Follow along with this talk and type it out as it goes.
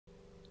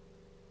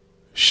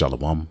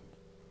Shalom,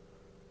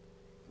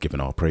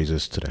 giving all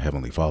praises to the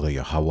Heavenly Father,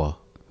 Yahweh,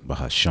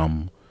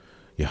 Bahasham,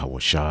 Yahweh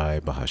Shai,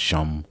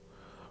 Bahasham,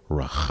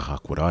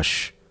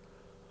 Rachakwadash.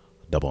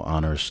 Double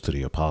honors to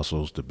the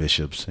apostles, the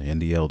bishops,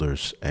 and the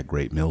elders at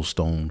Great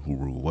Millstone who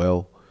rule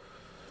well.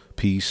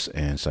 Peace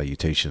and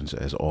salutations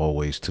as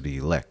always to the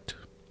elect.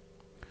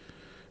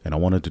 And I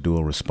wanted to do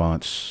a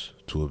response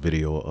to a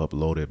video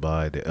uploaded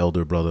by the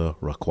elder brother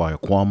Raquia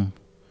Kwam.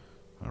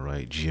 All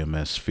right,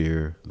 GMS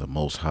Fear, the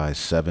Most High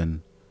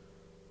 7,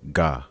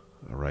 Ga.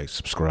 All right,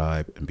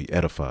 subscribe and be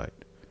edified.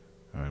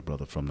 All right,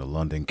 brother from the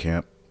London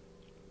camp.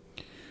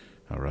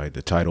 All right,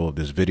 the title of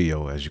this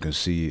video, as you can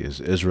see,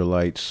 is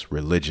Israelites'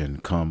 Religion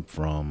Come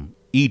from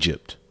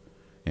Egypt,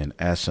 an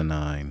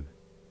asinine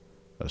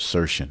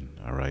assertion.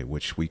 All right,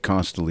 which we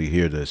constantly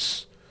hear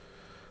this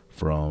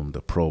from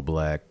the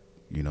pro-black,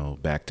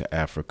 back to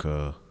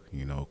Africa,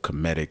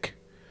 comedic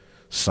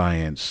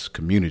science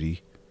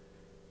community.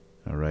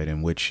 All right,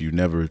 in which you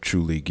never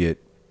truly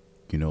get,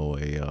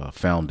 a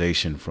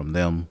foundation from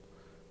them.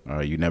 All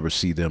right, you never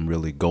see them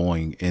really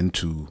going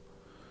into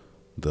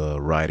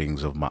the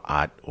writings of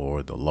Ma'at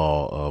or the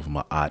law of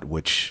Ma'at,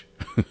 which,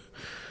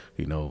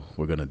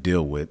 we're going to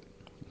deal with,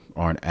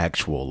 aren't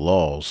actual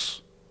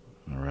laws.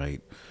 All right,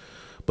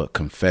 but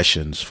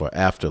confessions for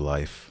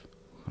afterlife.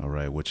 All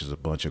right, which is a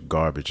bunch of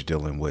garbage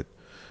dealing with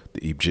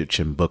the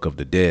Egyptian Book of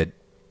the Dead.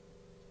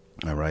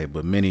 All right,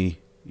 but many,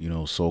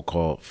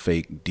 so-called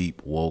fake,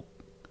 deep, woke,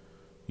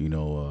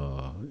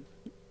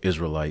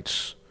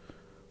 Israelites,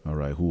 all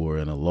right, who are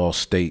in a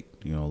lost state,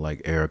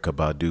 like Erica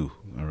Badu.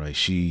 All right,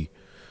 she,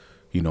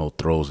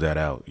 throws that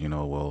out.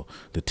 Well,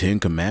 the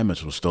 10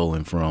 Commandments were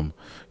stolen from,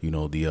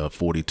 the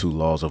 42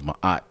 laws of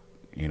Ma'at,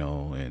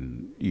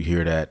 and you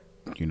hear that,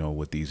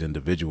 with these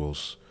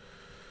individuals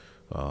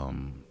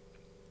on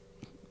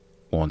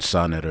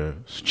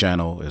Senator's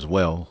channel as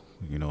well,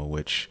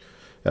 which,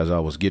 as I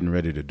was getting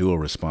ready to do a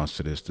response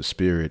to this, the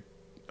Spirit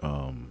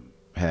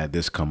had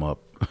this come up,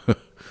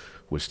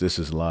 which this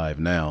is live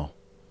now,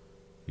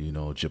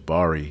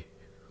 Jabari,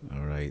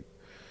 all right,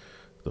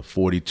 the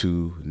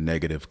 42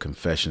 negative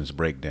confessions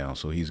breakdown.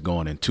 So he's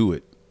going into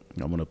it.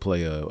 I'm going to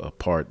play a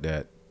part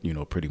that,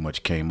 pretty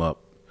much came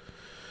up.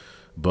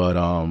 But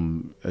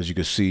as you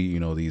can see,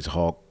 these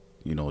hawk,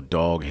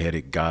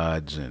 dog-headed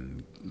gods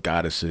and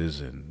goddesses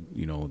and,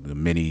 the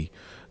many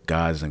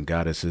gods and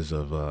goddesses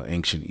of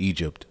ancient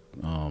Egypt,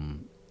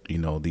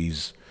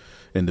 these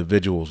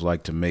individuals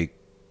like to make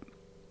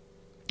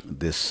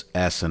this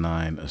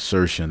asinine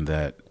assertion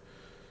that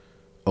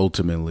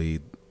ultimately,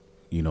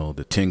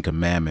 the 10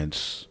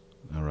 Commandments,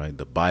 all right,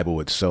 the Bible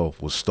itself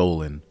was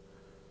stolen,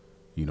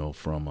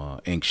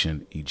 from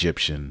ancient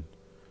Egyptian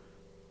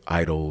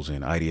idols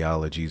and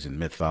ideologies and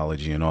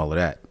mythology and all of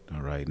that.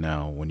 All right.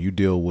 Now, when you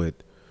deal with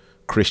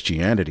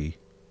Christianity,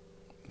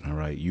 all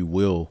right, you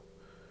will,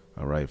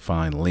 all right,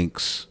 find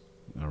links,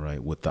 all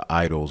right, with the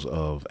idols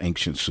of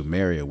ancient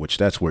Sumeria, which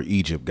that's where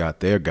Egypt got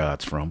their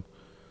gods from,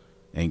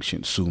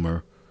 ancient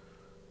Sumer,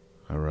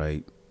 all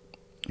right,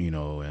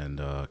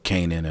 and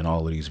Canaan and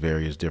all of these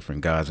various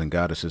different gods and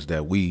goddesses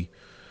that we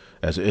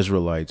as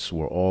Israelites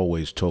were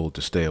always told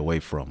to stay away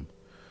from.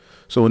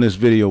 So in this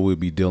video, we'll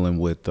be dealing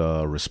with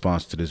a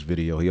response to this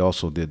video. He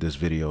also did this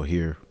video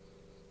here.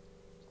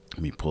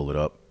 Let me pull it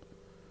up.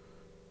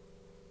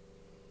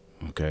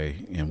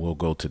 Okay, and we'll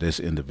go to this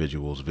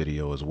individual's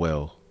video as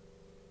well.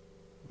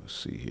 Let's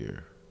see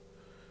here.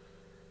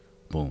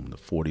 Boom, the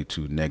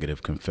 42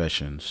 negative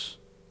confessions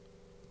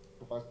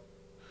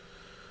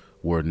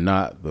were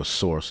not the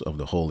source of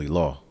the holy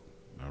law,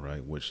 all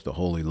right, which the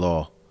holy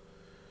law,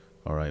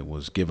 all right,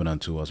 was given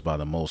unto us by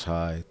the Most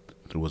High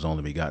through his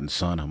only begotten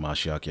Son,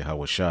 Hamashiach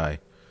Yahweh Shai,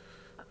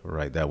 all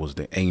right, that was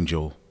the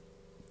angel,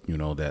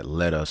 that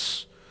led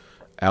us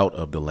out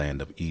of the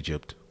land of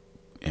Egypt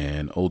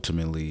and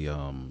ultimately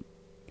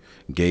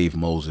gave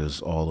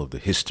Moses all of the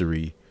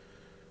history,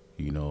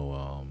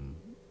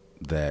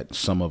 that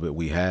some of it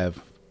we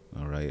have,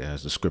 all right,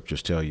 as the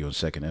scriptures tell you in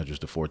 2nd Esdras,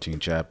 the 14th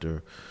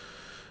chapter,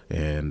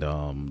 and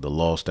the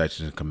law, statutes,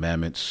 and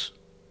commandments,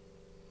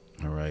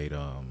 all right,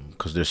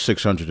 because there's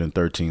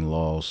 613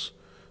 laws,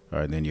 all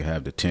right, and then you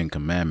have the 10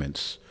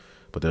 commandments,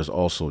 but there's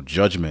also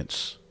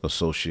judgments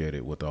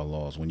associated with our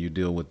laws. When you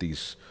deal with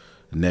these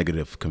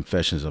negative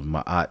confessions of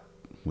Ma'at,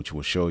 which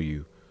will show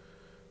you,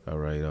 all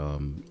right,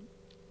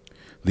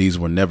 these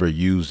were never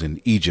used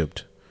in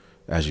Egypt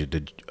as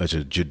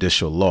a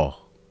judicial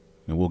law,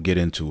 and we'll get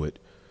into it,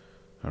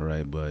 all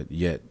right, but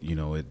yet,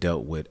 it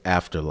dealt with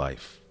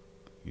afterlife.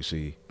 You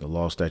see, the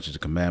law, statutes, and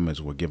commandments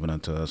were given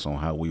unto us on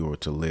how we were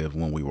to live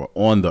when we were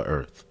on the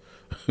earth.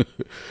 But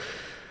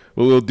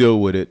we'll deal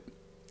with it.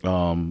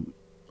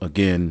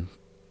 Again,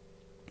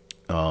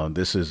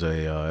 this is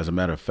as a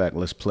matter of fact,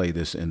 let's play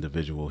this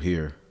individual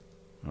here.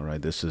 All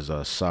right, this is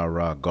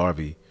Sarah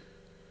Garvey,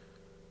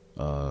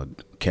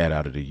 cat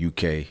out of the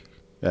UK.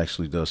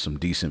 Actually does some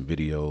decent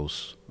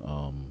videos.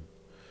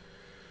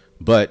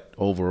 But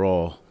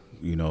overall,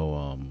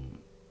 the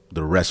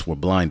rest were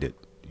blinded.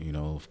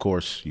 Of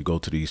course, you go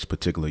to these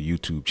particular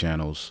YouTube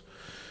channels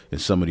and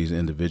some of these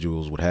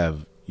individuals would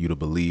have, you to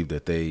believe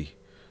that they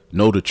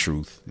know the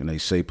truth and they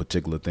say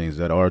particular things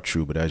that are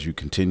true, but as you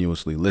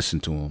continuously listen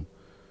to them,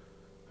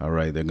 all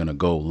right, they're going to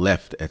go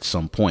left at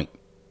some point,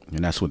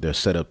 and that's what they're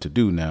set up to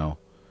do now.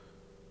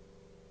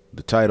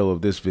 The title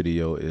of this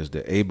video is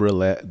the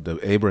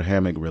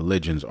Abrahamic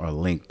religions are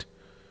linked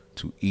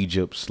to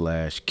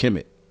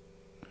Egypt/Kemet,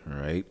 all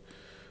right,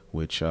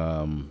 which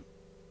when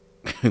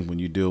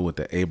you deal with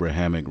the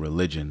Abrahamic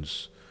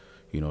religions,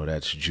 you know,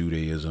 that's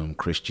Judaism,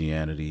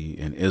 Christianity,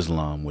 and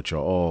Islam, which are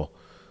all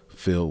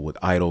filled with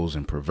idols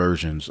and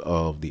perversions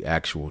of the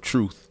actual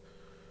truth.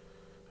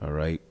 All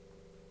right.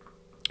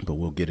 But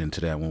we'll get into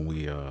that when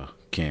we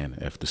can,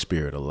 if the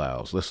spirit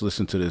allows. Let's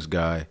listen to this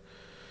guy,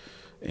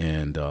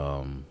 and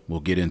we'll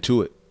get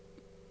into it.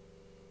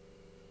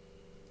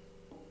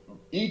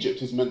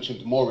 Egypt is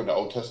mentioned more in the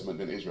Old Testament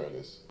than Israel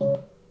is.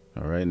 All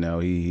right. Now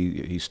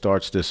he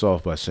starts this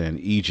off by saying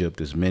Egypt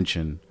is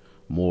mentioned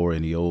more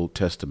in the Old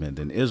Testament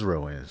than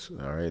Israel is.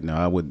 All right.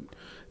 Now I would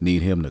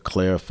need him to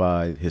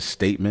clarify his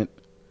statement.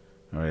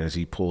 All right. As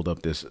he pulled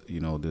up this, you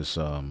know, this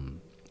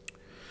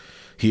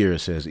here it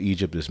says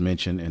Egypt is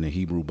mentioned in the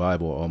Hebrew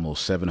Bible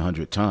almost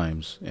 700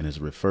 times and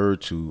is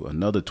referred to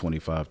another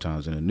 25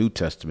 times in the New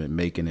Testament,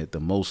 making it the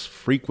most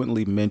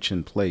frequently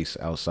mentioned place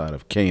outside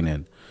of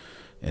Canaan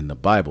in the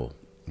Bible.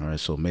 All right.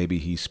 So maybe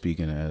he's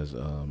speaking as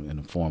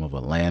in the form of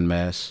a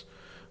landmass.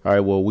 All right.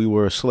 Well, we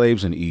were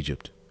slaves in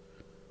Egypt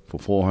for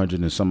 400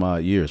 and some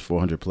odd years,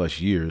 400 plus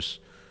years.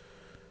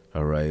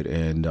 All right.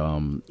 And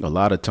a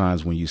lot of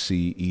times when you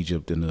see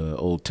Egypt in the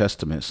Old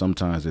Testament,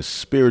 sometimes it's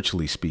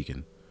spiritually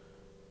speaking.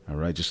 All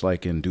right. Just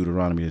like in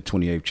Deuteronomy, the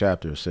 28th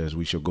chapter, it says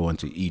we shall go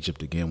into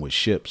Egypt again with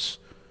ships.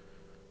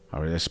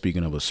 All right. That's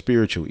speaking of a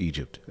spiritual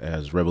Egypt,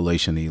 as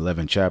Revelation, the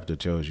 11th chapter,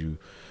 tells you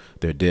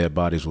their dead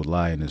bodies will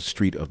lie in the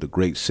street of the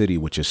great city,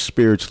 which is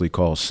spiritually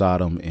called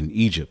Sodom and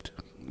Egypt.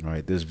 All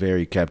right. This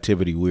very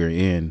captivity we're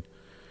in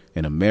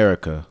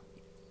America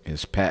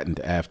is patterned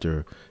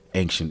after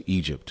ancient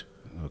Egypt,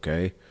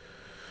 okay,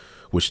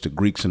 which the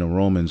Greeks and the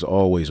Romans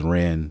always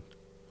ran,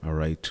 all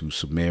right, to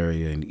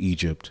Samaria and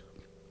Egypt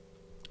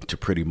to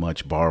pretty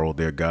much borrow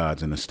their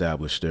gods and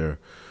establish their,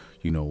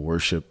 you know,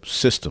 worship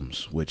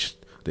systems, which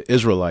the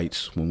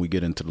Israelites, when we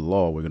get into the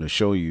law, we're going to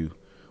show you,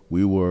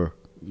 we were,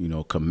 you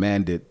know,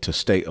 commanded to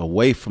stay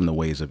away from the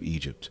ways of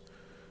Egypt.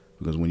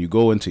 Because when you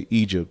go into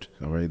Egypt,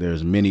 all right,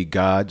 there's many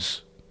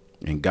gods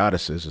and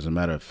goddesses. As a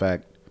matter of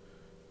fact,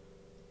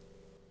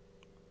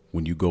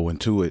 when you go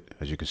into it,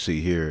 as you can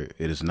see here,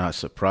 it is not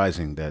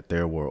surprising that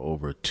there were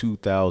over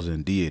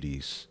 2,000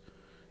 deities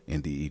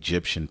in the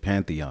Egyptian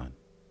pantheon,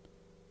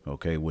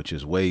 okay, which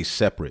is way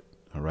separate,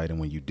 all right? And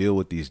when you deal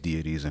with these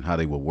deities and how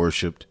they were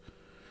worshipped,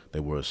 they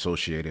were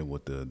associated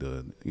with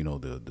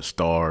the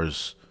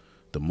stars,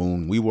 the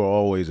moon. We were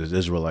always, as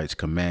Israelites,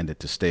 commanded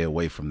to stay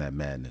away from that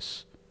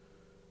madness,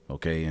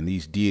 okay? And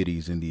these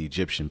deities in the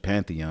Egyptian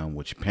pantheon,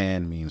 which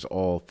pan means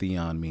all,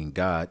 theon mean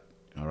God,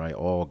 all right,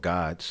 all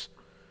gods,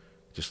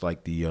 just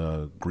like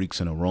the Greeks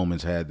and the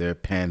Romans had their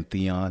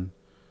pantheon,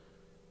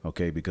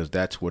 okay, because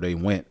that's where they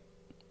went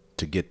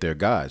to get their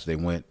gods. They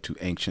went to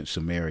ancient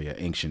Samaria,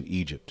 ancient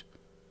Egypt.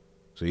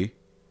 See?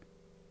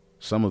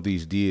 Some of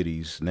these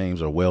deities'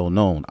 names are well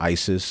known.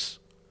 Isis,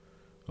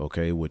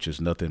 okay, which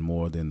is nothing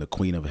more than the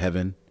Queen of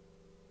Heaven,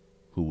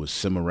 who was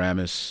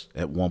Semiramis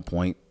at one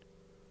point.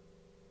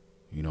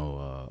 You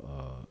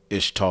know,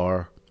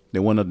 Ishtar.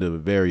 They're one of the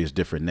various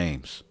different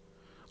names.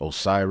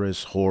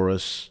 Osiris,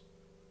 Horus,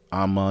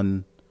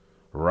 Amun,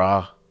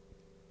 Ra.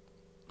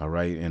 All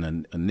right.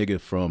 And a nigga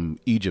from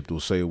Egypt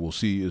will say, we'll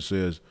see, it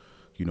says,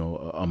 you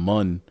know,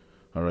 Amun.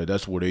 All right.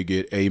 That's where they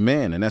get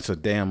amen. And that's a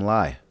damn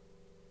lie.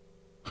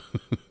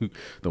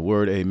 The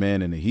word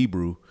amen in the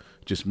Hebrew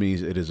just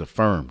means it is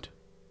affirmed.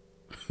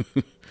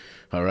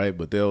 All right.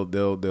 But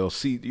they'll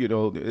see, you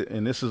know,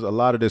 and this is, a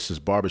lot of this is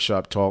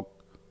barbershop talk,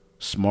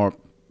 smart,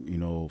 you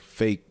know,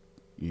 fake,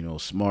 you know,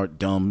 smart,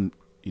 dumb,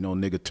 you know,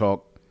 nigga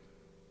talk.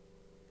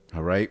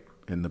 All right.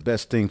 And the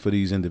best thing for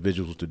these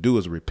individuals to do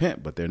is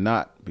repent, but they're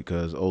not,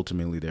 because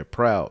ultimately they're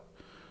proud.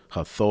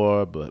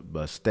 Hathor,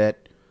 Bastet,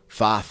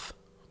 Thoth,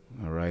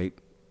 all right,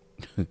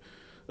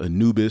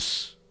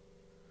 Anubis,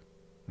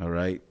 all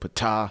right,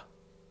 Ptah,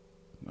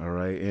 all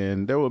right.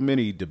 And there were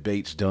many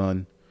debates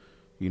done,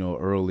 you know,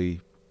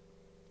 early,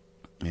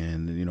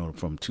 and, you know,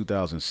 from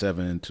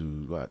 2007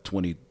 to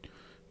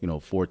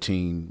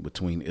 2014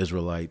 between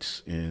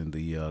Israelites and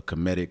the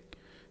Kemetic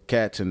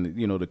cats. And,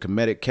 you know, the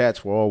Kemetic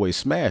cats were always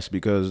smashed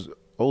because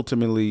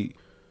ultimately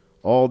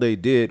all they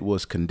did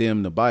was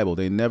condemn the Bible.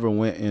 They never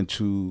went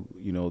into,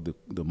 you know,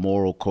 the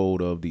moral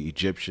code of the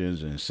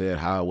Egyptians and said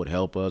how it would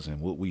help us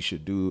and what we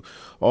should do.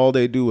 All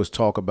they do is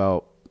talk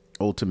about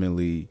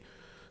ultimately,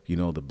 you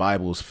know, the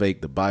Bible is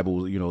fake. The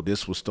Bible, you know,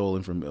 this was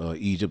stolen from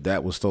Egypt,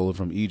 that was stolen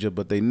from Egypt,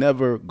 but they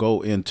never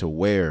go into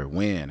where,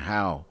 when,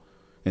 how.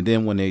 And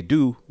then when they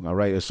do, all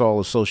right, it's all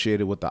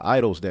associated with the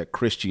idols that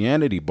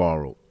Christianity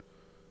borrowed.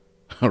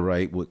 All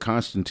right, with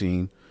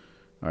Constantine,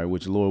 all right,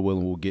 which Lord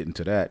willing, we'll get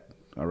into that.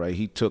 All right,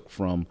 he took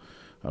from,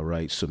 all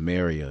right,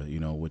 Samaria, you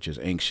know, which is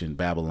ancient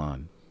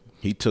Babylon.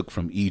 He took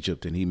from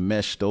Egypt and he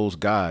meshed those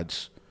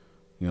gods,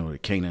 the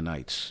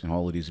Canaanites and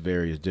all of these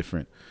various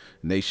different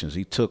nations.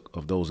 He took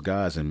of those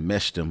gods and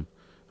meshed them,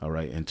 all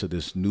right, into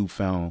this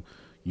newfound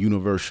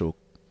universal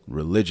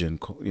religion,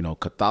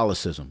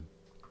 Catholicism.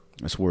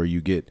 That's where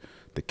you get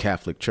the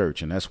Catholic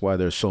Church. And that's why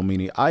there's so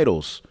many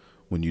idols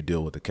when you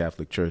deal with the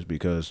Catholic Church,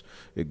 because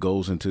it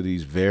goes into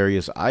these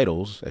various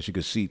idols. As you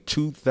can see,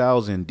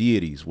 2,000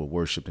 deities were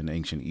worshipped in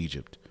ancient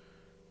Egypt.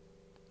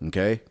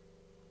 Okay?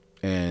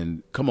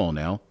 And come on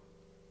now.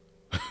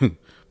 But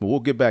we'll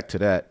get back to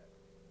that.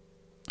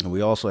 And we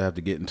also have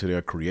to get into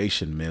their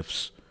creation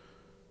myths,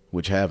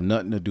 which have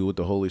nothing to do with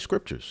the Holy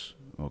Scriptures.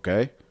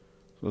 Okay?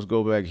 So let's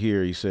go back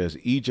here. He says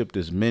Egypt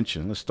is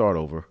mentioned. Let's start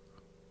over.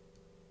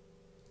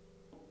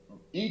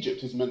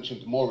 Egypt is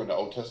mentioned more in the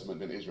Old Testament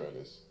than Israel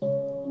is.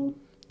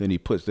 Then he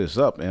puts this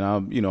up, and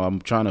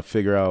I'm trying to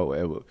figure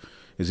out,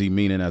 is he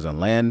meaning as a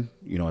land,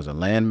 as a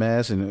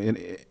landmass?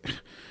 And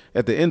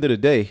at the end of the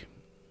day,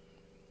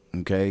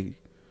 okay,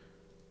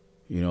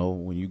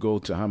 when you go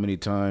to how many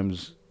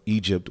times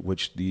Egypt,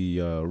 which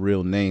the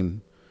real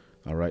name,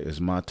 all right,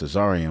 is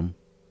Montezarium,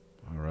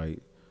 all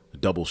right,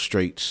 double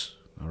straits,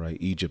 all right,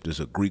 Egypt is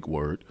a Greek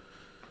word,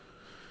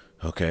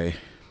 okay,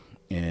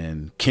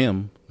 and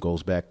Kim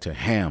goes back to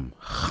Ham,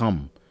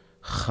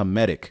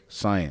 Hamitic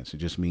science. It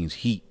just means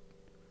heat.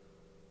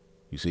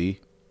 You see?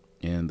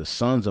 And the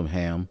sons of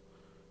Ham,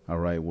 all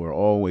right, were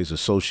always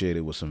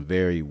associated with some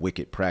very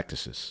wicked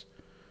practices.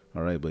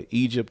 All right, but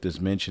Egypt is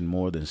mentioned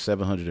more than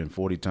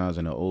 740 times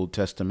in the Old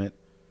Testament.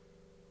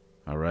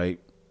 All right.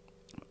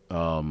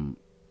 But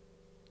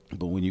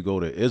when you go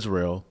to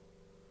Israel,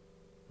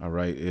 all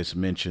right, it's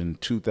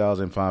mentioned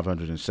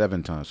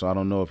 2,507 times. So I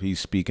don't know if he's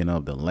speaking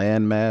of the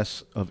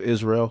landmass of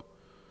Israel,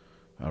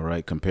 all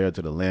right, compared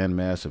to the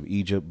landmass of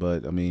Egypt.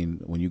 But, I mean,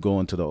 when you go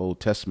into the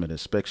Old Testament,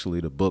 especially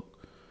the book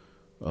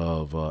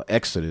of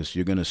Exodus,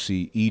 you're going to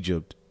see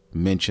Egypt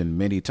mentioned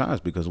many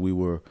times because we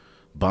were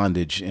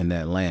bondage in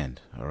that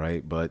land. All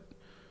right. But,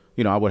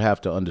 I would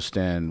have to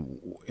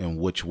understand in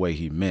which way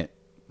he meant.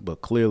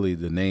 But clearly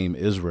the name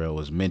Israel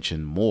is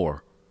mentioned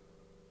more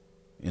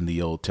in the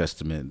Old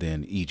Testament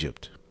than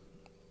Egypt.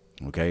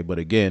 OK, but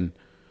again,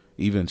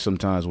 even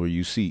sometimes where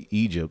you see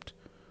Egypt,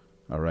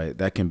 all right,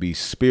 that can be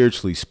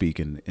spiritually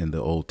speaking in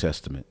the Old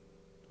Testament.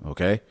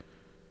 OK,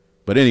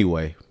 but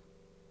anyway.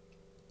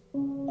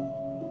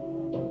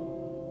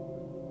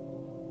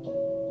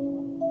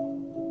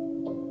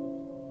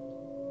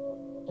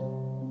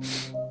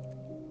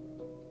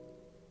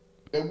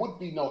 There would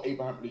be no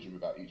Abraham religion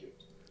without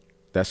Egypt.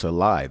 That's a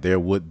lie. There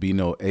would be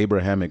no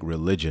Abrahamic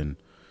religion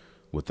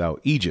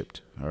without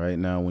Egypt. All right.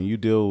 Now, when you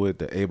deal with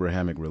the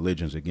Abrahamic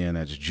religions, again,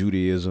 that's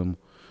Judaism,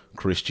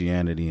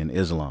 Christianity, and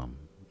Islam.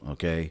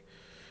 OK,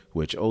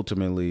 which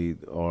ultimately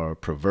are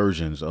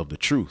perversions of the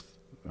truth.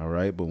 All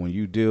right. But when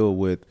you deal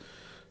with,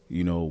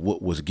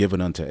 what was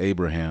given unto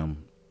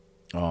Abraham,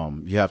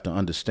 you have to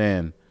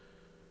understand,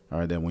 all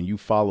right, that when you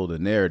follow the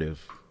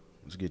narrative,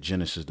 let's get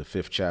Genesis, the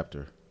 5th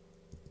chapter.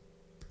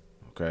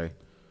 Okay.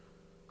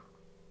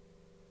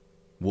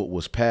 What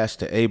was passed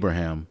to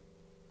Abraham,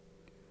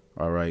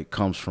 all right,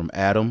 comes from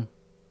Adam,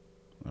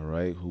 all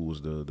right, who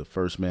was the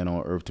first man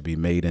on earth to be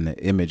made in the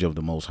image of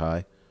the Most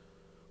High,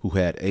 who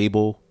had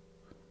Abel,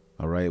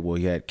 all right, well,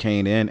 he had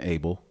Cain and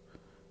Abel.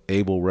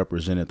 Abel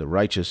represented the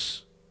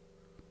righteous.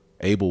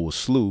 Abel was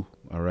slew,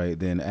 all right,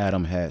 then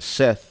Adam had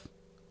Seth,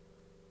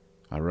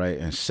 all right,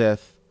 and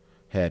Seth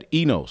had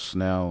Enos.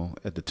 Now,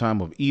 at the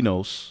time of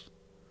Enos,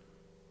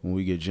 when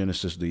we get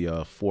Genesis, the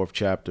 4th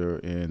chapter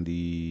and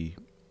the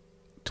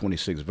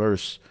 26th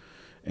verse,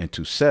 and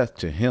to Seth,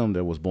 to him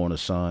there was born a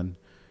son,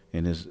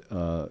 and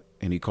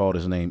he called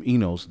his name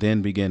Enos.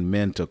 Then began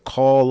men to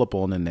call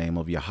upon the name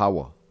of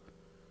Yahweh.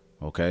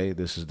 Okay,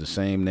 this is the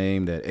same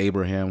name that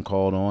Abraham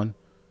called on.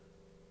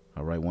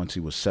 All right, once he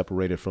was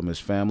separated from his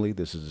family,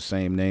 this is the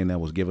same name that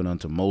was given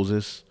unto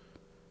Moses.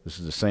 This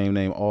is the same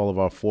name all of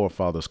our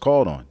forefathers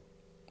called on.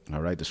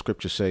 All right, the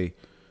scriptures say,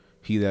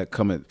 he that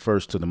cometh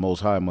first to the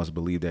Most High must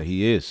believe that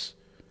he is.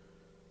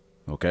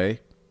 Okay?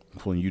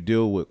 When you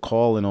deal with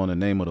calling on the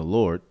name of the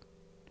Lord,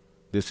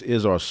 this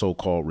is our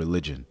so-called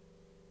religion.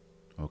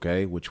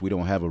 Okay? Which we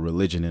don't have a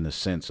religion in the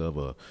sense of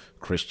a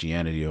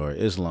Christianity or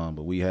Islam,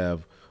 but we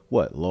have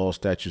what? Law,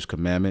 statutes,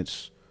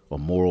 commandments, a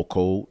moral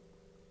code.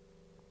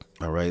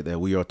 All right? That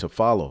we are to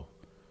follow.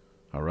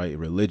 All right?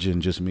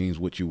 Religion just means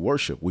what you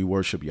worship. We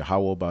worship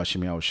Yahweh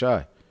Ba'ashem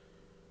Yahushai.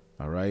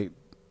 All right?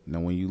 Now,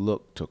 when you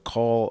look to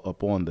call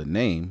upon the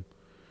name,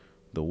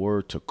 the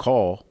word to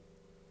call,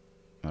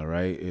 all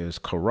right, is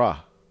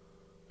kara.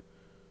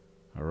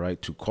 All right,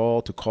 to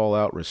call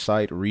out,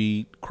 recite,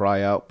 read,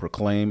 cry out,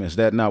 proclaim. Is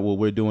that not what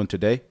we're doing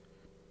today?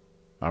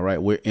 All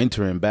right, we're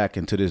entering back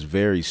into this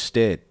very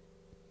stead,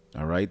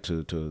 all right,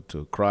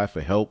 to cry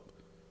for help.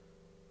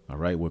 All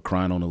right, we're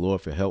crying on the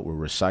Lord for help. We're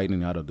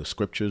reciting out of the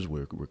scriptures.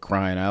 We're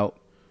crying out,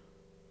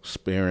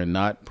 sparing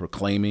not,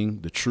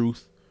 proclaiming the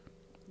truth.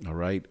 All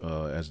right,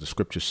 as the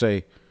scriptures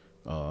say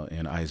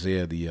in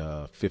Isaiah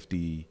the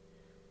 50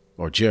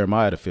 or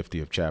Jeremiah the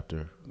 50th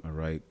chapter. All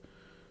right,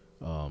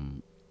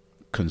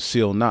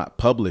 conceal not.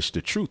 Publish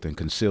the truth and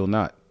conceal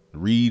not.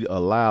 Read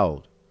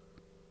aloud.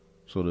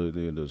 So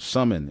the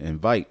summon,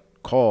 invite,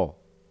 call,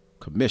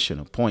 commission,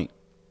 appoint,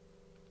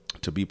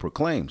 to be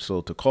proclaimed.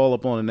 So to call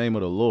upon the name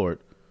of the Lord,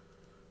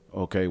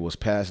 okay, was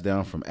passed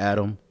down from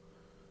Adam,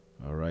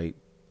 all right,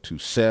 to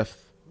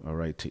Seth, all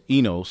right, to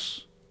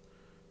Enos,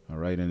 all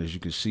right. And as you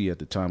can see, at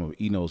the time of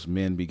Enos,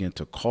 men began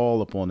to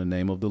call upon the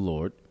name of the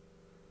Lord,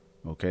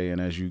 okay.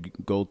 And as you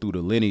go through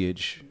the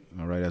lineage,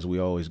 all right, as we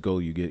always go,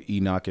 you get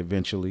Enoch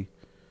eventually,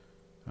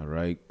 all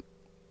right,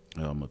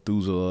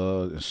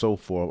 Methuselah and so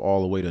forth,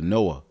 all the way to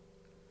Noah,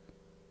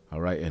 all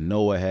right. And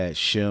Noah had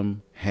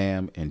Shem,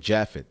 Ham, and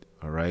Japheth,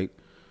 all right.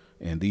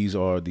 And these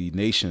are the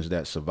nations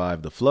that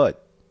survived the flood,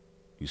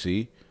 you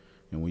see.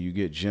 And when you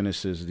get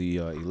Genesis, the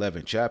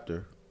 11th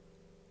chapter,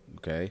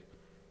 okay,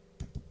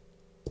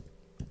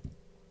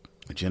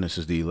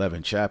 Genesis, the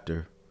 11th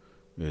chapter,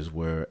 is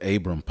where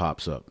Abram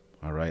pops up,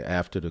 all right.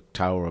 After the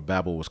Tower of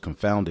Babel was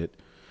confounded,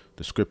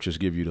 the scriptures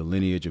give you the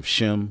lineage of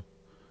Shem,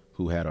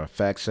 who had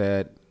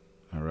Arphaxad,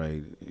 all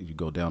right. You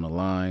go down the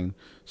line,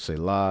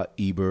 Selah,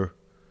 Eber,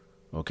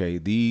 okay.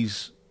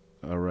 These,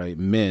 all right,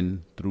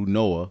 men through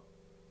Noah,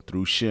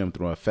 through Shem,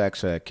 through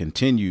Arphaxad,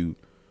 continued,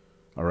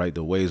 all right,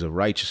 the ways of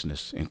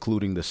righteousness,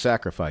 including the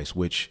sacrifice,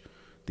 which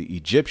the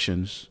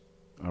Egyptians,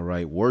 all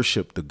right,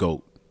 worshiped the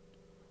goat.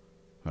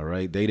 All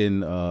right, they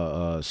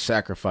didn't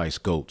sacrifice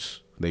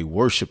goats; they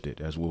worshipped it,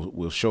 as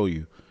we'll show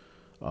you.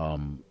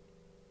 And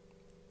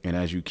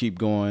as you keep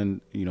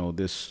going, you know,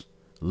 this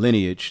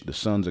lineage, the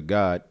sons of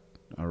God,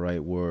 all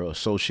right, were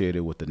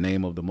associated with the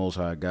name of the Most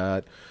High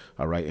God,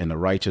 all right, and the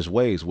righteous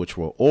ways, which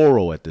were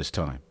oral at this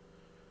time.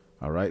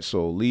 All right,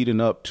 so leading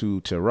up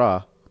to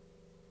Terah,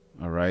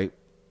 all right,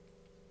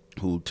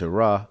 who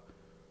Terah,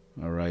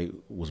 all right,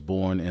 was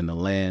born in the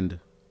land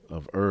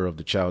of Ur of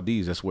the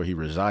Chaldees. That's where he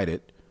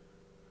resided.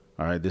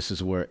 All right, this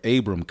is where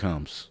Abram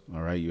comes.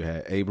 All right, you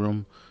had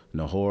Abram,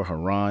 Nahor,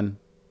 Haran,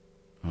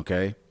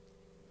 okay,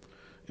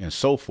 and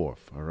so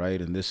forth. All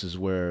right, and this is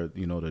where,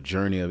 you know, the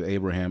journey of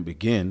Abraham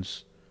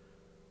begins.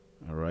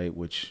 All right,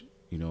 which,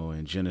 you know,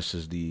 in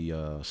Genesis,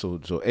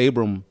 so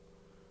Abram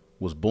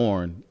was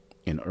born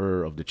in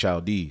Ur of the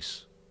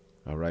Chaldees,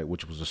 all right,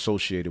 which was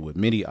associated with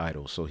many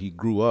idols. So he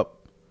grew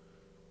up,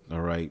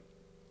 all right,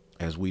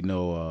 as we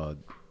know,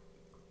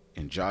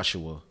 in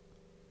Joshua,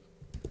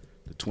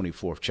 the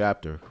 24th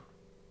chapter.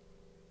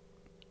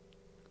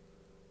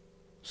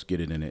 Let's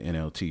get it in the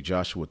NLT.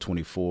 Joshua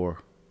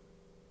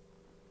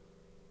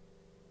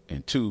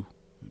 24:2.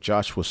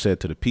 Joshua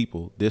said to the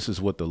people, "This is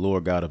what the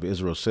Lord God of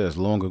Israel says.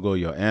 Long ago,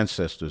 your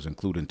ancestors,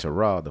 including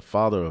Terah, the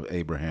father of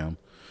Abraham,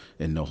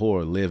 and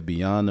Nahor, lived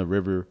beyond the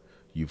river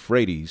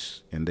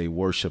Euphrates, and they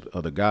worshiped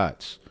other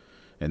gods."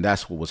 And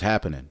that's what was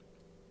happening.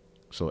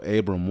 So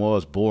Abram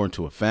was born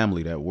to a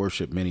family that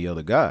worshiped many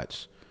other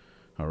gods.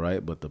 All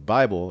right. But the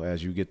Bible,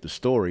 as you get the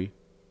story,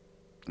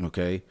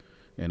 okay,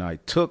 and I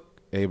took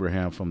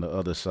Abraham from the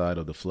other side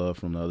of the flood,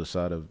 from the other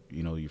side of,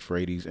 you know,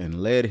 Euphrates,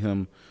 and led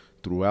him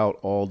throughout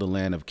all the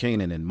land of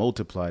Canaan, and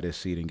multiplied his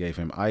seed, and gave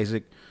him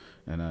Isaac.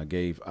 And I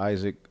gave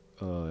Isaac,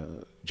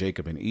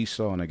 Jacob and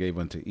Esau, and I gave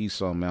unto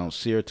Esau Mount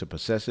Seir to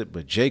possess it.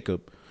 But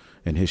Jacob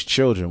and his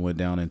children went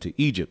down into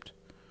Egypt.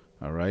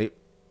 All right.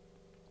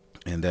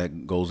 And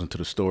that goes into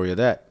the story of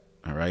that.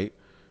 All right.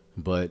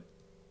 But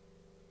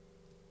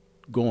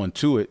going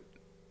to it,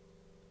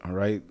 all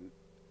right,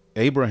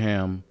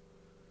 Abraham,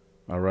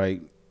 all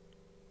right,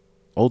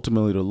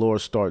 ultimately the Lord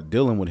started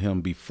dealing with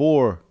him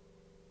before,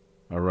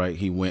 all right,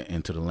 he went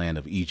into the land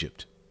of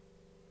Egypt.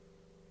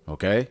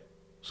 Okay.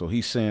 So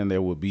he's saying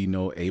there will be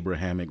no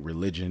Abrahamic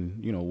religion,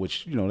 you know,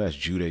 which, you know, that's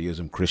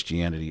Judaism,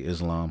 Christianity,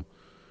 Islam,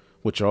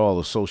 which are all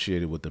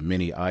associated with the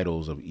many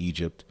idols of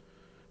Egypt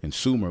and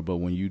Sumer. But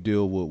when you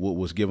deal with what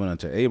was given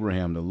unto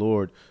Abraham, the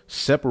Lord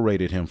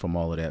separated him from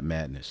all of that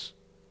madness.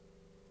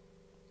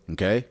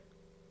 Okay.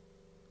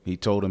 He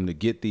told him to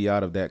get thee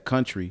out of that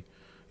country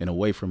and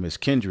away from his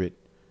kindred.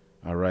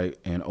 All right.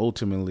 And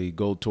ultimately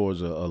go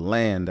towards a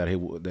land that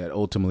that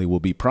ultimately will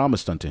be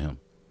promised unto him.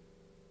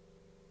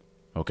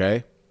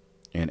 Okay.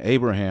 And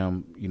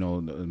Abraham, you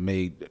know,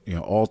 made, you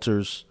know,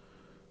 altars.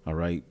 All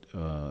right.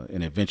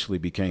 And eventually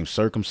became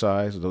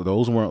circumcised.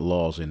 Those weren't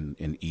laws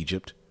in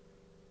Egypt.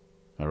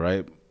 All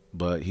right.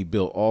 But he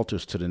built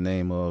altars to the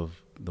name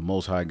of the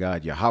Most High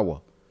God, Yahweh.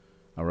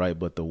 All right.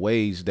 But the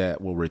ways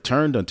that were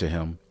returned unto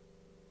him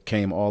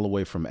came all the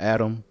way from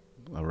Adam.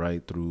 All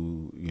right.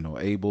 Through, you know,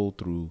 Abel,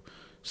 through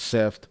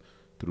Seth,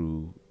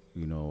 through,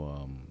 you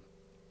know,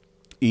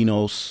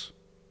 Enos,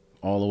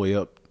 all the way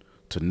up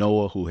to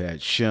Noah, who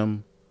had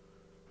Shem.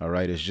 All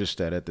right. It's just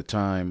that at the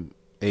time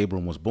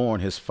Abram was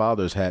born, his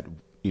fathers had,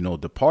 you know,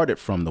 departed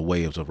from the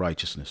ways of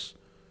righteousness.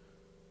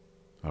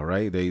 All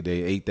right. They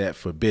ate that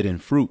forbidden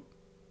fruit.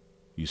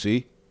 You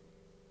see?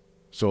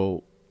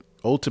 So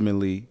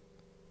ultimately,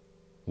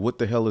 what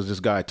the hell is this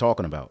guy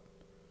talking about?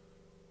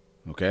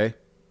 Okay.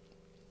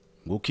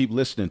 We'll keep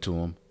listening to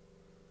him.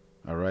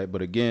 All right.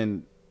 But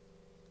again,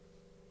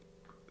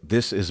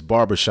 this is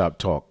barbershop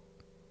talk.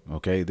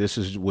 Okay. This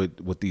is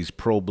what these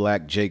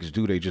pro-black jakes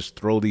do. They just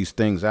throw these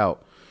things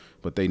out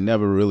but they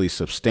never really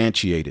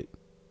substantiated.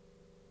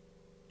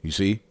 You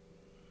see?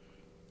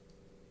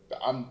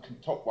 I'm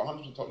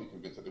 100% totally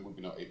convinced that there would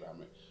be no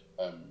Abrahamic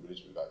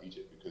religion without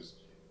Egypt, because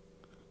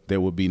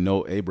there would be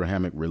no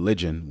Abrahamic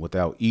religion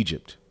without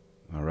Egypt.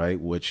 All right,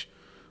 which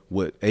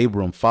what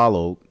Abram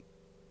followed,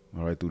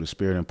 all right, through the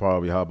spirit and power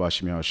of Yahweh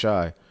Shemi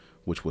Shai,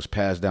 which was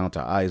passed down to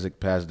Isaac,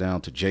 passed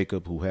down to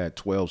Jacob, who had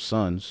 12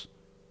 sons.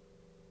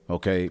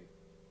 Okay,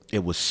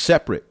 it was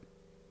separate.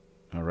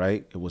 All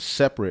right, it was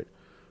separate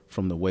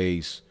from the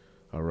ways,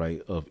 all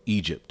right, of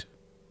Egypt.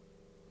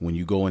 When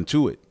you go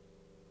into it,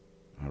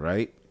 all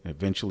right,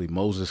 eventually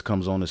Moses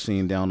comes on the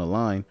scene down the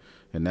line,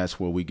 and that's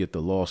where we get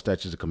the law,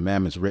 statutes, and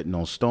commandments written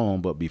on stone.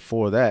 But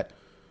before that,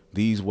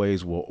 these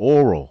ways were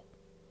oral.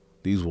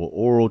 These were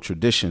oral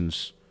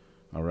traditions,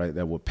 all right,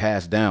 that were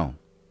passed down,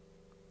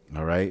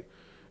 all right.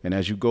 And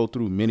as you go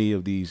through many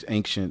of these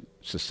ancient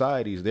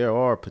societies, there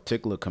are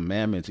particular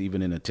commandments,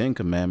 even in the 10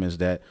 Commandments,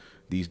 that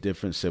these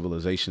different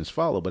civilizations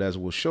follow. But as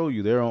we'll show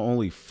you, there are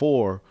only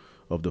 4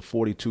 of the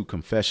 42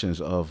 confessions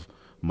of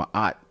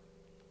Ma'at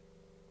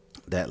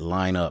that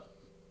line up,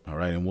 all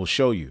right. And we'll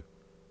show you,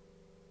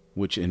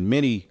 which in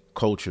many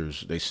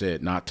cultures, they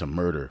said not to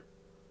murder,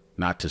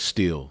 not to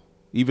steal.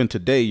 Even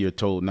today, you're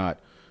told not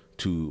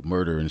to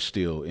murder and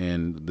steal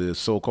in the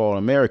so-called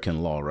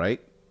American law,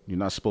 right? You're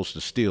not supposed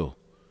to steal.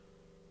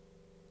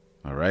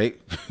 All right.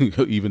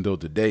 Even though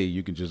today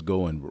you can just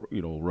go and,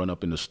 run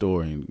up in the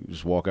store and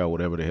just walk out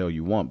whatever the hell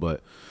you want.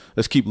 But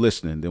let's keep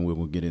listening. Then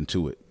we'll get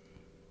into it.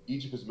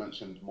 Egypt is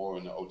mentioned more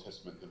in the Old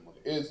Testament than what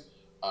it is.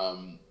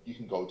 You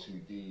can go to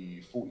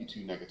the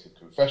 42 negative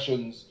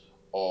confessions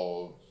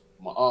of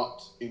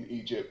Ma'at in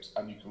Egypt,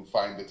 and you can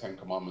find the 10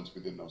 commandments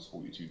within those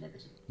 42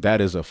 negative.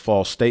 That is a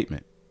false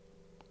statement.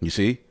 You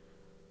see?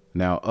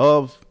 Now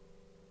all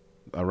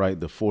right,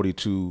 the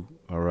 42,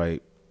 all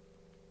right,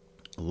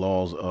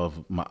 laws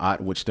of Ma'at,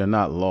 which they're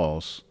not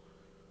laws,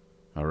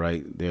 all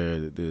right,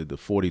 they're the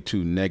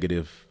 42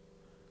 negative,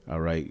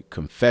 all right,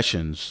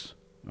 confessions,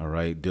 all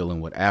right, dealing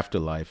with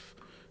afterlife,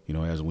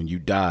 as when you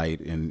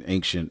died in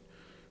ancient,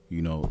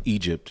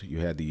 Egypt,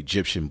 you had the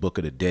Egyptian Book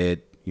of the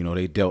Dead,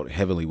 they dealt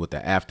heavily with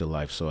the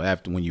afterlife. So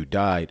when you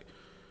died,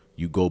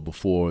 you go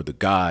before the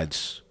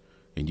gods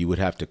and you would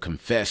have to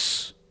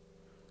confess,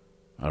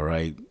 all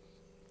right,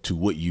 to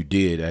what you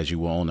did as you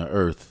were on the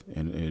earth,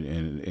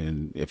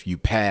 and if you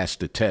passed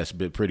the test,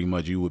 but pretty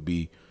much you would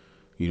be,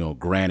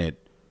 granted,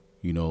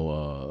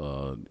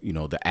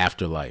 the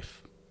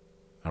afterlife.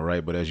 All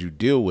right, but as you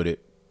deal with it,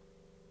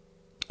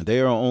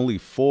 there are only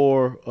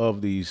 4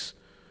 of these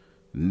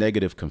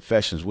negative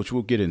confessions, which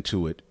we'll get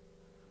into it.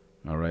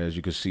 All right, as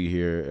you can see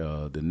here,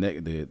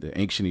 the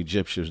ancient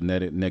Egyptians'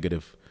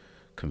 negative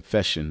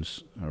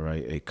confessions. All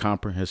right, a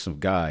comprehensive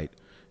guide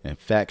and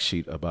fact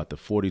sheet about the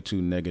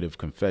 42 negative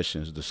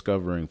confessions,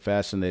 discovering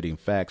fascinating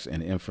facts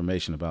and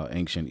information about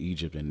ancient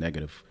Egypt and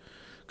negative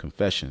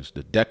confessions.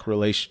 The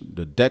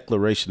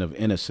Declaration of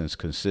Innocence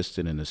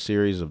consisted in a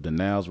series of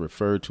denials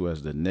referred to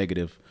as the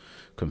negative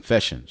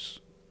confessions.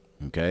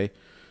 Okay,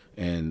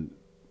 and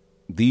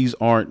these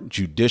aren't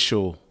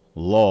judicial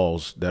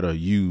laws that are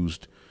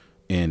used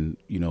in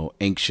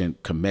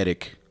ancient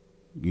Kemetic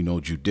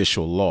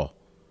judicial law.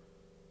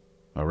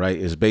 All right,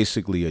 it's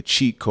basically a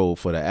cheat code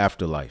for the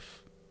afterlife.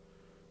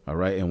 All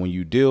right. And when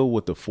you deal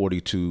with the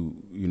 42,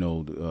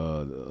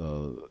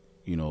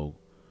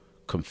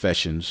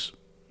 confessions,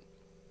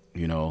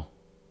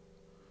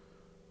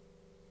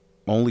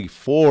 only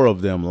 4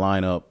 of them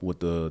line up with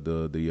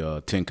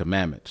the 10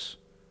 Commandments.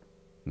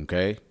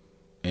 OK,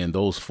 and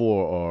those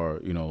 4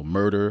 are,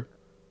 murder,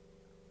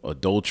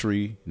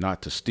 adultery,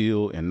 not to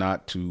steal, and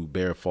not to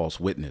bear false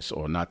witness,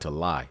 or not to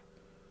lie.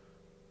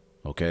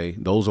 OK,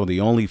 those are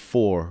the only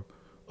 4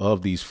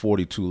 of these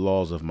 42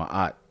 laws of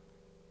Ma'at,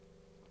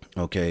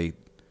 okay,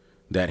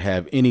 that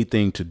have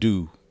anything to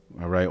do,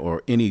 all right,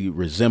 or any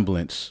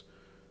resemblance,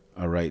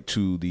 all right,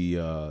 to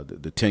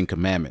the 10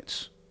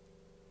 Commandments.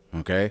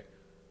 Okay,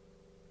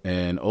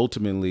 and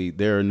ultimately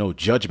there are no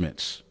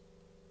judgments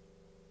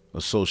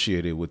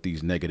associated with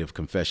these negative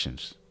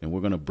confessions, and we're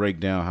going to break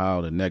down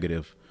how the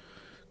negative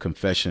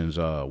confessions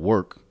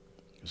work.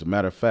 As a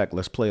matter of fact,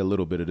 let's play a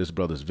little bit of this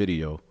brother's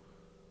video,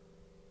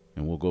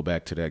 and we'll go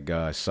back to that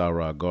guy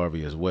Sarah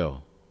Garvey as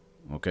well.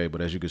 Okay,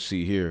 but as you can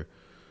see here,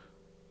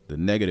 the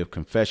negative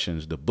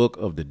confessions, the Book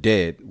of the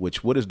Dead,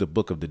 which, what is the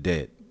Book of the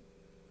Dead?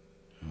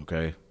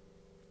 Okay,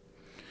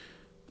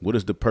 what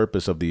is the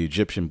purpose of the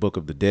Egyptian Book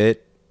of the Dead?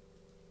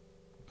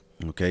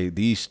 Okay,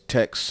 these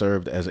texts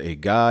served as a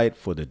guide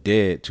for the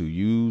dead to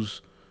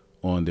use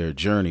on their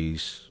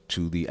journeys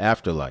to the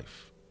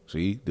afterlife.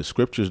 See, the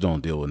scriptures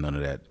don't deal with none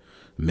of that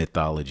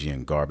mythology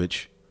and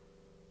garbage.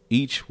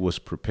 Each was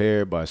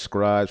prepared by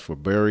scribes for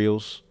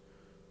burials.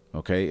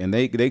 Okay, and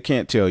they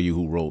can't tell you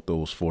who wrote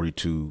those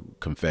 42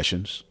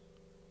 confessions.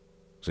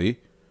 See,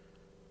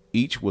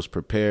 each was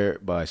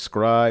prepared by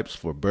scribes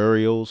for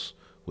burials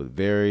with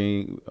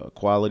varying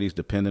qualities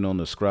depending on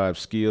the scribe's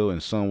skill,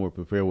 and some were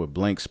prepared with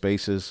blank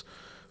spaces,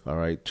 all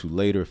right, to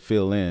later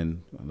fill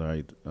in, all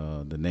right,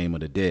 the name of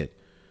the dead.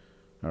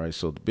 All right,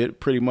 so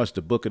pretty much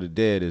the Book of the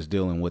Dead is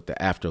dealing with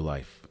the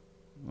afterlife,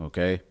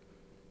 okay?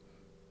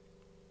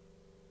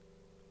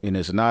 And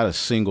it's not a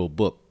single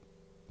book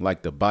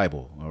like the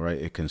Bible, all right?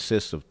 It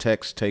consists of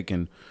texts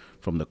taken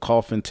from the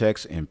coffin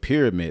text and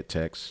pyramid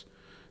texts.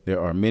 There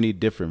are many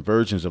different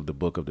versions of the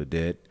Book of the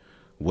Dead.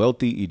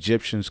 Wealthy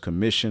Egyptians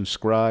commissioned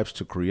scribes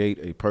to create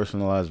a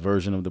personalized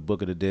version of the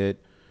Book of the Dead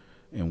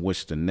in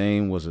which the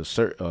name was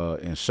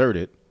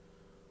inserted.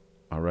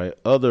 All right.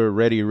 Other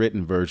ready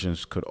written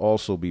versions could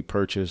also be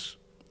purchased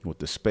with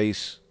the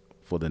space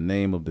for the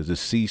name of the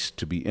deceased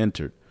to be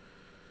entered.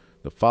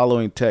 The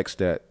following text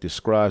that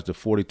describes the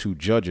 42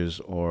 judges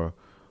or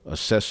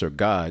assessor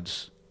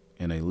gods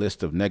in a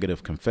list of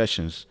negative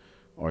confessions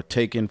are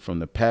taken from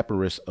the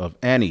papyrus of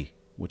Ani,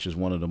 which is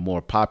one of the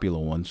more popular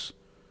ones,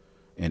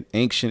 an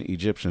ancient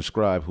Egyptian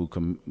scribe who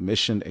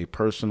commissioned a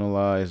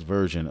personalized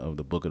version of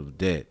the Book of the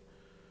Dead.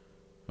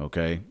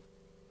 Okay.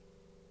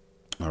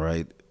 All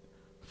right.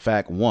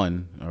 Fact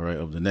 1, all right,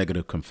 of the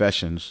negative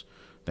confessions,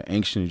 the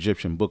ancient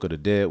Egyptian Book of the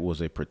Dead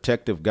was a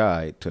protective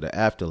guide to the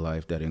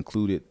afterlife that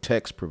included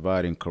text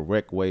providing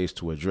correct ways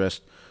to address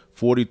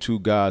 42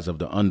 gods of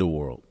the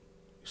underworld.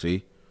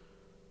 See?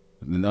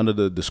 None of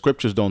the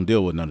scriptures don't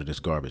deal with none of this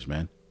garbage,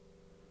 man.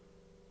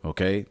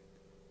 Okay?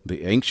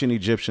 The ancient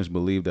Egyptians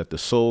believed that the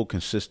soul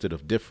consisted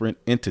of different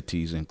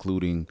entities,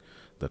 including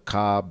the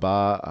Ka,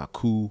 Ba,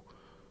 Aku.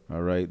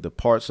 All right? The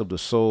parts of the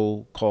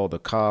soul called the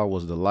Ka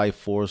was the life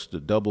force, the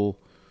double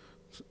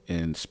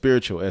and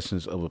spiritual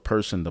essence of a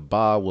person. The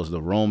Ba was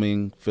the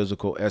roaming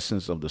physical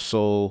essence of the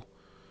soul,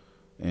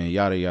 and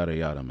yada, yada,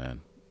 yada,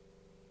 man.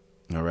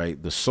 All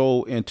right. The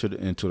soul entered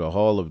into the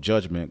hall of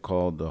judgment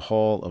called the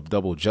hall of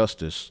double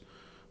justice,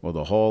 or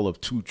the hall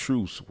of two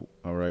truths.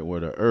 All right.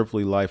 Where the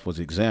earthly life was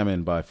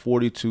examined by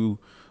 42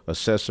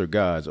 assessor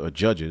gods or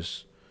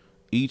judges.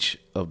 Each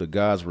of the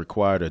gods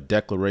required a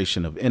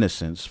declaration of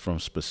innocence from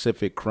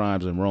specific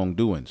crimes and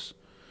wrongdoings.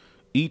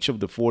 Each of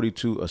the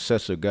 42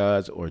 assessor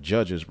gods or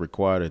judges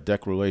required a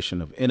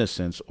declaration of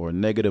innocence or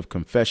negative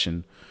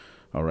confession,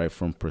 all right,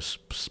 from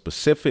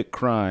specific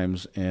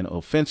crimes and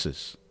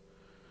offenses.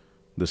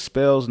 The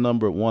spells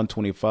numbered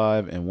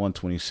 125 and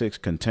 126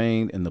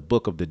 contained in the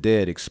Book of the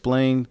Dead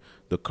explain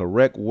the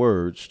correct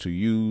words to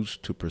use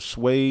to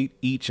persuade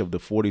each of the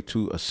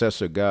 42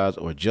 assessor gods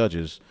or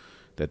judges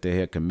that they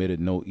had committed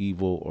no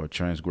evil or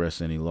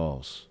transgressed any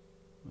laws.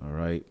 All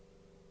right.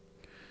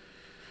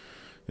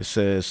 It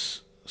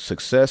says,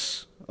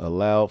 success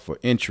allowed for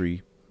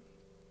entry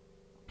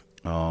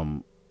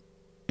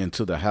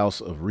into the house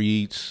of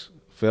reeds.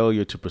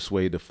 Failure to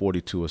persuade the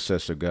 42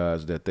 assessor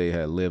gods that they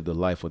had lived a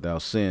life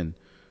without sin,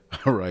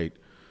 all right,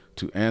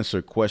 to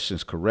answer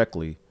questions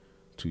correctly,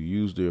 to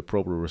use the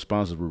appropriate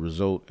responses will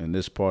result in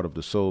this part of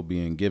the soul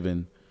being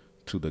given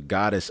to the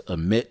goddess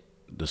Amit,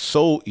 the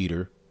soul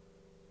eater,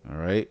 all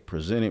right,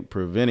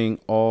 preventing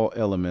all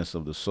elements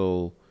of the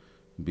soul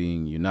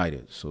being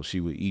united. So she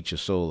would eat your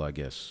soul, I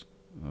guess.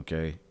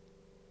 Okay.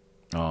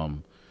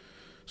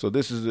 So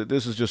this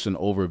is just an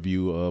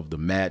overview of the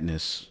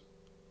madness.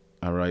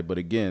 All right. But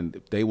again,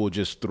 they will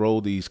just throw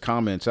these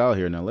comments out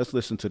here. Now let's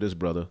listen to this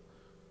brother.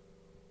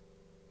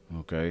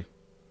 Okay.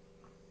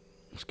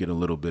 Let's get a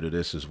little bit of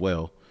this as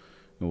well,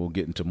 and we'll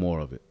get into more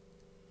of it.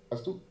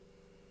 That's true.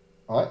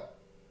 All right.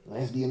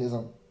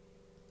 Lesbianism.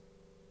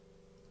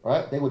 All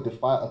right. They would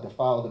defile the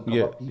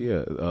corrupt people.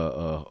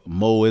 Yeah.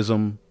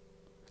 Moism,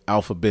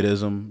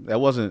 alphabetism.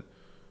 That wasn't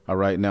all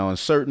right. Now in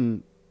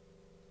certain,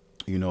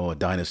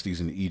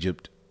 dynasties in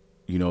Egypt,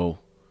 you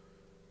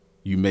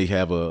may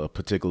have a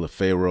particular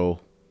pharaoh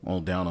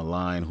on down the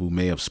line who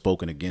may have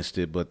spoken against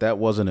it, but that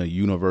wasn't a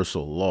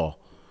universal law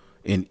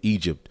in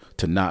Egypt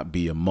to not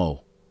be a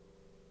Mo,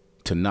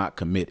 to not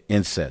commit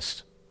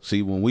incest.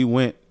 See, when we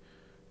went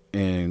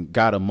and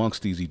got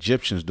amongst these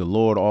Egyptians, the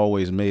Lord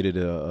always made it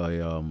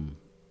a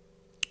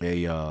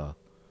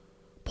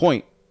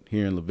point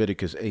here in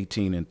Leviticus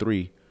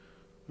 18:3.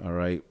 All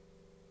right.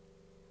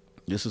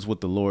 This is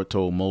what the Lord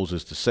told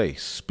Moses to say.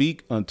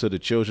 Speak unto the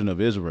children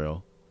of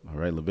Israel. All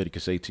right.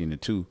 Leviticus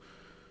 18:2.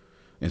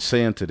 And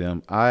say unto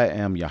them, I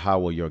am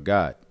Yahweh your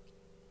God.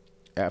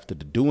 After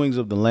the doings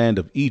of the land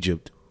of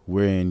Egypt,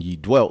 wherein ye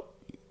dwelt,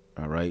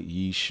 all right,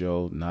 ye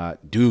shall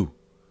not do.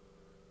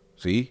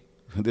 See,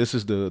 this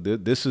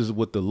is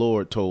what the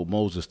Lord told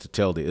Moses to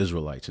tell the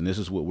Israelites. And this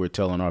is what we're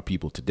telling our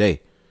people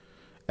today.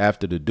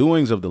 After the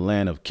doings of the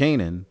land of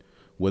Canaan,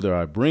 whither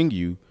I bring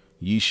you,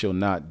 ye shall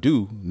not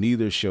do,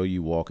 neither shall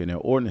you walk in their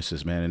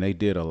ordinances, man. And they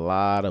did a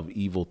lot of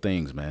evil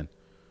things, man.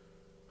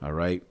 All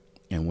right.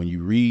 And when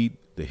you read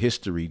the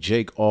history,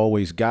 Jake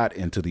always got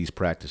into these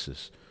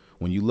practices.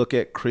 When you look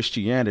at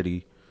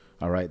Christianity,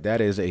 all right,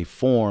 that is a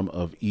form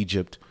of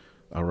Egypt.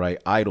 All right.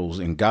 Idols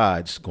and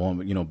gods going,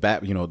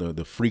 back, the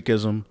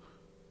freakism,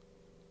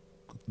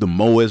 the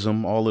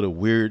Moism, all of the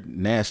weird,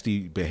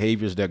 nasty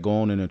behaviors that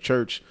go on in the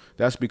church.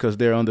 That's because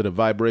they're under the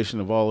vibration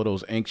of all of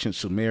those ancient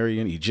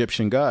Sumerian,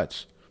 Egyptian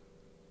gods.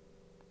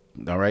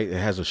 All right. It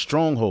has a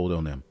stronghold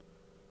on them.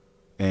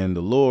 And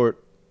the Lord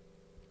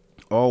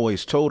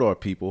always told our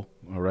people,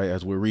 all right,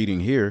 as we're reading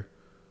here,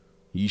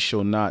 ye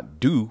shall not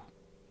do,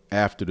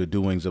 after the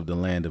doings of the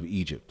land of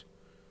Egypt.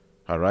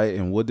 All right.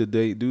 And what did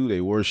they do?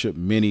 They worshiped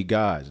many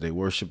gods. They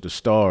worshiped the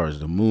stars,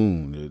 the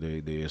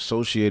moon. They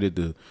associated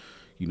the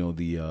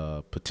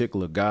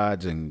particular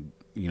gods and,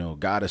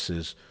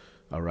 goddesses.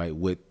 All right.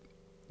 With,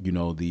 as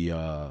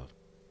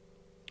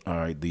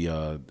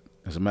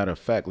a matter of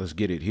fact, let's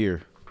get it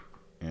here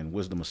in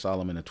Wisdom of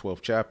Solomon, the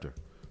 12th chapter,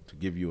 to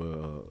give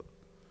you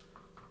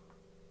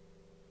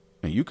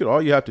and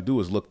all you have to do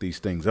is look these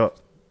things up.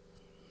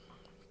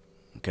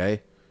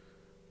 Okay.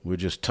 We're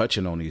just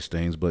touching on these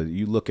things, but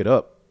you look it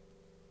up.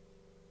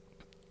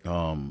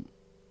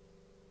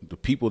 The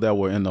people that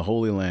were in the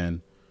Holy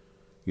Land,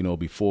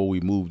 before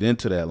we moved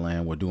into that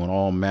land, were doing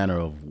all manner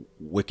of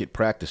wicked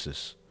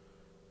practices.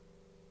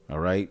 All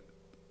right.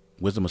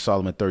 Wisdom of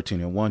Solomon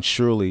 13:1.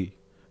 Surely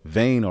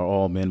vain are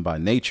all men by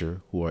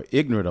nature, who are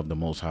ignorant of the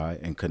Most High,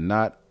 and could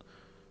not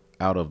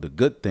out of the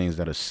good things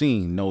that are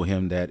seen know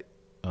him that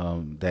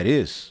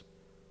is.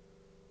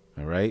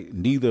 All right.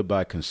 Neither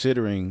by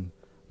considering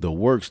the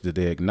works did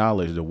they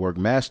acknowledge the work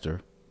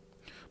master,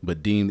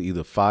 but deemed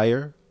either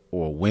fire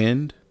or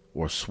wind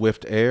or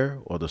swift air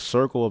or the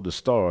circle of the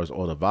stars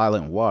or the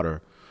violent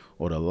water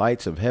or the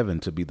lights of heaven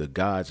to be the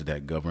gods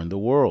that govern the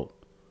world.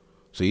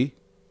 See?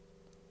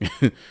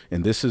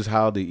 And this is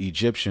how the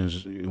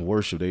Egyptians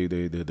worship.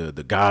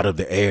 The god of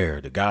the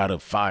air, the god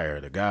of fire,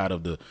 the god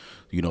of the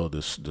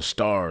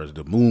stars,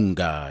 the moon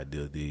god,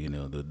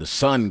 the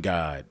sun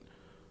god,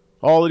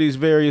 all of these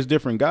various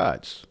different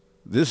gods.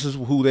 This is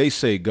who they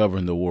say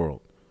govern the world.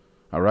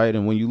 All right.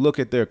 And when you look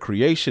at their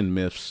creation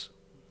myths,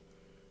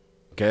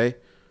 okay,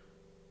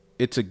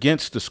 it's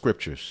against the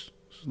scriptures.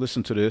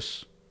 Listen to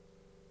this.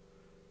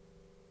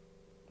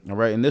 All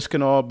right. And this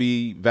can all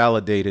be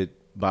validated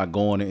by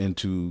going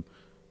into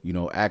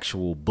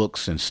actual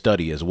books and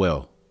study as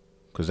well,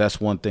 because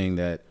that's one thing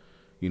that,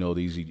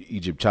 these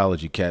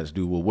Egyptology cats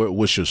do. Well,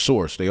 what's your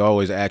source? They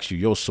always ask you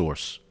your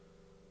source.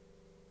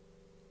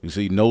 You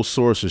see, no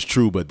source is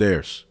true but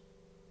theirs.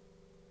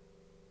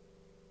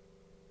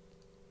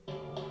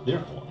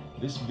 Therefore,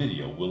 this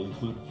video will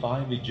include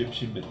 5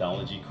 Egyptian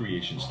mythology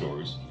creation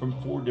stories from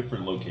 4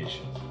 different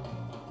locations.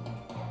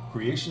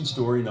 Creation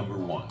story number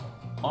 1.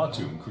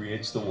 Atum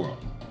creates the world.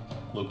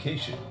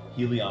 Location,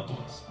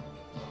 Heliopolis.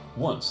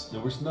 Once there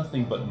was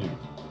nothing but new.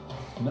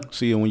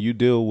 See, and when you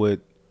deal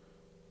with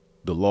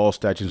the law,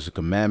 statutes, and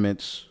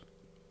commandments,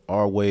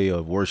 our way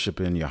of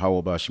worshiping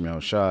Yahweh B'Shem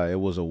Yahushai, it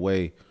was a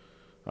way,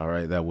 all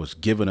right, that was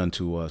given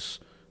unto us,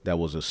 that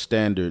was a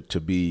standard to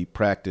be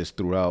practiced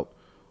throughout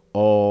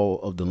all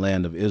of the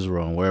land of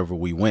Israel and wherever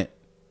we went.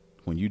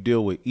 When you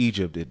deal with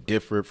Egypt, it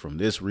differed from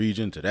this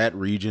region to that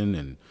region,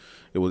 and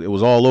it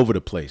was all over the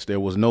place. There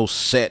was no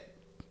set,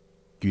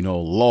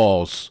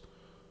 laws,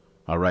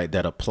 all right,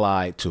 that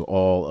applied to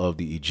all of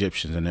the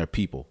Egyptians and their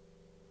people.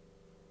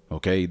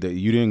 Okay,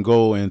 you didn't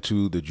go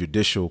into the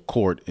judicial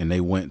court and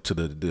they went to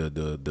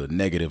the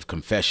negative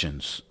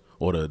confessions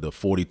or the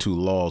 42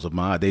 laws of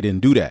Ma'at. They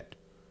didn't do that.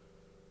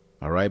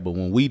 All right, but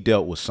when we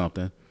dealt with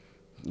something,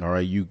 all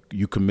right,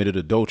 you committed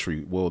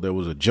adultery. Well, there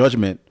was a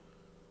judgment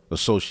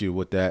associated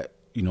with that,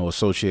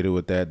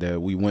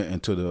 that we went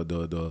into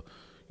the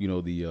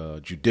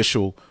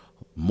judicial,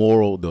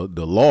 moral,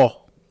 the law.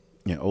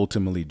 And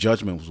ultimately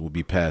judgment will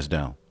be passed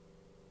down.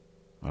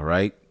 All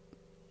right.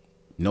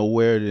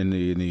 Nowhere in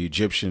the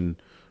Egyptian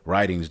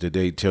writings did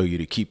they tell you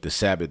to keep the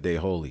Sabbath day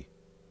holy.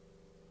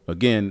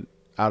 Again,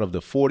 out of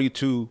the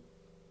 42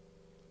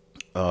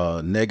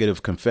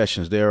 negative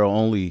confessions, there are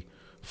only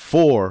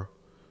 4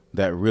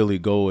 that really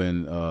go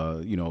in,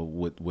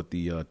 with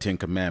the 10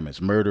 commandments: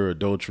 murder,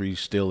 adultery,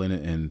 stealing,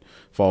 and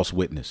false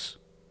witness,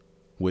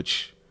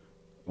 which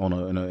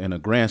in a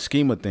grand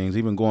scheme of things,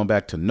 even going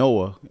back to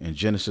Noah in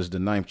Genesis, the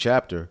 9th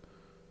chapter.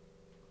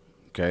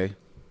 Okay,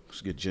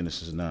 let's get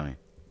Genesis 9.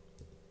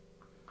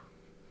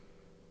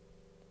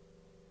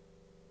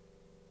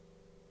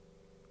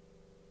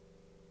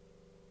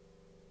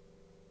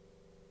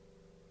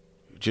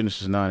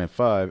 Genesis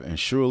 9:5. And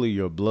surely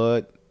your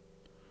blood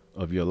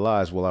of your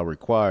lives will I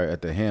require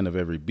at the hand of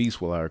every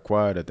beast, will I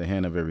require at the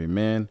hand of every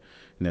man,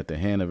 and at the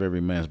hand of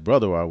every man's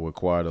brother I will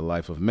require the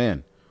life of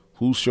man.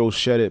 Whoso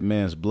sheddeth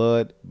man's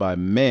blood, by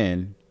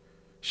man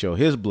shall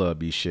his blood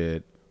be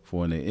shed,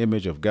 for in the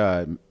image of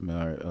God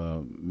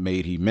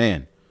made he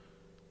man.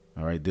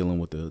 All right, dealing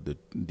with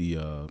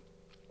the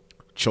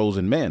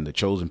chosen man, the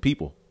chosen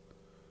people.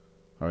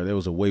 All right, there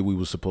was a way we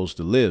were supposed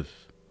to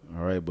live.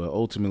 All right, but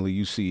ultimately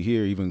you see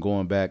here, even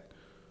going back,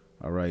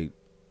 all right,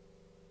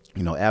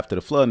 after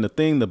the flood, and the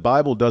thing, the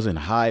Bible doesn't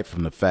hide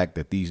from the fact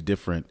that these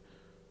different,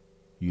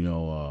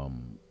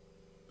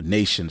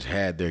 nations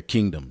had their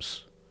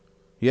kingdoms.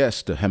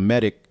 Yes, the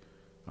Hamitic,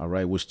 all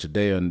right, which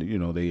today,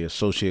 they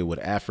associate with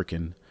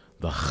African,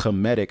 the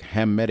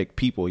Hamitic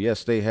people.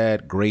 Yes, they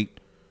had great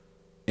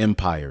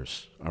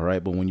empires. All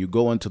right. But when you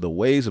go into the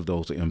ways of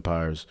those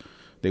empires,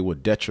 they were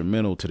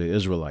detrimental to the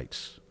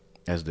Israelites,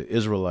 as the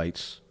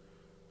Israelites,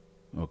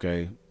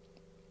 okay,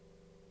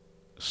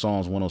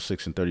 Psalms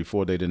 106 and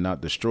 34, they did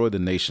not destroy the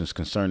nations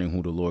concerning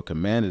who the Lord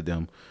commanded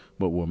them,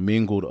 but were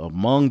mingled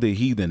among the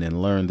heathen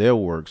and learned their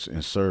works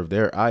and served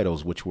their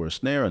idols, which were a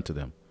snare unto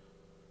them.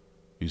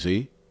 You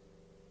see,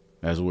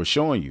 as we're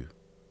showing you.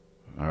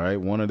 All right.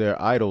 One of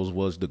their idols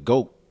was the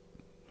goat.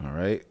 All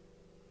right.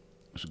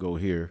 Let's go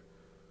here.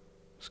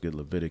 Let's get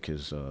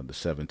Leviticus, the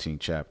 17th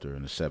chapter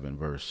and the 7th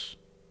verse.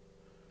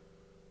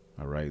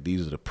 All right.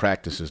 These are the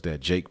practices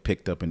that Jake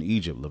picked up in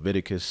Egypt.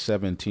 Leviticus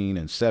 17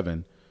 and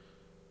 7.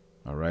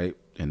 All right.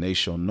 And they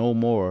shall no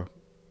more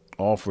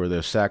offer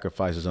their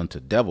sacrifices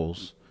unto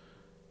devils,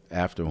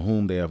 after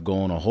whom they have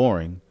gone a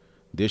whoring.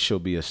 This shall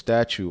be a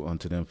statute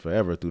unto them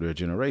forever through their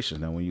generations.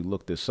 Now, when you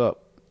look this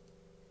up,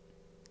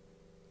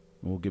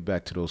 we'll get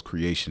back to those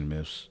creation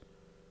myths.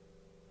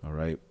 All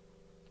right.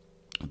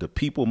 The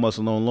people must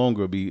no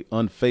longer be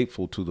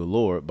unfaithful to the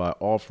Lord by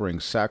offering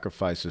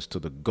sacrifices to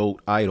the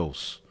goat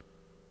idols.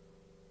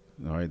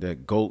 All right.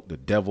 That goat, the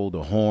devil,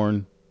 the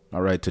horn.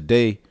 All right.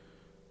 Today,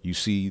 you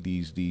see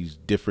these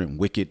different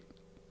wicked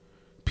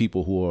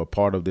people who are a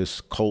part of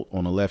this cult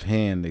on the left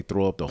hand. They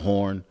throw up the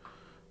horn.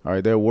 All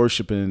right. They're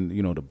worshiping,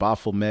 the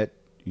Baphomet,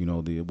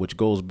 which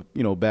goes,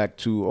 back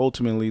to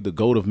ultimately the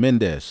goat of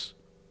Mendes.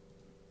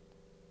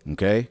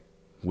 Okay.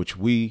 Which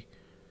when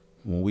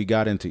we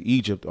got into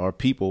Egypt, our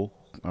people,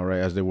 all right,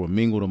 as they were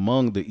mingled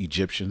among the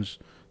Egyptians,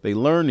 they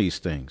learned these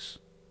things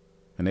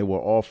and they were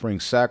offering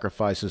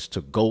sacrifices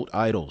to goat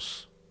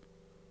idols.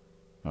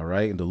 All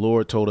right. And the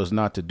Lord told us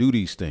not to do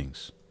these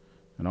things.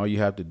 And all you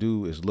have to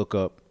do is look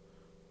up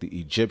the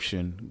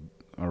Egyptian,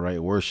 all right,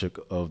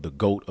 worship of the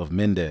goat of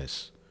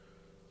Mendes,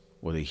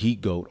 or the he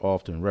goat,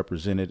 often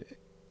represented,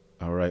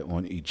 all right,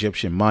 on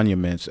Egyptian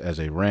monuments as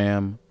a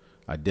ram,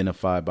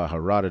 identified by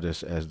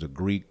Herodotus as the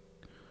Greek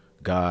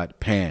god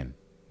Pan.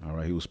 All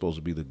right. He was supposed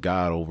to be the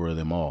god over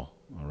them all.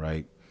 All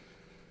right.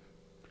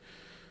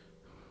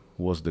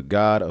 Was the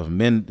god of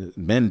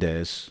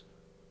Mendes.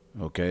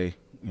 Okay.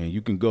 And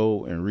you can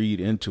go and read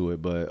into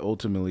it, but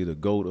ultimately the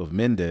goat of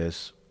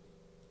Mendes,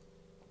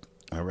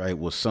 all right,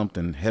 was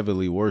something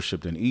heavily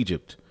worshipped in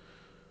Egypt.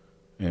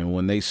 And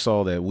when they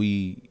saw that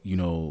we,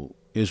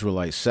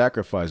 Israelites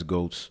sacrifice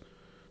goats,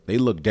 they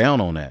looked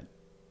down on that.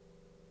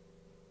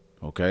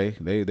 Okay.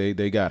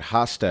 They got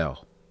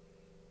hostile.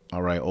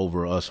 All right.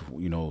 Over us,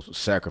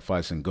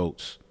 sacrificing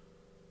goats,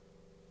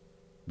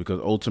 because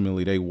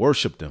ultimately they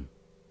worshiped them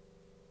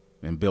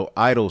and built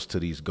idols to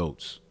these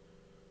goats.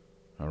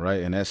 All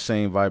right. And that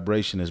same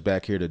vibration is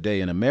back here today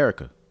in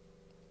America.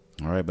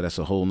 All right. But that's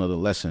a whole nother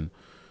lesson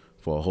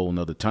for a whole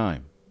nother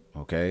time.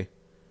 Okay.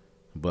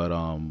 But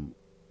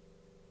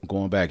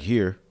going back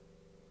here,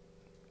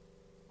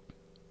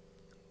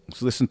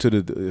 let's listen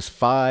to there's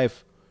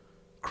 5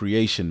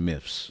 creation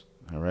myths.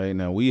 All right.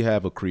 Now we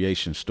have a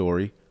creation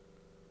story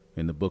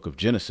in the book of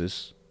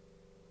Genesis.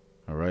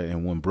 All right.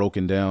 And when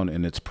broken down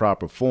in its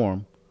proper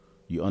form,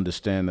 you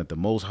understand that the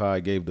Most High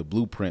gave the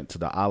blueprint to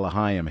the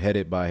Elohim,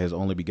 headed by his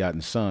only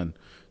begotten son,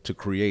 to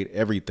create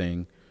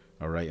everything,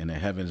 all right, in the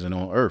heavens and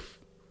on earth.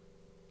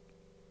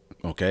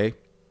 Okay.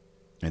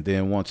 And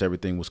then once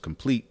everything was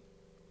complete,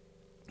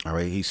 all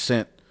right, he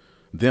sent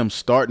them,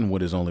 starting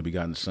with his only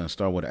begotten son,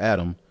 start with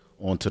Adam,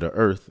 onto the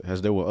earth,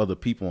 as there were other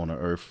people on the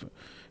earth.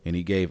 And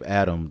he gave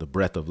Adam the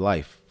breath of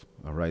life,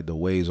 all right, the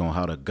ways on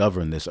how to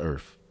govern this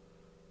earth.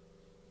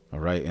 All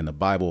right. And the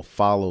Bible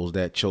follows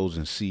that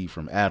chosen seed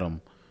from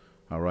Adam,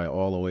 all right,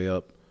 all the way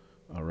up,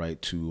 all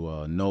right,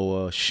 to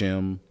Noah,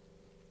 Shem,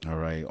 all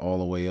right, all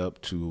the way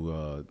up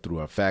to, through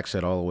our fact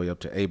set, all the way up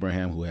to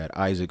Abraham, who had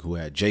Isaac, who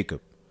had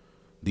Jacob.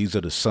 These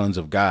are the sons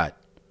of God.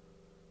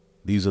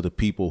 These are the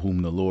people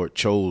whom the Lord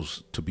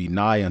chose to be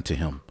nigh unto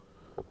him.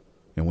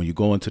 And when you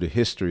go into the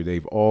history,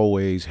 they've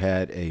always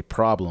had a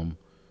problem,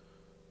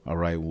 all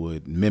right,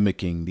 with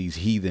mimicking these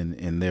heathen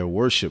in their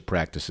worship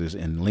practices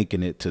and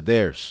linking it to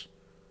theirs.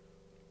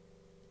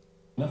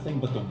 Nothing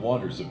but the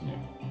waters of Nu.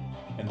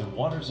 And the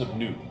waters of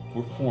Nu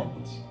were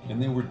formless,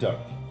 and they were dark.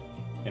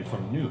 And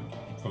from Nu,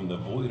 from the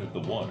void of the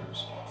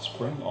waters,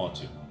 sprang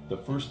Atum, the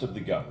first of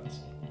the gods,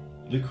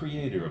 the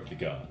creator of the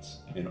gods,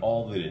 and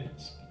all that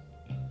is.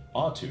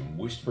 Atum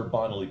wished for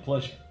bodily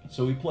pleasure,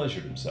 so he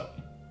pleasured himself.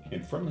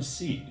 And from his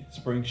seed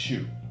sprang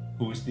Shu,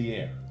 who is the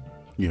air.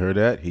 You heard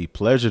that? He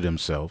pleasured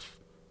himself,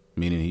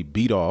 meaning he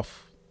beat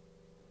off,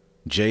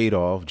 jade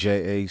off,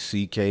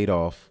 J-A-C-K'd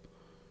off.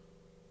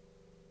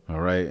 All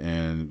right.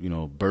 And,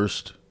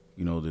 burst,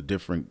 the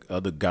different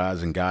other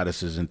gods and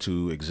goddesses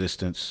into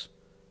existence.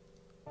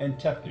 And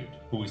Tefnut,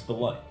 who is the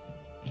light.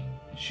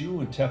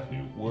 Shu and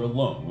Tefnut were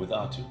alone with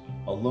Atum,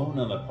 alone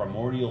on the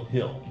primordial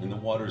hill in the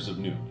waters of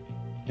Nu,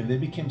 and they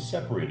became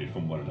separated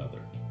from one another.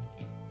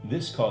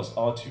 This caused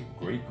Atum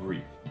great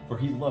grief, for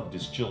he loved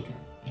his children.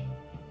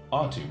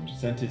 Atum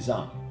sent his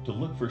eye to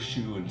look for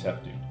Shu and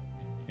Tefnut,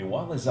 and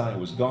while his eye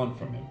was gone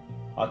from him,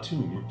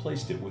 Atum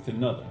replaced it with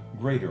another,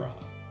 greater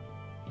eye.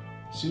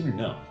 Soon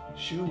enough,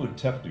 Shu and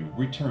Tefnut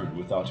returned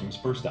with Atum's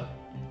first eye.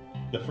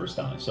 The first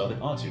eye saw that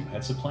Atum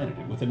had supplanted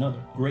it with another,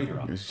 greater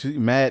eye. See,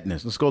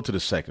 madness. Let's go to the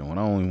second one.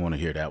 I don't even want to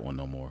hear that one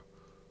no more.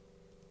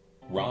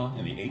 Ra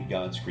and the 8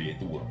 gods create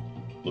the world.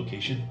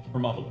 Location,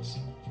 Hermopolis.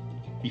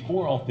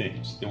 Before all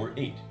things, there were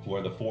 8 who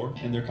are the 4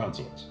 and their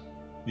consorts.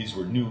 These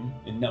were Nun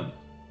and Nunet,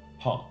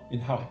 Ha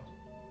and Hauhet,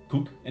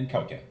 Kuk and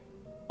Kauket,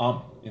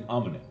 Amun and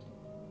Amunet.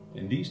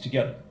 And these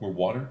together were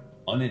water,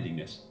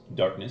 unendingness,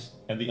 darkness,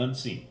 and the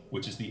unseen,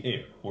 which is the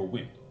air or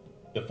wind.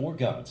 The 4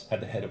 gods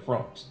had the head of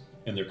frogs,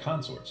 and their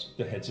consorts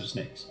the heads of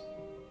snakes.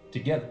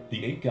 Together,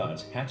 the 8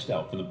 gods hatched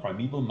out from the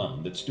primeval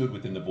mound that stood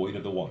within the void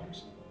of the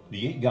waters.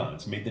 The 8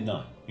 gods made the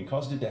Nile and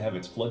caused it to have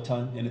its flood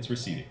time and its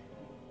receding.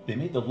 They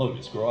made the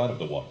lotus grow out of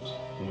the waters,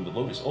 and when the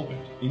lotus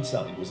opened,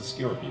 inside was a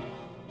scarab beetle.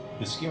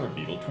 The scarab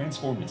beetle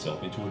transformed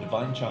itself into a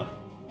divine child,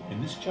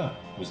 and this child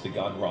was the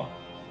god Ra.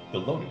 The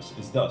lotus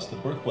is thus the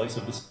birthplace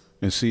of this.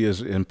 And see, it's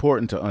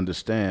important to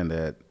understand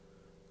that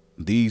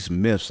these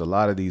myths, a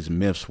lot of these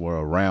myths were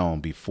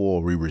around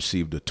before we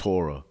received the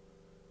Torah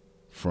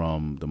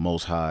from the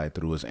Most High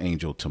through his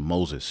angel to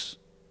Moses.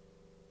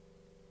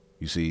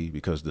 You see,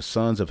 because the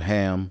sons of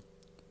Ham,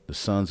 the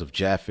sons of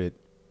Japheth,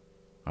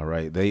 all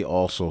right, they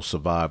also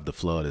survived the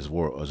flood as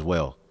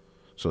well.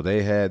 So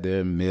they had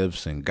their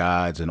myths and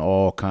gods and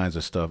all kinds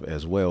of stuff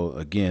as well,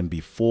 again,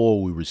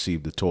 before we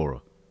received the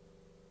Torah.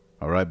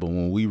 All right, but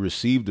when we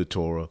received the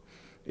Torah,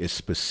 it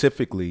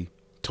specifically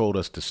told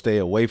us to stay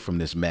away from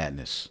this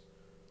madness.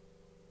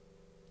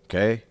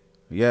 Okay?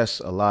 Yes,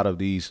 a lot of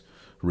these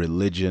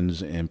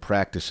religions and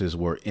practices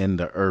were in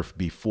the earth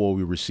before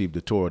we received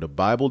the Torah. The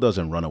Bible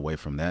doesn't run away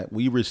from that.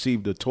 We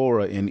received the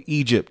Torah in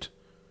Egypt.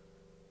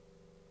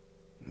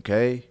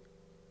 Okay?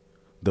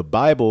 The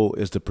Bible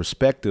is the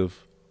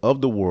perspective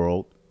of the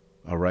world,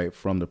 all right,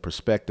 from the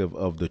perspective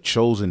of the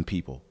chosen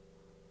people.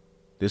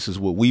 This is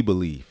what we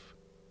believe,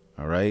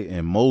 all right?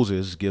 And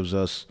Moses gives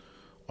us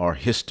our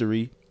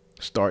history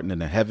starting in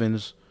the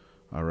heavens,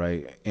 all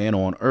right, and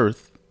on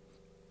earth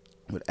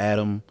with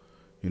Adam,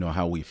 you know,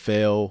 how we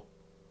fell,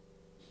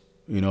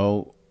 you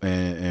know,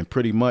 and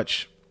pretty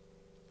much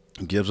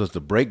gives us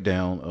the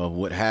breakdown of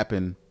what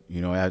happened,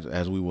 you know,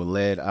 as we were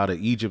led out of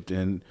Egypt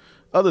and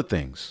other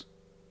things.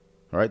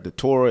 All right. The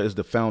Torah is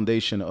the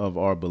foundation of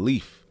our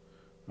belief.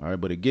 All right.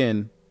 But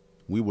again,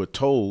 we were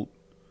told,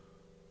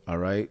 all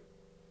right,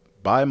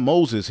 by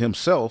Moses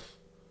himself,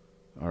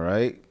 all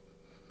right,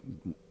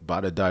 by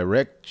the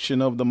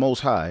direction of the Most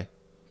High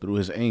through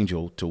his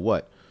angel to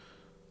what?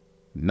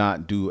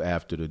 Not do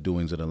after the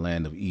doings of the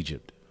land of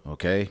Egypt.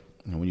 Okay.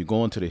 And when you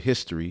go into the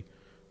history,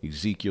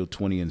 Ezekiel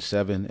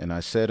 20:7, and I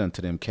said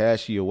unto them,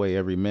 cast ye away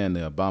every man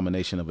the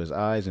abomination of his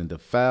eyes, and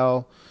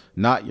defile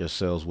not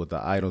yourselves with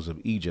the idols of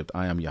Egypt.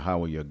 I am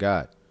Yahweh your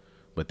God.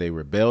 But they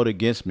rebelled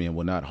against me and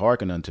would not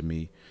hearken unto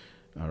me.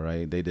 All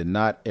right. They did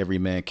not every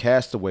man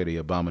cast away the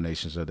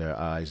abominations of their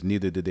eyes,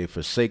 neither did they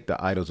forsake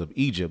the idols of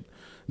Egypt.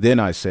 Then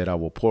I said, I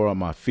will pour out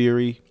my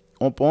fury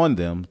upon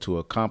them to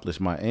accomplish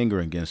my anger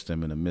against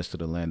them in the midst of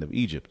the land of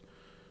Egypt.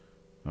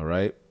 All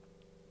right.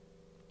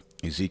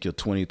 Ezekiel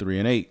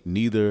 23:8,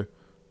 neither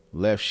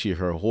left she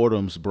her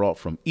whoredoms brought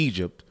from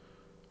Egypt.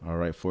 All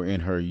right. For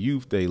in her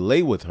youth they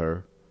lay with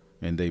her,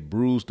 and they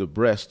bruised the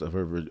breast of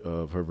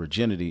her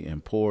virginity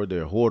and poured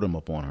their whoredom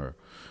upon her.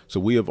 So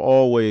we have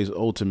always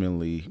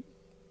ultimately,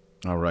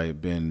 all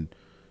right, been,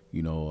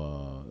 you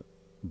know,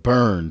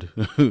 burned,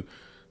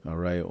 all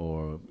right,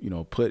 or, you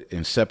know, put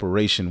in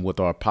separation with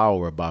our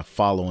power by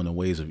following the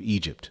ways of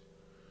Egypt.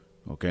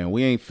 Okay. And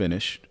we ain't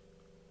finished.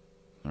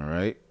 All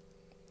right.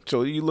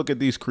 So you look at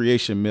these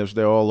creation myths,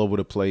 they're all over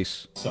the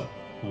place. Sun,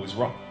 who is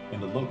Ra, and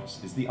the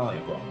lotus is the eye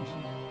of Ra.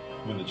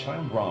 When the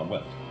child Ra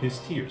wept, his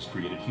tears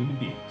created human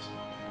beings.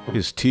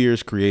 His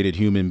tears created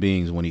human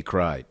beings when he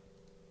cried.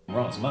 From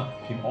Ra's mouth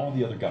came all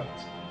the other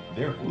gods.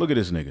 Therefore, Look at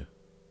this nigga.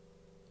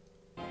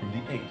 from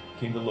the 8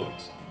 came the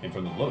lotus, and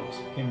from the lotus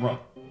came Ra.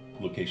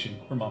 Location,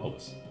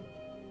 Hermopolis.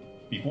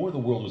 Before the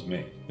world was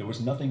made, there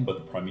was nothing but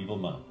the primeval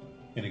mound,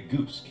 and a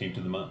goose came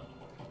to the mound.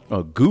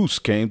 A goose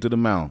came to the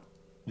mound.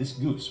 This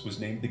goose was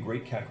named the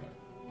Great Cackler.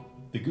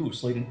 The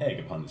goose laid an egg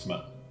upon this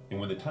mound, and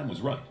when the time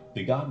was right,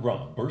 the god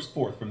Ra burst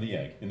forth from the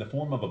egg in the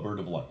form of a bird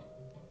of light.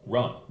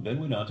 Ra then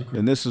went on to create.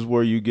 And this is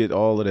where you get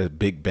all of that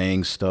Big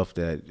Bang stuff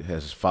that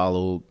has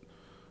followed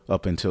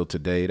up until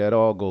today. That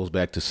all goes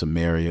back to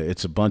Samaria.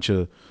 It's a bunch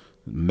of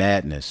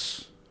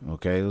madness.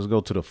 Okay, let's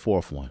go to the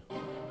 4th one.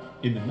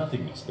 In the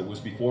nothingness that was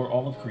before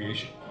all of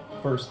creation,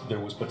 first there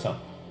was Patan,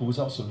 who was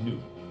also Nu,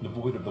 the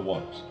void of the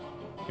waters.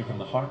 And from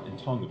the heart and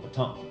tongue of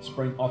Patan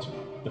sprang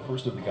Atum, the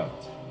first of the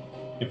gods.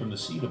 And from the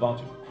seed of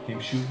Atum came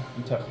Shu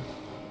and Tephu,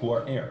 who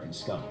are air and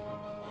sky.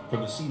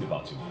 From the seed of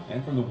Atum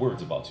and from the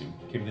words of Atum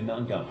came the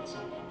non-gods.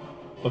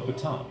 But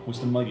Patan was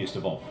the mightiest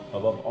of all,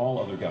 above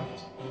all other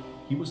gods.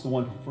 He was the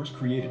one who first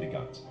created the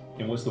gods,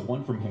 and was the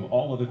one from whom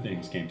all other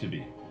things came to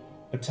be.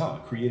 Patan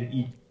created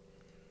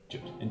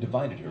Egypt and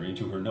divided her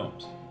into her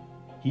nomes.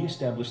 He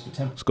established the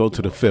temple. Let's go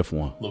to the 5th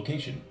one.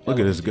 Location. Look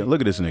at this. Elohim. Look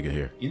at this nigga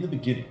here. In the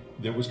beginning,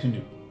 there was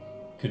Canu.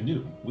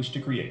 Canu wished to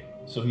create,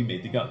 so he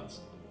made the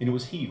gods. And it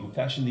was he who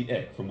fashioned the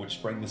egg from which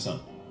sprang the sun.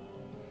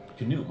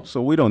 Canu.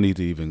 So we don't need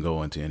to even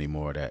go into any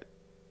more of that.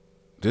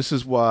 This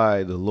is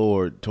why the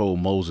Lord told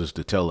Moses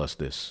to tell us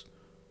this.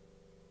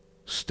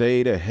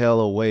 Stay the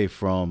hell away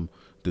from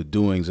the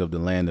doings of the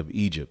land of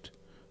Egypt.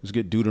 Let's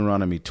get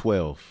Deuteronomy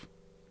 12.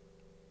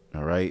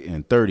 All right.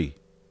 And 30.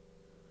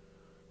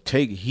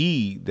 Take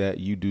heed that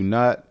you do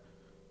not,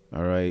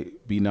 all right,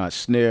 be not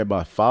snared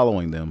by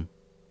following them.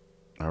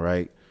 All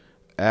right.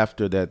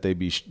 After that they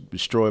be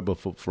destroyed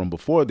from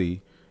before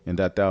thee, and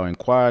that thou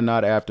inquire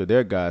not after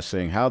their gods,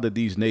 saying, how did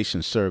these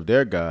nations serve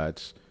their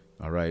gods?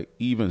 All right.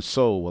 Even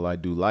so will I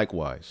do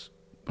likewise.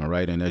 All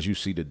right. And as you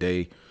see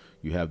today,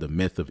 you have the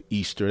myth of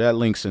Easter that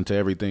links into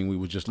everything we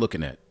were just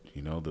looking at.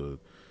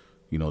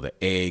 The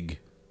egg,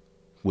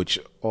 which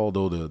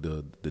although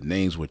the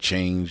names were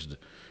changed,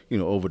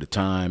 over the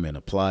time and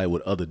applied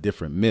with other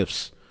different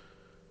myths.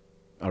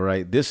 All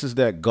right. This is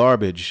that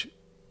garbage.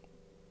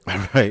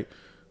 All right.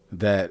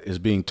 That is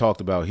being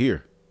talked about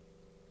here.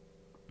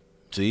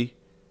 See?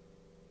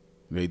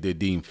 They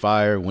deem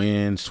fire,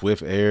 wind,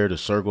 swift air, the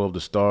circle of the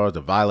stars,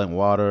 the violent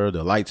water,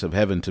 the lights of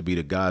heaven to be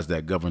the gods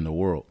that govern the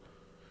world.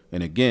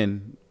 And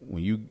again,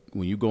 when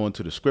you go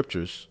into the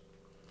scriptures,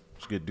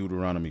 let's get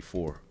Deuteronomy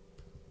 4.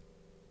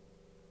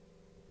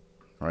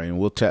 All right, and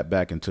we'll tap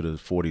back into the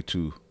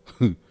 42,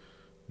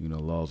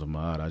 laws of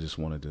Ma'at. I just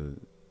wanted to,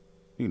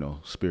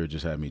 Spirit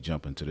just had me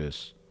jump into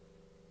this.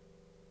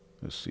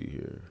 Let's see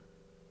here.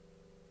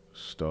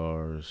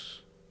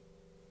 Stars.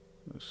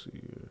 Let's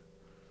see here.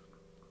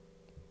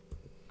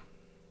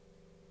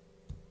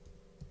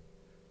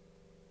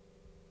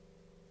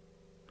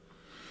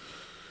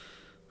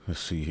 Let's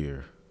see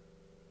here.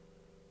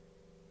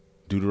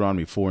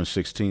 Deuteronomy 4 and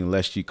 16,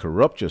 lest ye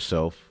corrupt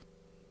yourself.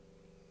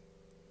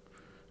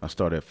 I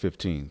start at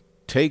 15.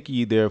 Take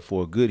ye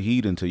therefore good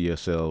heed unto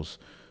yourselves,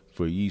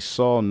 for ye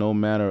saw no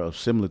manner of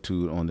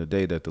similitude on the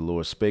day that the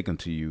Lord spake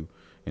unto you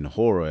in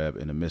Horeb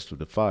in the midst of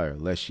the fire,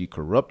 lest ye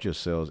corrupt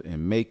yourselves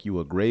and make you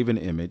a graven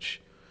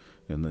image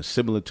in the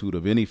similitude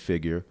of any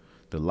figure,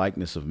 the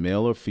likeness of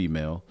male or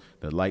female,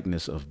 the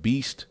likeness of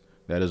beast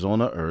that is on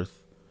the earth.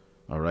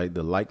 All right,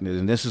 the likeness,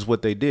 and this is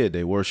what they did.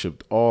 They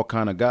worshipped all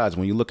kind of gods.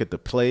 When you look at the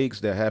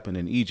plagues that happened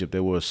in Egypt, they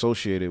were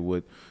associated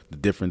with the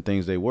different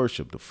things they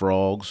worshipped. The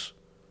frogs,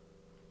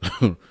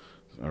 all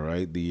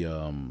right,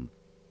 I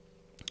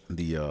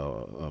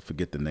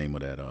forget the name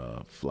of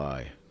that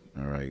fly.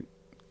 All right,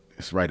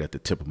 it's right at the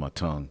tip of my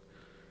tongue.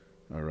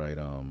 All right,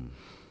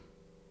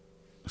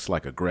 it's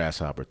like a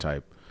grasshopper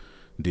type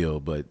deal,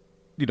 but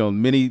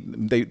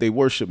they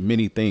worship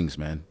many things,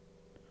 man.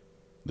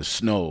 The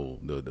snow,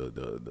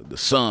 the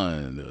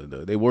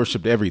sun, they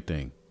worshipped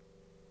everything.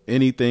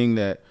 Anything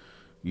that,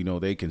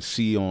 they can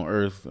see on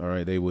earth, all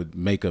right, they would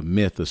make a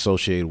myth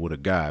associated with a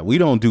god. We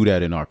don't do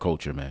that in our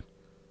culture, man.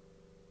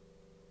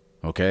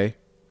 Okay?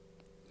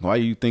 Why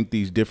do you think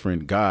these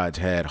different gods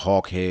had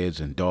hawk heads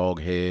and dog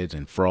heads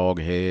and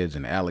frog heads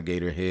and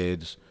alligator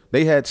heads?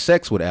 They had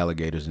sex with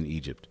alligators in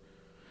Egypt.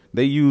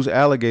 They used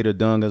alligator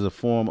dung as a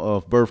form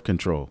of birth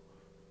control.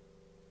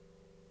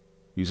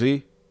 You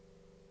see?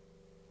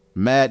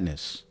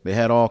 Madness. They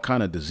had all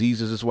kind of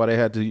diseases. That's why they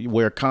had to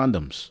wear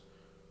condoms.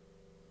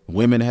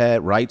 Women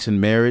had rights in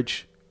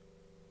marriage.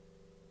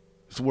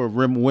 That's where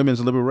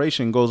women's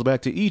liberation goes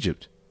back to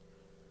Egypt.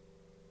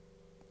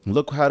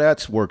 Look how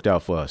that's worked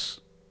out for us.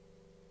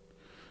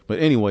 But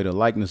anyway, the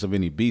likeness of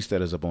any beast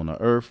that is upon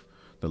the earth,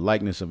 the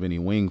likeness of any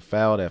winged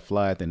fowl that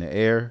flieth in the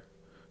air,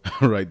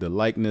 right? The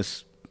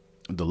likeness,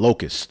 the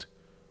locust.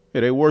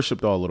 Yeah, they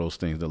worshipped all of those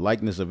things. The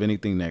likeness of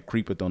anything that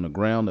creepeth on the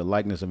ground, the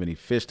likeness of any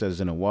fish that is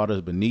in the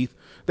waters beneath.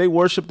 They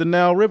worshipped the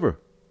Nile River.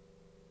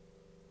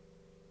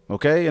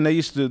 Okay, and they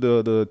used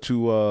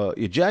to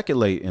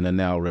ejaculate in the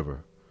Nile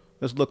River.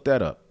 Let's look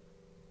that up.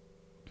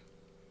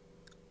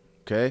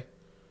 Okay.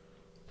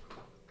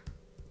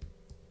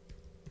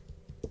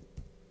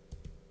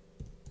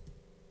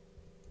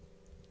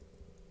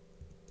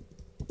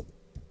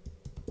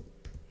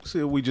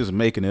 See, we just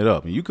making it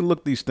up. And you can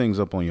look these things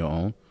up on your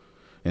own.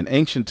 In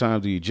ancient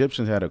times, the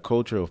Egyptians had a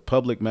culture of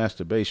public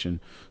masturbation,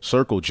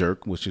 circle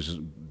jerk, which is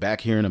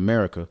back here in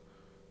America.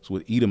 It's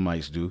what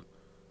Edomites do,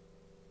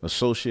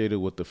 associated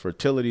with the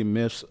fertility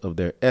myths of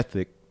their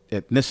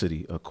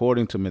ethnicity.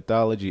 According to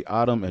mythology,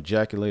 Adam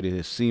ejaculated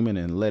his semen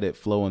and let it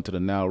flow into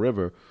the Nile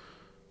River.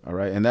 All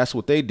right, and that's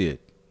what they did.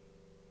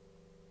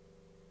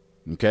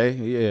 Okay,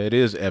 yeah, it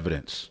is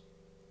evidence.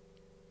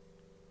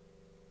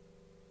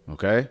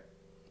 Okay,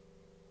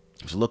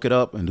 just look it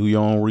up and do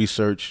your own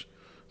research.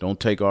 Don't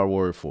take our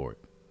word for it.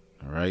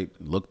 All right.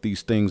 Look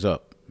these things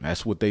up.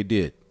 That's what they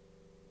did.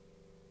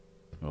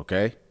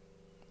 Okay.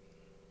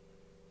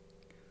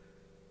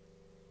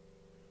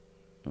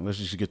 Now let's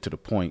just get to the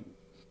point.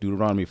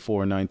 Deuteronomy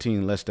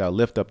 4:19, lest thou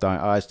lift up thy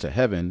eyes to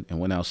heaven, and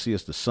when thou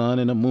seest the sun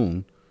and the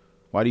moon.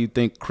 Why do you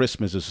think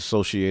Christmas is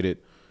associated,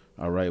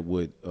 all right,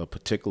 with a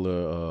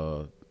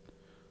particular,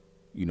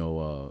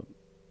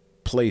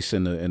 place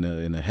in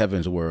the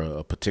heavens where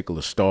a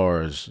particular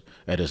star is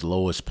at its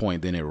lowest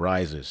point, then it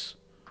rises?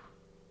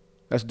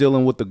 That's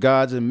dealing with the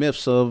gods and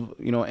myths of,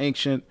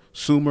 ancient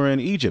Sumer and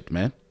Egypt,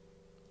 man.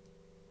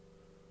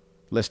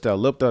 Lest thou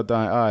lift up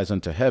thy eyes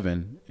unto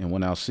heaven, and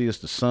when thou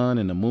seest the sun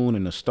and the moon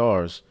and the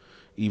stars,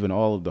 even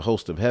all of the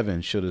host of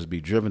heaven, shouldest be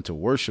driven to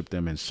worship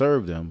them and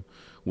serve them,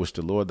 which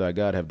the Lord thy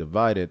God have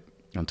divided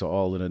unto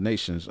all of the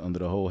nations under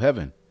the whole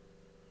heaven.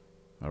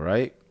 All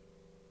right.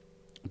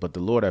 But the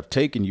Lord have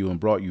taken you and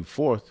brought you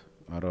forth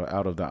out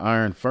of the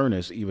iron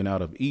furnace, even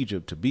out of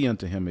Egypt, to be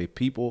unto him a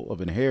people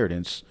of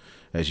inheritance,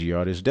 as ye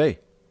are this day.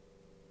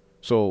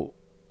 So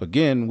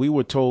again, we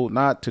were told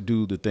not to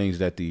do the things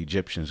that the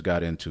Egyptians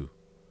got into.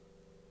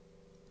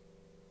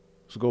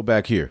 Let's go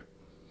back here.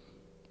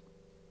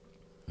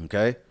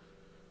 Okay.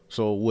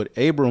 So what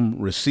Abram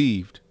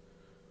received,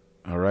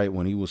 all right,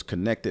 when he was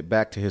connected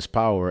back to his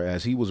power,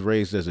 as he was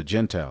raised as a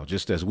Gentile,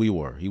 just as we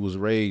were. He was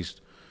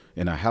raised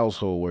in a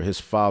household where his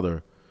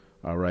father,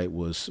 all right,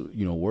 was,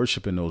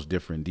 worshiping those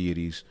different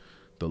deities.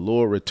 The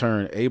Lord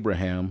returned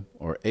Abraham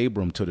or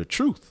Abram to the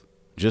truth,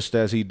 just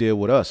as he did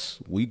with us.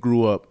 We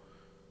grew up,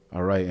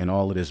 all right, in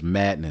all of this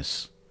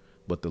madness,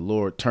 but the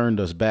Lord turned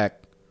us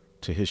back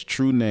to his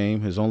true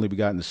name, his only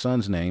begotten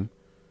son's name,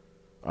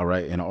 all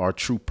right, and our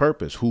true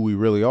purpose, who we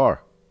really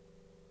are.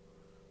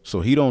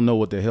 So he don't know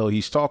what the hell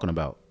he's talking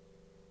about.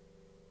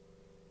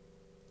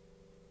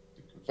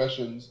 The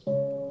confessions,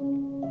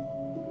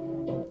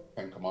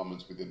 10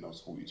 commandments within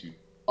those 42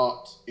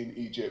 art in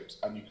Egypt,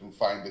 and you can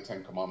find the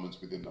 10 commandments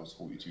within those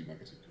 42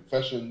 negative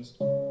confessions.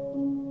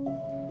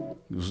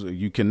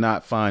 You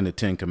cannot find the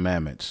 10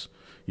 commandments.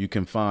 You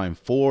can find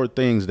 4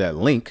 things that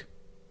link.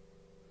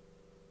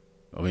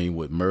 I mean,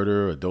 with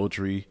murder,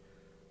 adultery,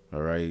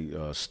 all right,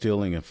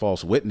 stealing and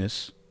false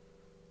witness.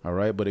 All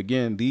right. But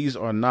again, these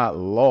are not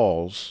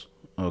laws,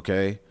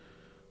 okay,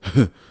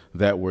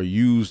 that were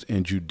used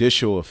in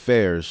judicial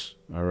affairs,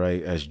 all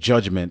right, as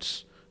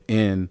judgments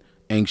in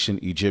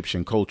ancient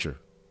Egyptian culture.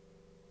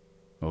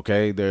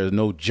 Okay. There's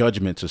no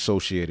judgments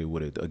associated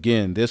with it.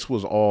 Again, this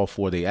was all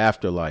for the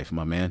afterlife,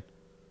 my man.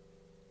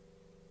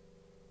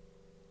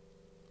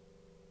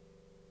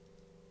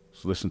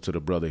 So listen to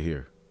the brother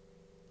here.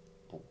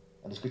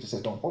 And the scripture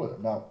says don't follow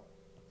them. Now,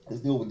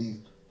 let's deal with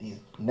these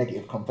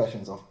negative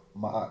confessions of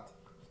Ma'at.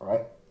 All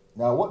right.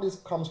 Now, what this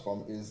comes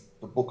from is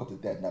the Book of the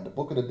Dead. Now, the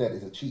Book of the Dead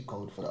is a cheat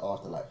code for the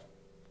afterlife.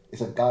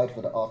 It's a guide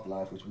for the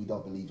afterlife, which we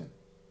don't believe in.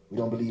 We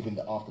don't believe in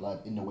the afterlife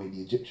in the way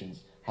the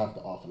Egyptians have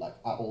the afterlife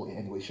at all, in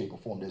any way, shape, or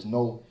form. There's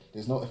no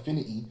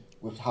affinity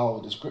with how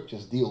the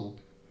scriptures deal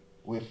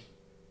with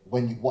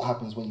what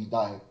happens when you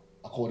die,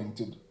 according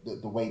to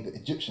the way the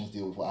Egyptians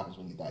deal with what happens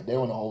when you die. They're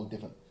on a whole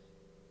different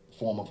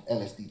form of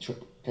LSD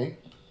trip. Okay.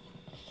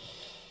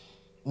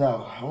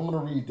 Now, I'm going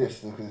to read this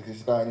because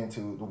it's going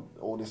into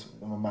all this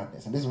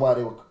madness. And this is why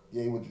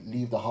they would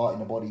leave the heart in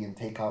the body and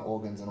take out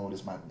organs and all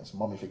this madness,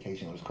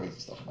 mummification, all this crazy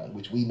stuff, man,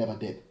 which we never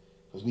did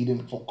because we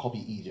didn't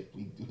copy Egypt.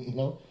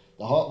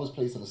 The heart was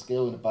placed on a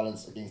scale in a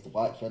balance against the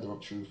white feather of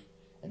truth.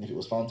 And if it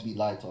was found to be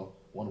lighter,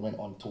 one went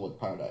on toward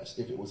paradise.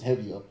 If it was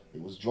heavier,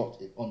 it was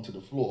dropped onto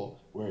the floor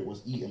where it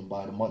was eaten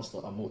by the monster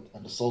Amut,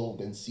 and the soul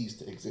then ceased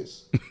to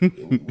exist. we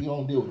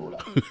don't deal with all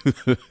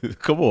that.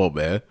 Come on,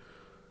 man.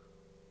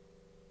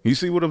 You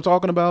see what I'm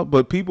talking about?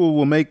 But people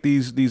will make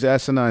these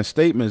asinine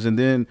statements, and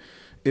then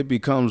it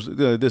becomes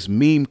this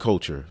meme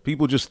culture.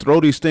 People just throw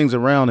these things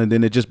around, and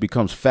then it just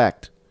becomes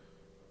fact.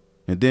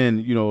 And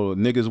then,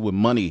 niggas with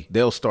money,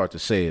 they'll start to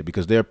say it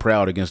because they're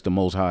proud against the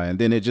Most High. And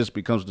then it just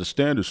becomes the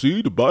standard.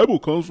 See, the Bible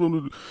comes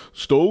from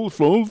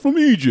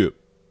Egypt.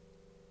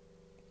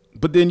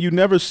 But then you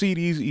never see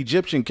these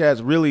Egyptian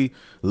cats really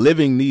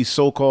living these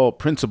so-called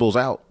principles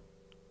out.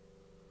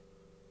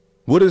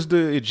 What is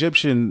the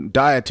Egyptian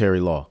dietary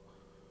law?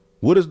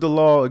 What is the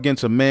law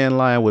against a man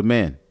lying with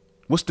man?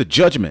 What's the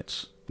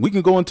judgments? We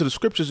can go into the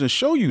scriptures and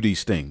show you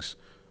these things.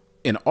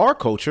 In our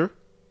culture,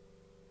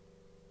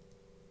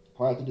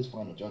 prior to this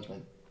final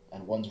judgment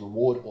and one's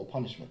reward or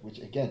punishment, which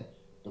again,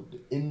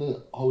 in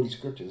the Holy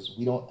Scriptures,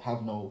 we don't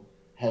have no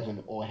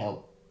heaven or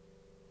hell.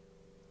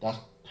 That's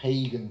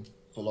pagan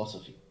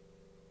philosophy.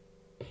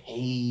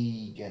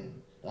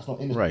 Pagan. That's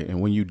not in the right.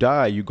 And when you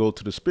die, you go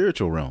to the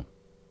spiritual realm.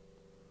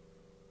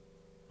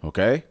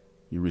 Okay?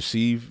 You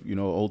receive,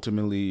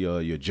 ultimately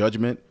your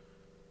judgment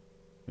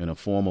in a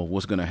form of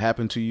what's going to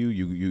happen to you.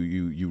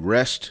 You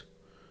rest.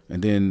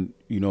 And then,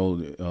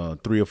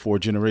 3 or 4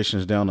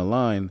 generations down the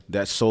line,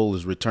 that soul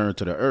is returned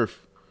to the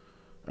earth.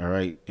 All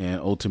right.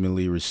 And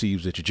ultimately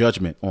receives its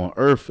judgment. On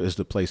earth is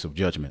the place of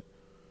judgment.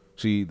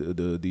 See,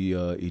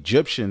 the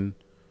Egyptian,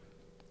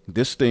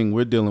 this thing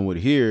we're dealing with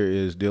here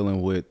is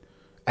dealing with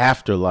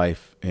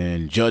afterlife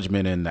and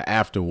judgment in the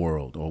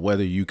afterworld, or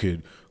whether you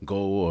could go,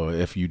 or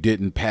if you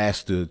didn't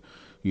pass the,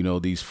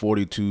 these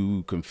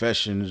 42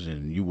 confessions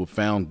and you were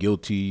found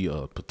guilty,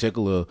 a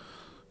particular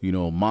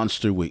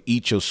monster would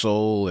eat your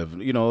soul.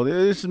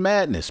 It's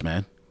madness,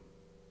 man.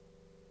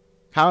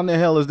 How in the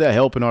hell is that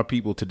helping our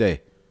people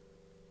today?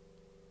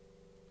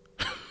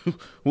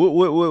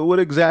 What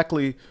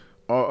exactly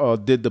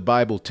did the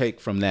Bible take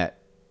from that?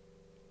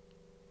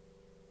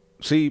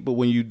 See, but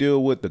when you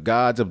deal with the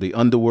gods of the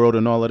underworld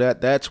and all of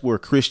that, that's where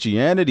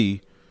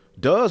Christianity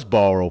does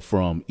borrow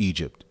from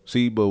Egypt.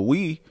 See, but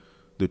we,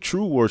 the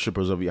true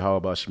worshipers of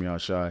Yahweh Shemi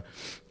Shai,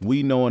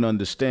 we know and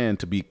understand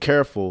to be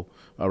careful,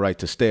 all right,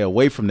 to stay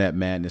away from that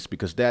madness,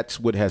 because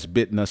that's what has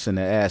bitten us in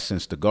the ass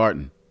since the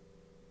garden.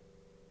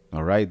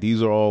 All right.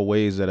 These are all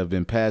ways that have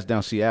been passed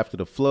down. See, after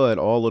the flood,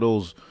 all of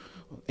those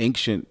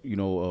ancient,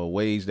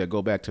 ways that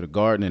go back to the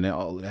garden and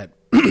all that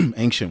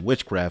ancient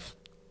witchcraft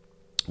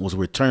was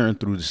returned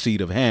through the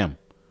seed of Ham.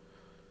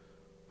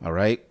 All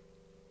right.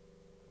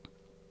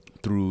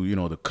 Through,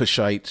 the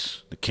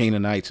Cushites, the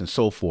Canaanites, and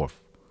so forth.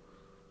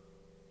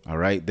 All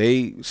right.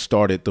 They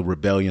started the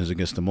rebellions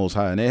against the Most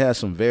High, and they had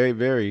some very,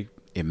 very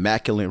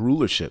immaculate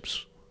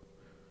rulerships.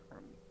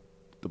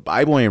 The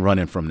Bible ain't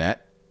running from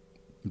that.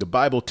 The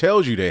Bible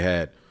tells you they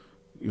had,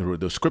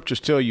 the scriptures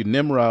tell you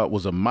Nimrod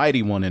was a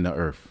mighty one in the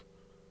earth.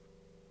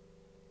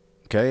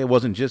 Okay. It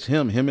wasn't just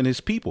him and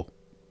his people.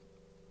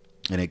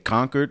 And they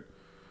conquered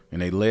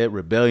and they led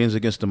rebellions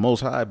against the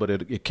Most High, but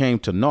it came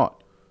to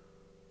naught.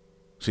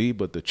 See,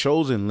 but the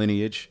chosen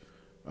lineage,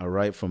 all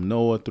right, from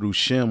Noah through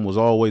Shem was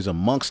always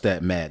amongst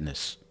that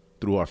madness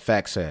through our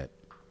faxad.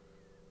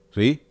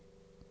 See?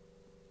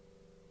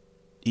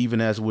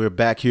 Even as we're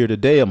back here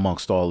today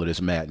amongst all of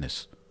this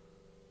madness.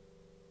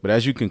 But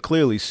as you can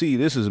clearly see,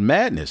 this is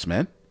madness,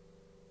 man.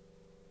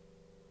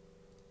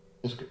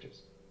 The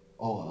scriptures.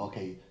 Oh,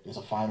 okay, there's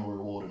a final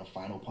reward and a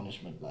final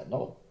punishment. Like,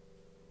 no.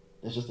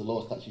 There's just the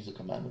law, statutes, and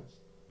commandments.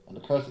 And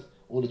the curses,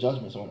 all the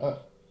judgments are on earth.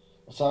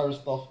 Osiris,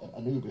 Thoth, and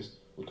Anubis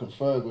would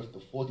confer with the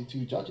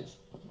 42 judges.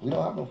 We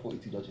don't have no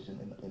 42 judges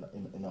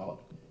in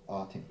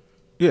our team.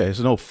 Yeah, there's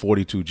no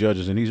 42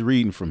 judges, and he's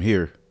reading from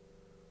here.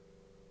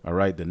 All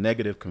right, the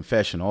negative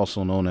confession,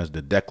 also known as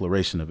the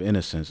Declaration of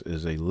Innocence,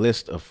 is a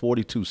list of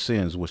 42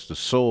 sins which the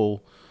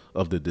soul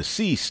of the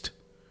deceased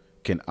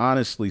can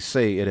honestly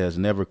say it has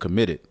never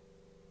committed.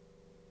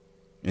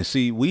 And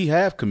see, we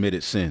have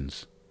committed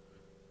sins.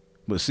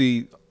 But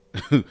see,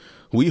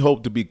 we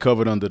hope to be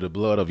covered under the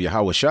blood of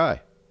Yahweh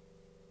Shai.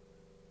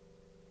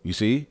 You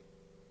see?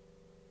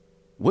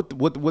 What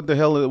the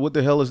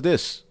hell is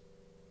this?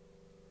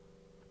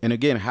 And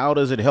again, how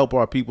does it help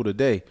our people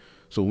today?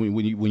 So when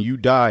you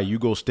die, you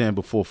go stand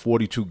before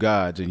 42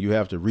 gods and you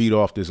have to read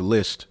off this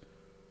list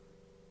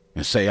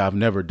and say, I've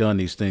never done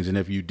these things. And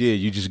if you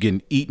did, you're just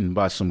getting eaten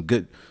by some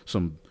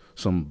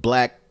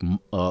black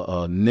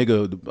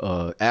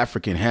nigga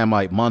African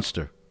Hamite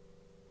monster.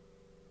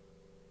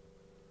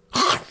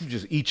 You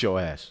just eat your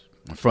ass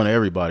in front of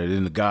everybody.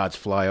 Then the gods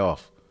fly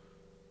off.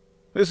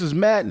 This is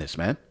madness,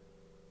 man.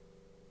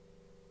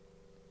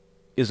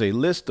 Is a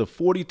list of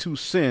 42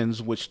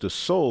 sins which the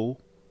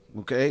soul,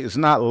 okay, it's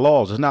not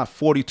laws. It's not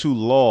 42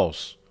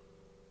 laws.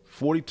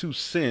 42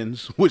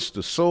 sins which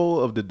the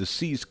soul of the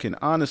deceased can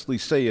honestly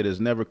say it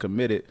has never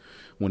committed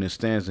when it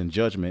stands in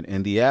judgment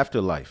in the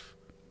afterlife.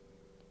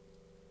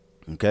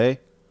 Okay?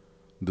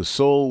 The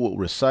soul will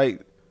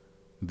recite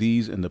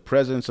these in the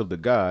presence of the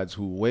gods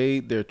who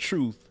weighed their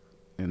truth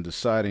in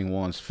deciding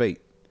one's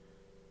fate.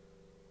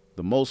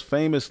 The most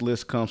famous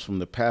list comes from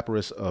the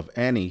papyrus of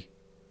Ani.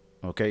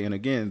 Okay, and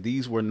again,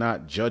 these were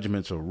not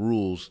judgments or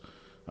rules,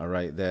 all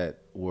right, that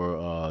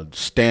were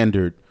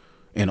standard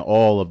in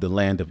all of the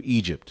land of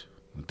Egypt.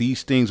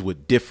 These things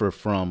would differ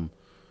from,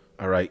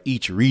 all right,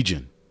 each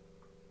region.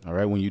 All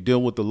right, when you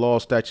deal with the law,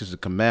 statutes,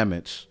 and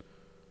commandments,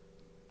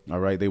 all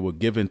right, they were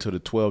given to the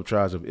 12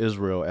 tribes of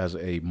Israel as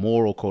a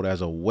moral code,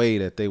 as a way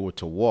that they were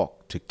to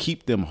walk, to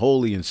keep them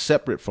holy and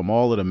separate from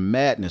all of the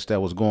madness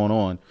that was going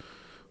on,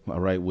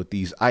 all right, with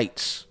these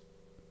ites.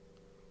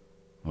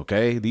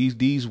 Okay,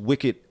 these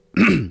wicked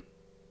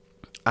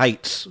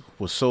ites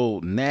were so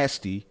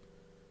nasty.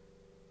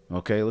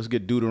 Okay, let's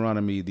get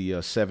Deuteronomy, the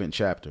 7th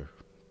chapter.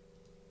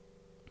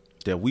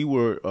 That we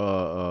were,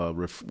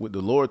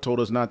 the Lord told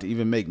us not to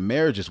even make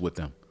marriages with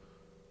them.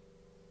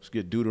 Let's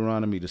get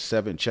Deuteronomy, the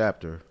 7th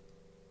chapter.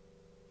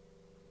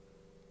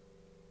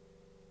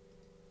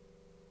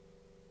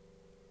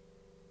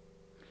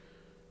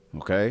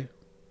 Okay.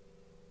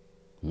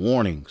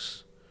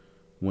 Warnings.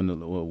 When the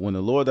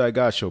Lord thy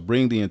God shall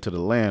bring thee into the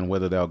land,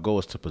 whether thou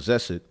goest to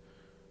possess it,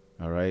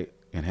 all right,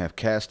 and have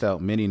cast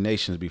out many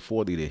nations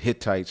before thee, the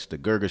Hittites, the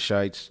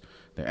Girgashites,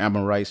 the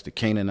Amorites, the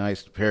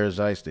Canaanites, the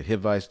Perizzites, the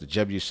Hivites, the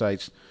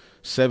Jebusites,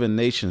 7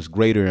 nations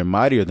greater and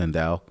mightier than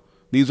thou.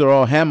 These are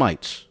all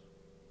Hamites.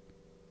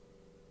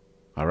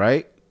 All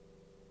right.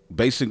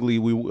 Basically,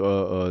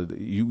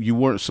 you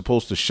weren't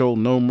supposed to show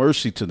no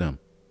mercy to them.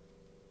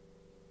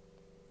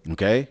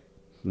 Okay.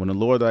 When the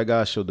Lord thy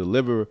God shall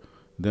deliver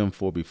them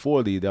for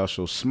before thee, thou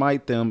shalt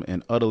smite them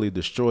and utterly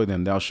destroy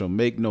them. Thou shalt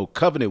make no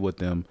covenant with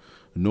them,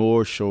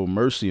 nor show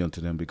mercy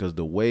unto them, because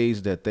the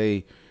ways that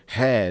they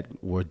had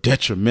were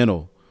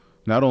detrimental,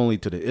 not only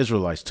to the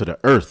Israelites, to the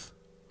earth.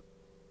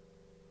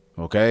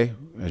 Okay.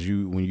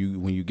 When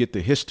you get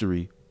the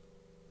history,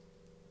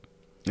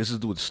 this is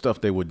the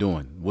stuff they were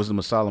doing. Wisdom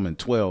of Solomon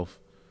 12.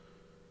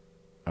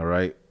 All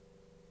right.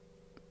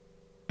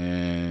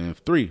 And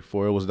 3,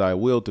 for it was thy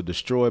will to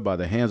destroy by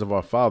the hands of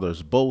our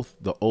fathers both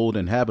the old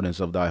inhabitants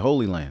of thy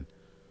holy land,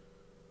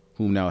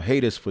 whom thou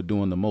hatest for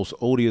doing the most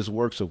odious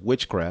works of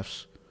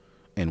witchcrafts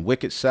and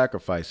wicked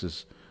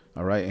sacrifices.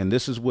 All right. And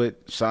this is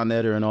what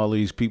Sonetter and all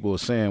these people are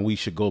saying. We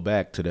should go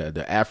back to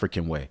the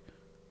African way.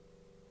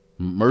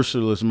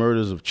 Merciless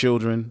murders of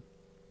children,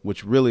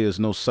 which really is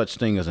no such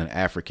thing as an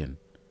African.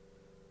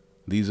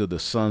 These are the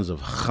sons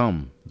of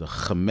Ham, the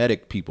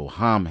Hamitic people.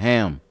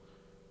 Ham.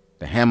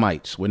 The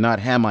Hamites. We're not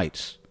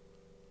Hamites.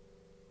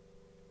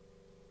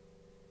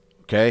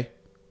 Okay?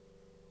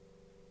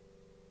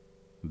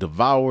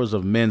 Devourers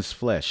of men's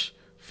flesh.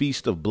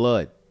 Feast of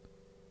blood.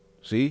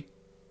 See?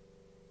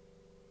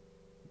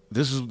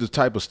 This is the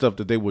type of stuff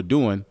that they were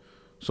doing.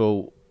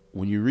 So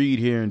when you read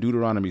here in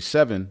Deuteronomy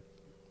 7,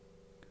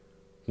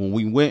 when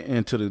we went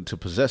into to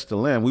possess the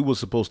land, we were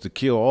supposed to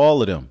kill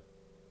all of them,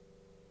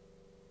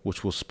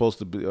 which was supposed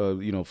to be,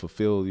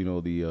 fulfill,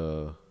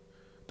 the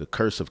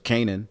curse of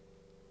Canaan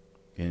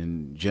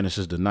in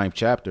Genesis, the 9th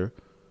chapter.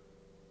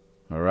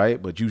 All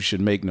right. But you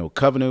should make no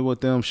covenant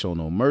with them, show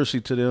no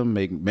mercy to them,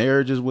 make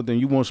marriages with them.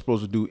 You weren't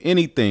supposed to do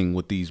anything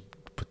with these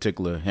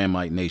particular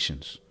Hamite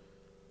nations.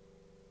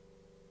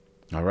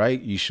 All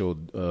right. You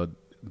should,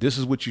 this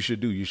is what you should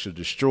do. You should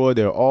destroy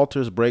their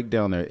altars, break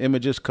down their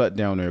images, cut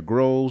down their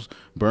groves,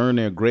 burn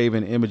their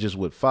graven images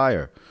with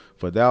fire.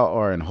 For thou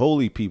art an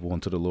holy people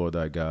unto the Lord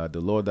thy God. The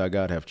Lord thy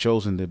God hath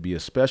chosen to be a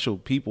special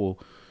people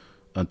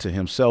unto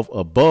himself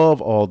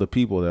above all the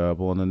people that are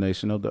upon the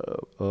nation of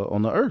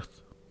on the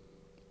earth.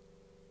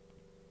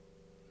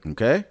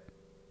 Okay?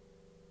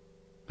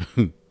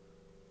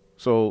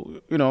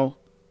 So,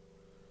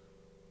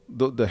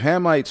 the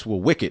Hamites were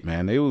wicked,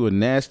 man. They were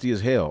nasty as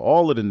hell.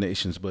 All of the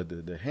nations,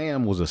 but the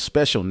Ham was a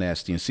special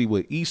nasty. And see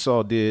what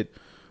Esau did,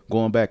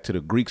 going back to the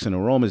Greeks and the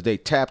Romans, they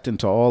tapped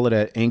into all of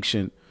that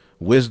ancient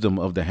wisdom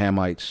of the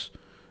Hamites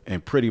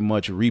and pretty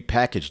much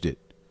repackaged it.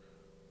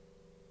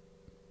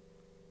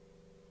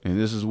 And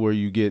this is where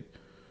you get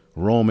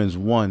Romans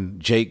 1,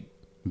 Jake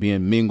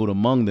being mingled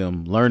among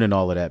them, learning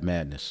all of that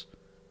madness.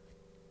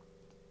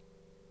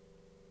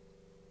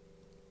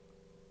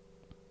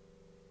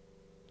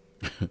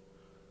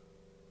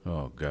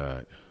 Oh,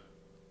 God.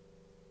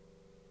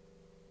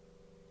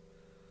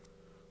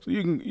 So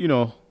you can,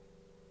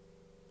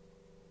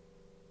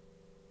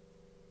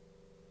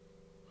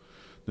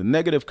 the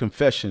negative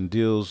confession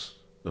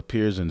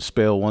appears in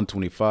Spell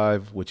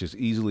 125, which is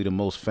easily the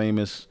most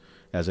famous,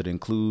 as it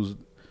includes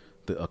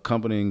the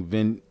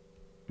accompanying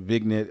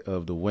vignette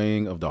of the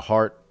weighing of the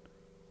heart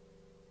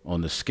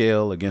on the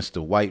scale against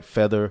the white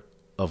feather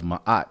of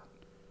Ma'at.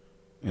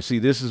 And see,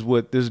 this is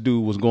what this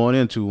dude was going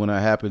into when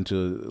I happened to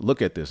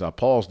look at this. I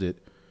paused it.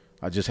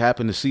 I just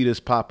happened to see this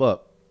pop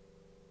up.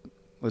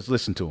 Let's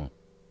listen to him.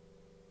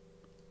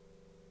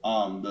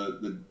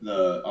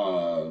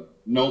 The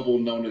noble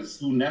known as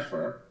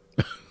Hunefer,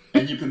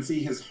 and you can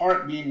see his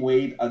heart being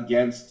weighed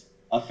against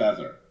a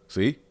feather.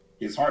 See?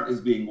 His heart is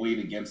being weighed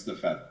against a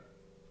feather.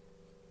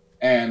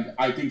 And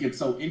I think it's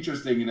so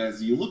interesting, and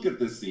as you look at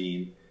this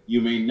scene, you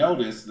may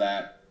notice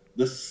that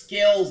the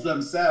scales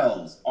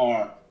themselves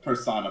are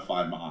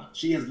personified Ma'at.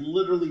 She has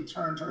literally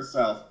turned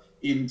herself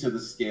into the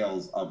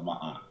scales of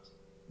Ma'at.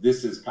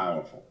 This is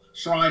powerful.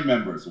 Shrine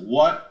members,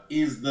 what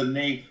is the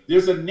name?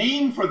 There's a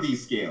name for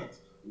these scales.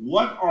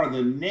 What are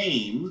the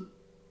names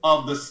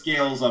of the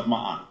scales of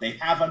Ma'at? They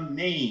have a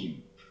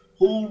name.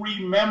 Who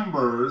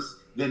remembers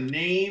the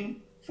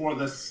name for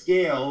the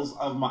scales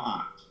of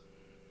Ma'at?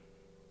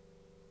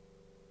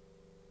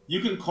 You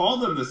can call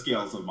them the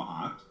scales of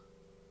Ma'at,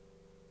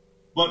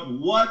 but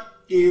what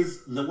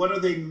are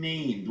they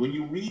named? When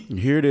you read,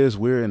 here it is.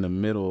 We're in the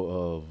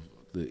middle of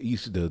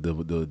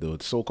the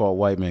so-called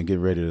white man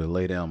getting ready to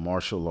lay down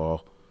martial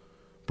law,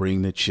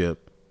 bring the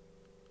chip.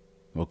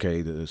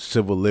 Okay, the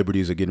civil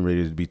liberties are getting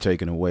ready to be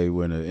taken away.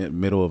 We're in the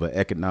middle of an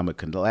economic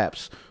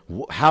collapse.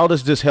 How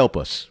does this help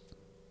us?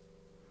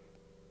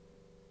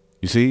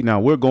 You see, now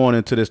we're going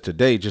into this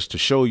today just to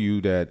show you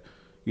that,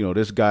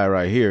 this guy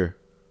right here,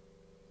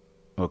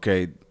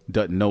 okay,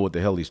 doesn't know what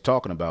the hell he's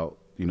talking about.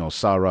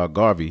 Sarah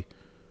Garvey.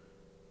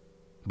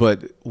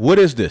 But what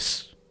is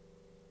this?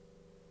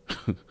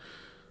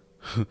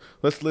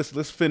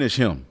 Let's finish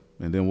him,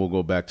 and then we'll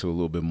go back to a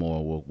little bit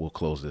more. We'll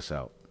close this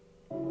out.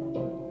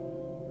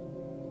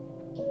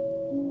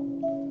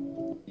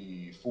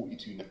 The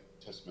 42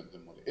 Testament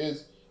than what it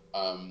is.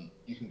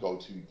 You can go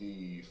to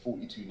the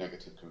 42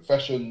 negative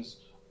confessions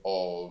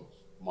of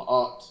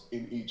Ma'at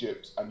in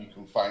Egypt, and you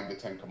can find the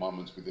 10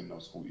 commandments within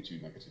those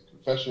 42 negative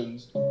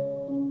confessions.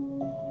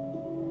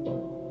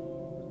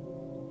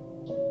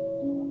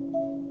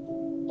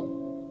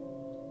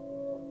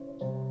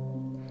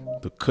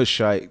 The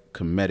Cushite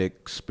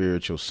Kemetic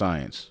spiritual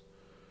science.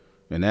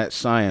 And that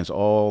science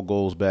all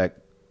goes back,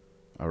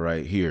 all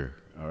right, here.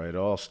 All right, it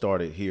all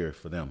started here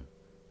for them.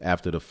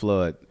 After the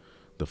flood,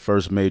 the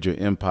first major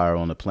empire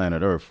on the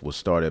planet Earth was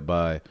started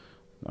by,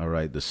 all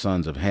right, the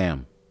sons of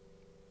Ham.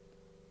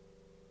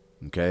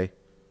 Okay?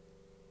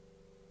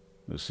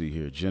 Let's see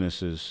here.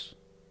 Genesis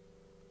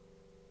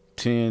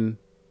 10,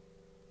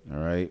 all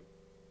right.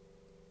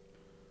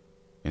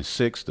 And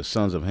 6, the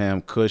sons of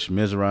Ham, Cush,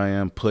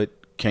 Mizraim,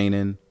 Put,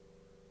 Canaan.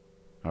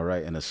 All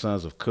right, and the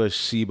sons of Cush,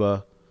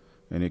 Seba,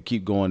 and it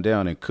keep going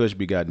down. And Cush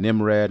begot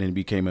Nimrod, and he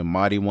became a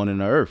mighty one in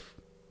the earth.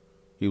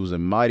 He was a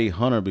mighty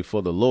hunter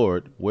before the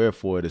Lord,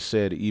 wherefore it is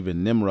said,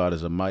 even Nimrod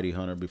is a mighty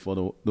hunter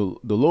before the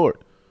Lord.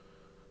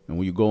 And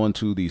when you go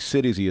into these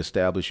cities he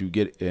established, you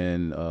get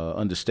an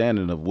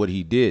understanding of what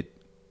he did.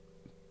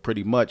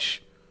 Pretty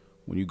much,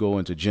 when you go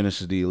into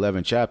Genesis, the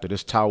 11th chapter,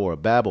 this Tower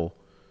of Babel,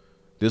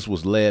 this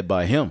was led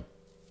by him.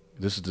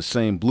 This is the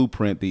same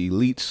blueprint the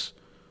elites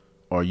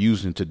are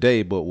using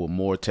today, but with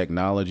more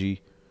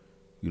technology,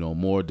 you know,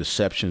 more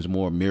deceptions,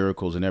 more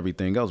miracles and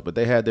everything else. But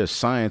they had their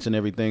science and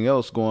everything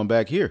else going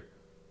back here.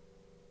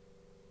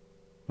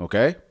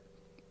 Okay?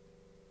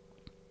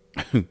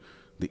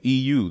 The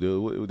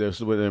EU, there's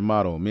their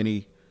motto,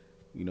 many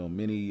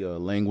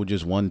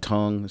languages, one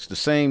tongue. It's the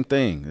same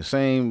thing, the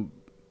same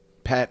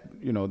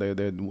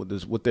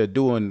what they're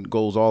doing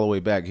goes all the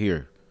way back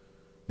here.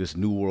 This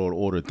New World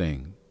Order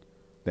thing.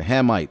 The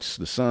Hamites,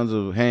 the sons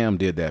of Ham,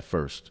 did that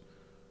first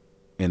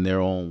in their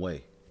own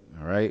way.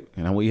 All right.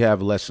 And we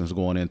have lessons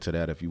going into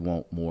that if you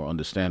want more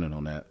understanding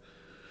on that.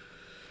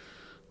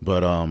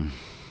 But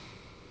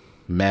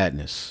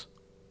madness.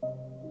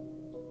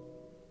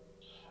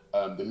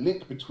 The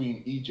link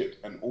between Egypt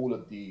and all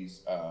of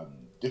these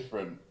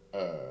different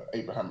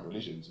Abrahamic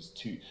religions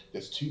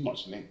there's too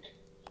much link.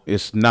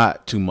 It's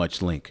not too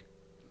much link.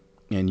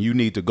 And you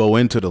need to go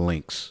into the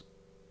links.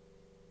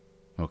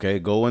 Okay,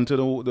 go into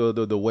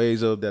the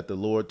ways of that the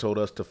Lord told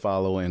us to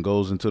follow, and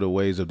goes into the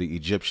ways of the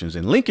Egyptians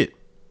and link it.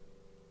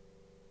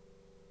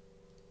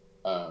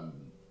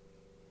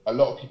 A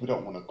lot of people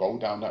don't want to go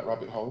down that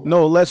rabbit hole.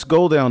 No, let's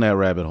go down that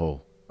rabbit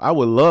hole. I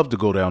would love to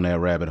go down that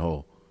rabbit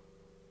hole.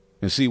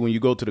 And see, when you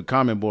go to the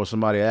comment board,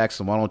 somebody asks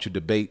them, why don't you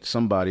debate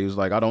somebody? Who's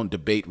like, I don't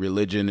debate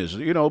religion,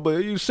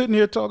 but you're sitting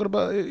here talking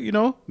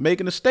about,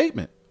 making a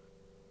statement.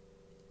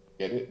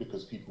 Get it?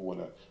 Because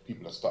people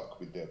are stuck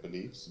with their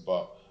beliefs.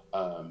 But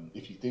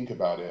if you think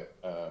about it,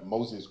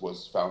 Moses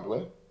was found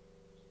where?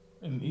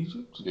 In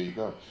Egypt. There you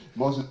go.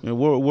 Moses.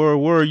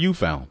 Where are you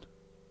found?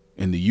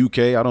 In the UK?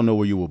 I don't know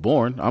where you were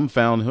born. I'm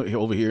found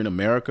over here in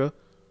America.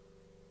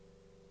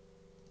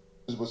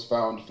 Was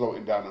found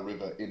floating down a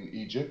river in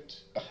Egypt,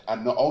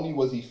 and not only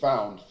was he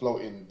found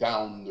floating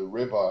down the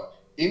river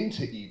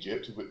into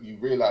Egypt, but you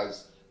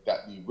realize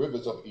that the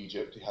rivers of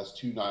Egypt, it has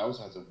two Niles,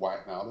 it has a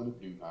white Nile and a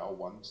blue Nile.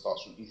 One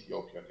starts from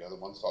Ethiopia, the other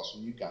one starts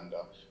from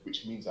Uganda,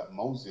 which means that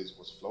Moses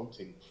was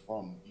floating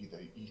from either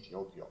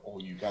Ethiopia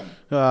or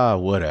Uganda.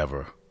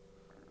 Whatever.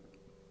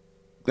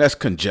 That's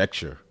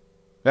conjecture.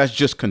 That's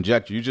just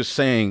conjecture. You're just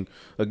saying,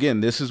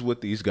 again, this is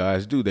what these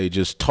guys do. They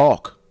just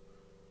talk.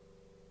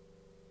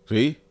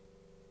 See?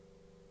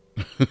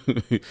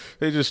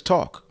 They just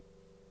talk.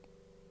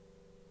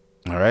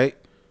 All right.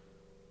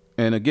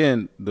 And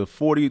again,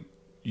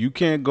 you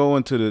can't go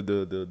into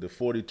the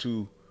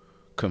 42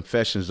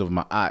 confessions of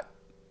Ma'at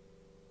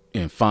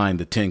and find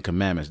the 10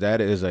 commandments.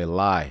 That is a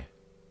lie.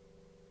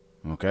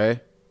 Okay.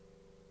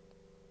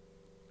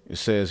 It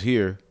says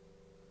here,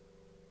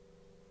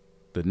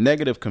 the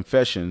negative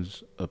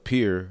confessions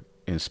appear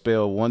in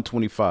spell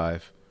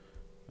 125.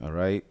 All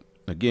right.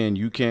 Again,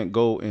 you can't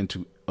go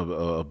into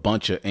a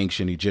bunch of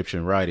ancient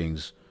Egyptian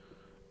writings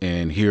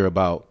and hear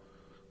about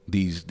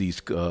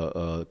these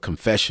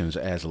confessions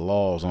as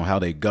laws on how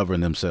they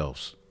govern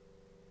themselves.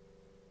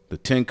 The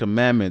 10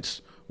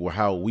 commandments were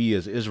how we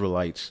as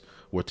Israelites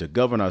were to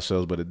govern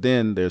ourselves, but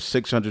then there's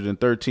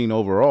 613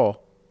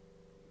 overall.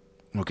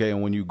 Okay,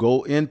 and when you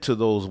go into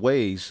those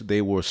ways,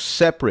 they were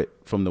separate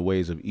from the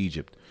ways of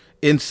Egypt.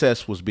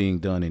 Incest was being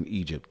done in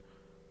Egypt.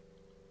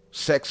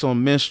 Sex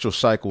on menstrual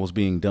cycle was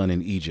being done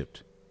in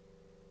Egypt.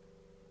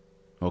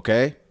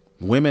 Okay,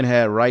 women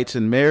had rights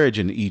in marriage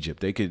in Egypt.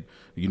 They could,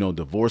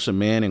 divorce a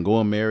man and go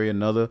and marry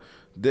another.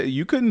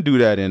 You couldn't do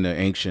that in the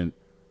ancient,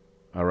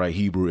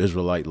 Hebrew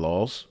Israelite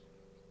laws.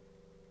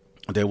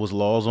 There was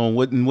laws on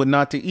what and what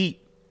not to eat.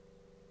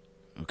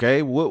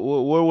 Okay,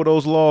 where were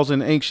those laws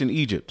in ancient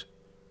Egypt?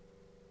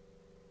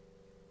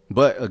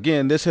 But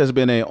again, this has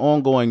been an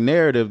ongoing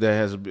narrative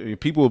that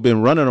people have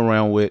been running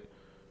around with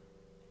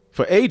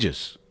for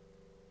ages.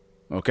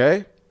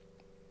 Okay.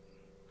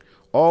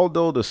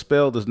 Although the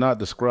spell does not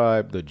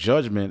describe the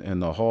judgment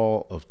and the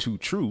hall of two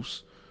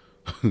truths,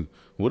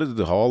 what is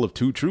the hall of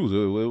two truths?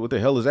 What the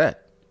hell is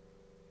that?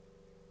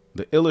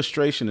 The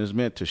illustration is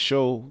meant to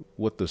show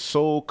what the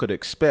soul could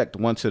expect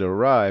once it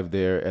arrived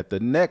there at the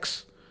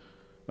next,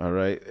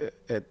 arrived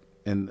there,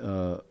 and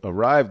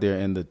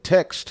the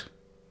text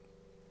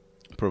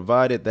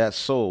provided that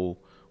soul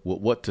with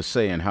what to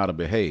say and how to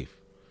behave.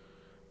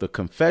 The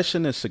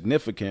confession is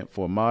significant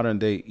for modern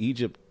day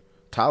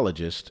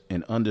Egyptologists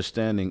in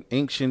understanding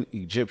ancient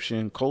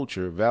Egyptian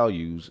culture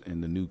values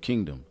in the New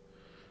Kingdom.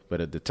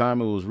 But at the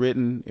time it was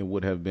written, it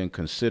would have been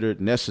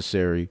considered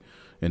necessary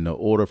in the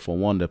order for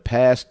one to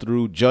pass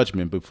through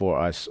judgment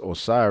before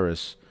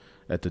Osiris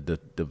at the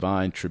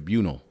divine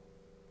tribunal.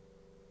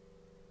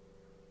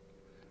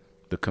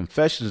 The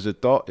confessions is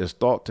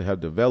thought to have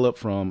developed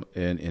from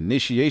an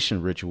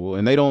initiation ritual,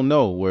 and they don't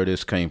know where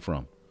this came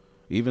from.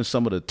 Even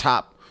some of the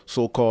top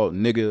so-called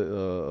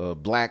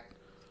black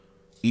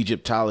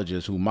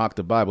Egyptologists who mock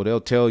the Bible,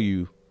 they'll tell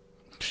you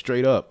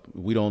straight up,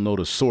 we don't know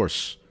the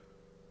source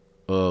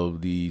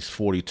of these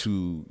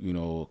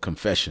 42,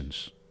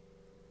 confessions.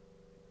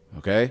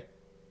 Okay?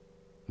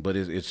 but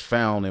it's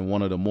found in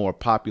one of the more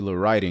popular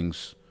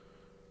writings.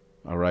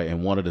 All right,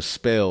 and one of the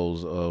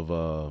spells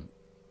of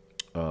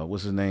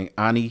what's his name,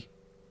 Ani.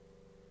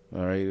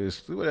 All right,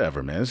 it's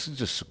whatever, man. This is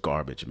just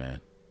garbage,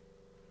 man.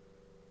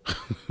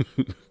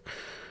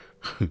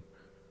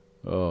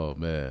 Oh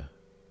man.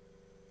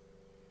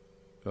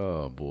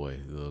 Oh boy,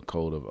 the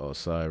Code of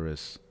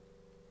Osiris.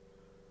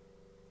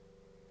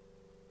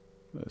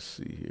 Let's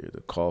see here,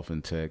 the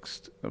coffin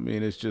text. I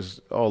mean, it's just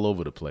all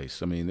over the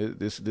place. I mean,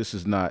 this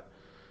is not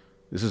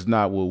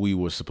what we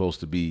were supposed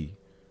to be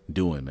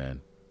doing,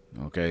 man.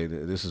 Okay,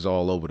 this is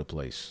all over the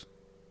place.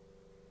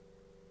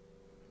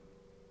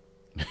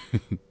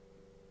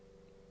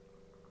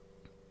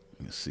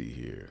 Let's see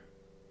here.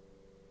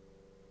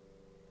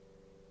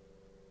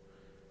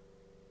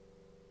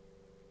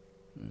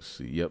 Let's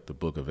see. Yep, the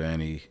Book of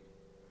Annie.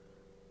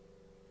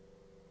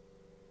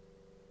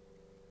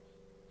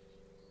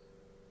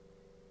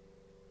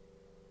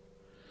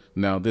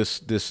 Now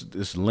this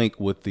link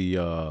with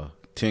the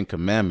Ten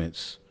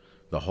Commandments,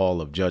 the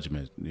Hall of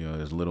Judgment, you know,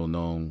 is little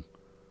known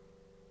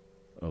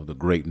of the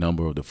great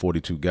number of the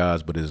 42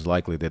 gods, but it is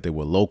likely that they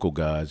were local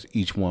gods,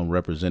 each one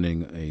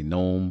representing a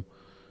gnome.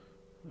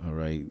 All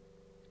right.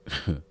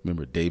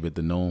 Remember David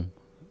the gnome?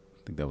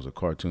 I think that was a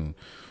cartoon,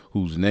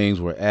 whose names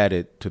were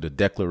added to the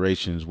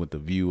declarations with the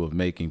view of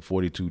making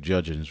 42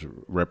 judges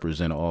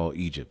represent all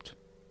Egypt.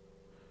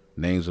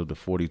 Names of the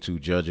 42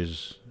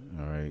 judges.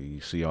 All right.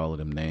 You see all of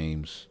them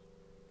names.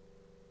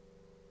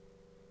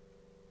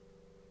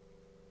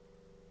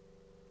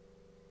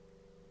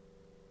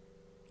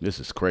 This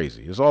is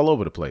crazy. It's all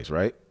over the place,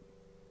 right?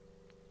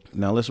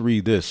 Now let's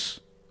read this.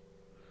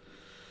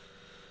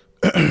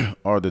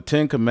 Are the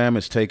 10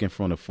 commandments taken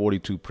from the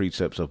 42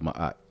 precepts of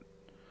Ma'at?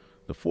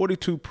 The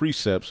 42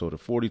 precepts, or the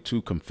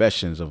 42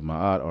 confessions of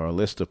Ma'at, are a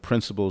list of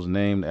principles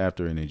named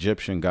after an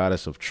Egyptian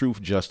goddess of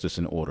truth, justice,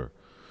 and order.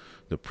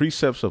 The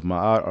precepts of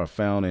Ma'at are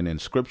found in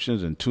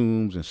inscriptions and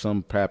tombs and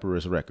some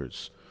papyrus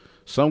records.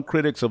 Some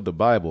critics of the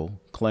Bible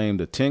claim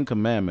the 10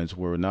 commandments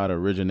were not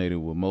originated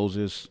with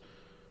Moses,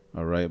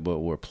 all right, but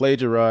were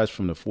plagiarized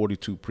from the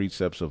 42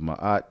 precepts of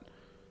Ma'at.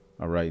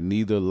 All right,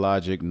 neither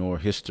logic nor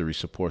history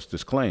supports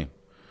this claim.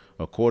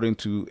 According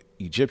to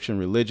Egyptian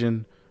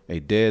religion, a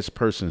dead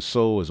person's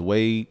soul is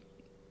weighed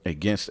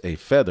against a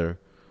feather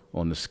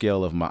on the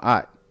scale of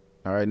Ma'at.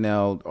 All right,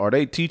 now, are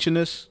they teaching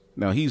this?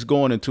 Now, he's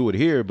going into it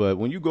here, but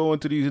when you go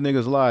into these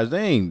niggas' lives,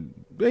 they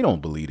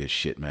don't believe this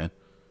shit, man.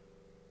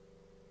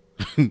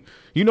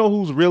 You know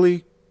who's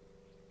really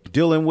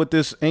dealing with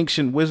this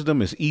ancient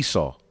wisdom is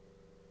Esau.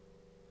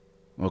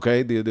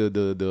 Okay,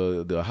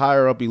 the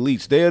higher up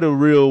elites, they're the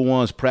real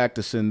ones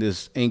practicing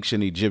this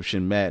ancient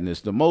Egyptian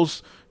madness. The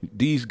most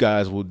these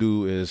guys will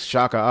do is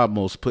Shaka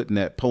Amos putting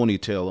that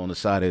ponytail on the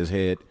side of his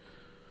head,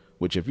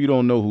 which if you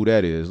don't know who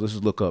that is, let's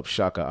just look up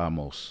Shaka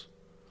Amos.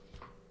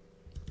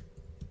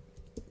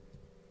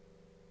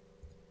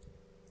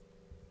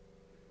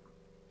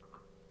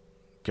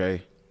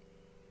 Okay.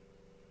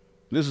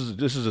 This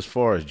is as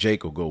far as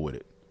Jake will go with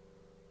it.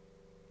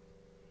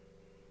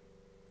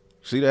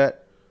 See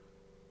that?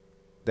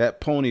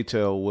 That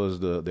ponytail was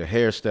the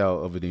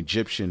hairstyle of an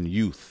Egyptian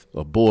youth,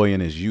 a boy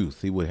in his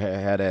youth. He would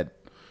have that.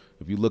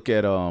 If you look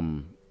at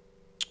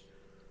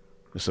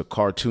it's a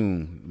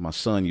cartoon. My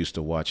son used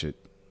to watch it.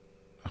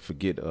 I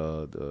forget.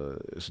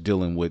 It's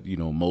dealing with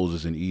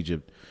Moses in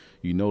Egypt.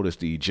 You notice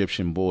the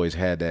Egyptian boys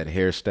had that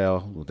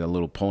hairstyle with that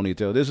little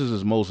ponytail. This is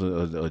as most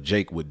a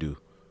Jake would do.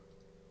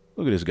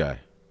 Look at this guy.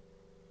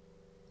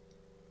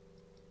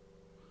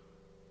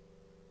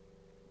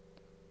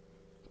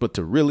 But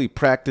to really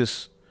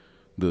practice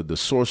the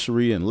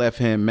sorcery and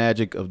left-hand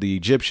magic of the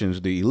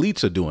Egyptians, the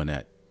elites are doing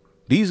that.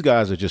 These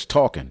guys are just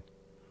talking.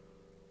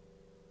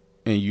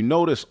 And you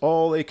notice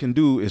all they can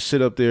do is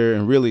sit up there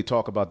and really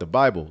talk about the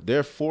Bible.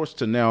 They're forced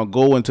to now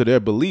go into their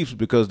beliefs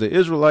because the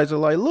Israelites are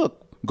like,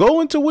 look, go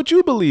into what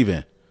you believe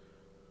in.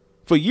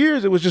 For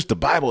years, it was just the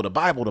Bible, the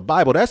Bible, the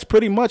Bible. That's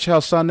pretty much how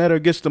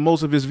Sonetter gets the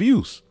most of his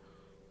views.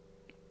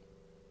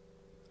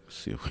 Let's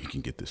see if we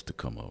can get this to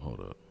come up. Hold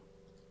up.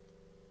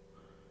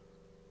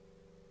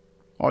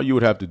 All you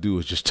would have to do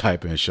is just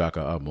type in Shaka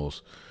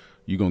Amos.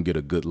 You're going to get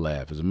a good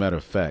laugh. As a matter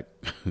of fact,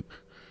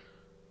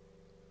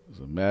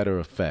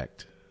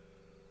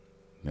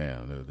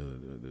 now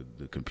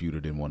the computer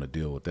didn't want to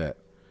deal with that.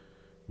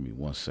 Give me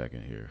 1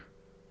 second here.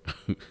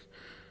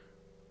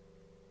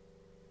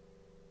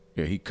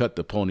 Yeah, he cut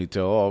the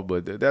ponytail off,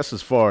 but that's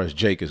as far as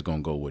Jake is going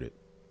to go with it.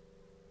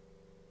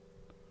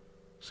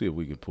 See if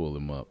we can pull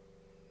him up.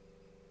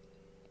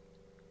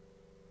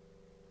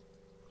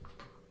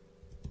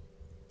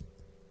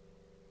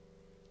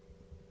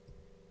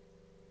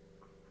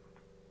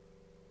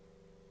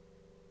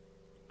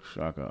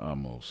 Shaka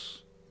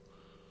Amos.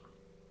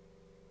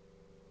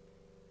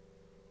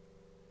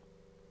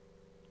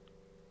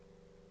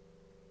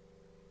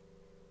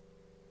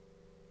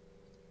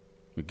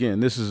 Again,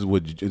 this is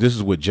what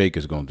Jake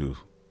is gonna do.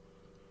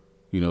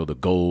 The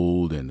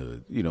gold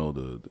and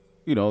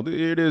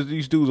it is.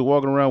 These dudes are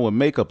walking around with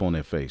makeup on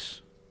their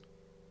face.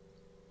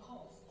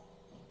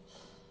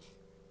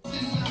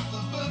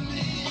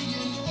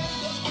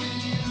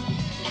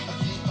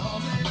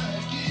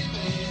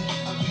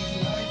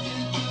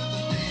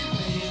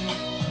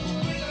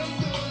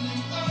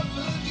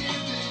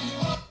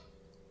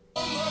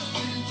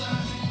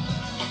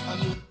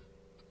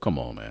 Come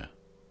on, man.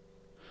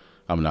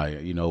 I'm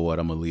not, you know what?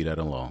 I'm going to leave that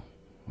alone.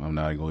 I'm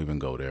not going to even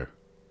go there.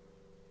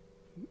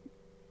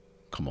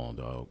 Come on,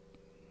 dog.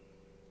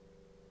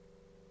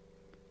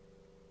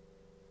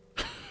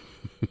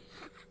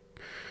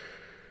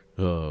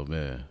 Oh,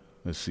 man.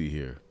 Let's see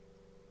here.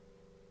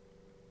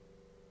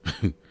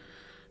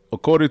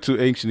 According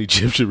to ancient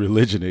Egyptian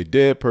religion, a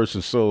dead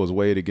person's soul is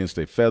weighed against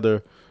a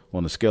feather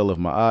on the scale of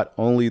Ma'at.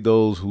 Only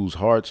those whose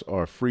hearts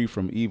are free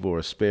from evil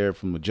are spared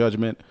from the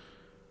judgment.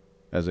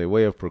 As a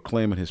way of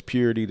proclaiming his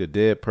purity, the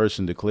dead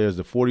person declares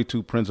the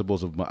 42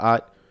 principles of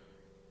Ma'at,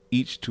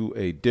 each to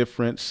a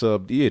different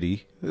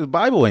sub-deity. The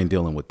Bible ain't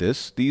dealing with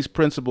this. These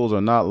principles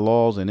are not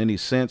laws in any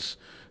sense.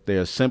 They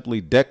are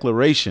simply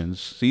declarations.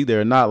 See,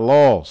 they're not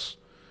laws.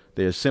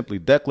 They are simply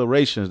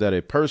declarations that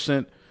a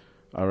person,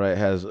 all right,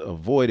 has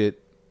avoided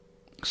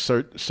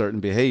certain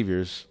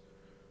behaviors.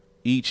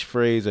 Each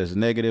phrase as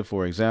negative.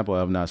 For example, I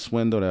have not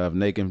swindled. I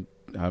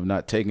have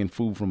not taken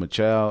food from a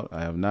child.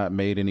 I have not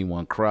made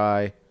anyone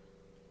cry.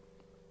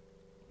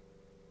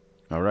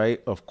 All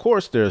right. Of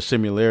course, there are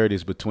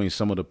similarities between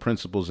some of the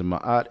principles in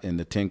Ma'at and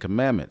the Ten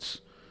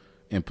Commandments,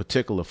 in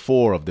particular,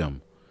 4 of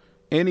them.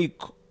 Any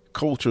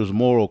culture's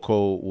moral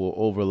code will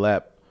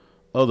overlap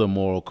other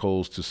moral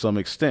codes to some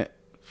extent.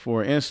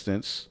 For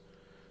instance,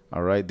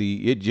 all right,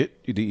 the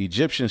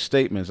Egyptian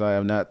statements, I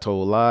have not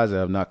told lies, I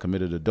have not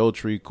committed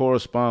adultery,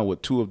 correspond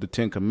with 2 of the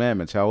 10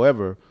 Commandments.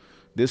 However,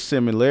 this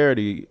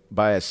similarity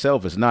by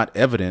itself is not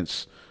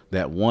evidence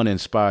that one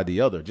inspired the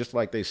other. Just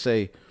like they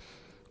say,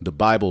 the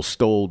Bible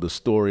stole the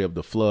story of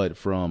the flood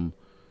from,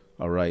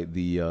 all right,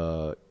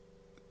 the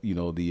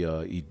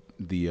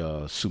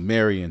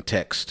Sumerian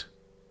text,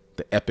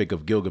 the Epic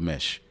of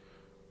Gilgamesh.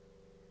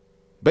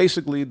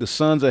 Basically, the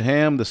sons of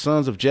Ham, the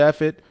sons of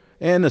Japheth,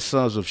 and the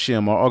sons of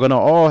Shem are going to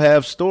all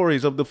have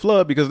stories of the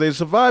flood because they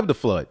survived the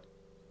flood.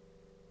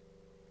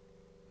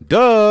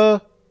 Duh.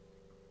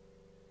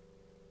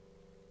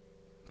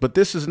 But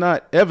this is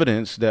not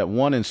evidence that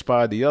one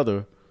inspired the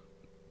other.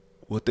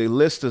 What they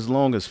list as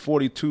long as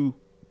 42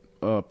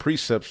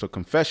 precepts or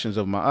confessions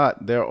of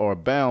Ma'at, there are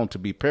bound to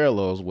be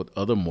parallels with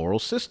other moral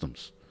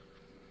systems.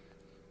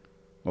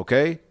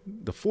 Okay?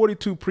 The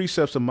 42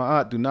 precepts of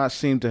Ma'at do not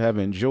seem to have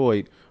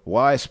enjoyed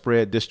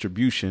widespread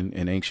distribution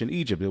in ancient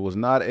Egypt. It was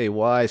not a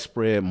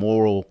widespread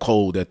moral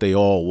code that they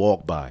all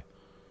walked by.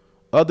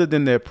 Other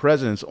than their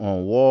presence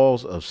on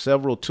walls of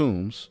several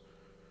tombs,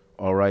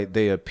 all right,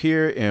 they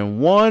appear in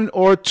 1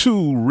 or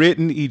 2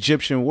 written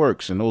Egyptian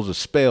works, and those are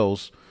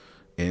spells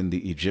in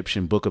the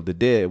Egyptian Book of the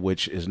Dead,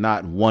 which is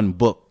not one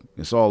book.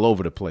 It's all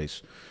over the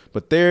place.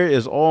 But there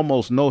is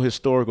almost no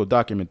historical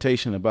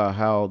documentation about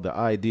how the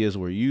ideas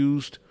were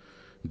used,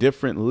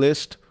 different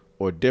lists,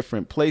 or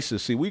different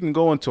places. See, we can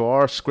go into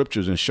our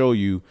scriptures and show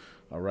you,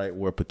 all right,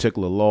 where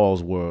particular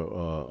laws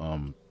were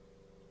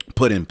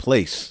put in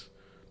place.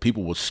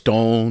 People were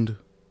stoned,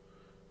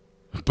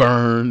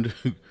 burned,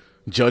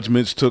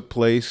 judgments took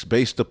place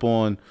based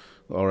upon,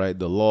 all right,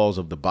 the laws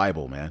of the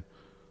Bible, man.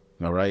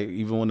 All right.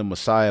 Even when the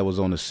Messiah was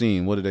on the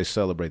scene, what did they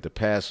celebrate? The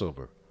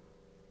Passover.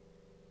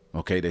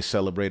 Okay. They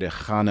celebrated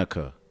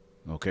Hanukkah.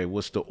 Okay.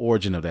 What's the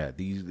origin of that?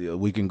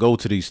 We can go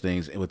to these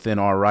things within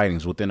our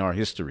writings, within our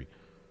history.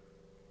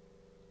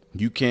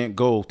 You can't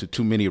go to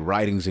too many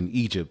writings in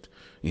Egypt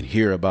and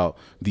hear about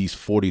these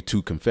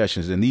 42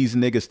 confessions. And these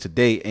niggas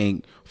today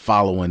ain't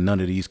following none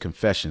of these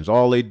confessions.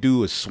 All they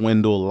do is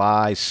swindle,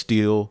 lie,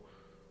 steal,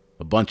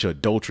 a bunch of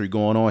adultery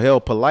going on. Hell,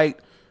 Polite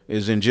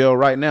is in jail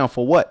right now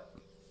for what?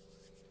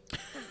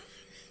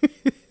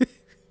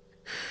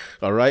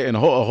 All right. And a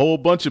whole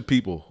bunch of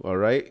people. All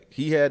right.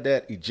 He had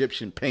that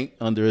Egyptian paint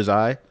under his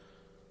eye,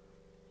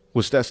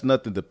 which that's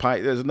nothing to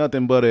there's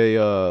nothing but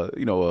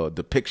a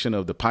depiction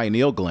of the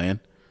pineal gland.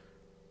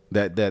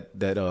 That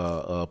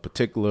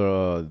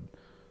particular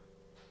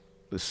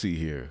let's see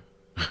here.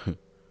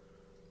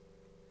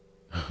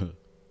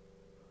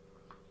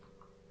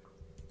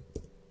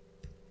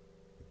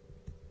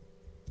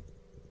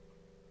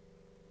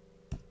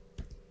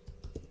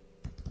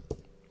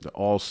 The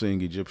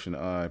all-seeing Egyptian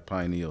eye,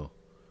 pineal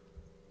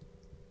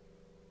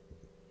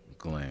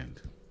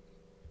gland.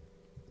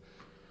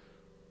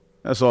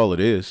 That's all it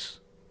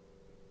is.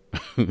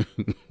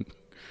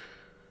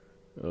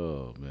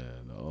 Oh,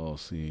 man. The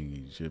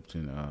all-seeing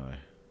Egyptian eye.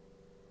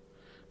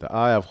 The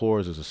eye of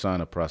Horus is a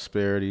sign of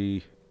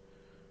prosperity,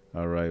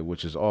 all right,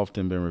 which has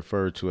often been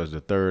referred to as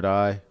the third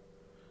eye.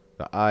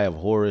 The eye of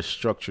Horus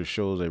structure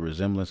shows a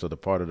resemblance of the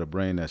part of the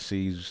brain that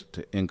sees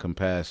to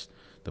encompass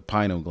the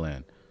pineal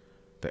gland.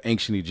 The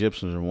ancient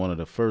Egyptians are one of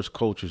the first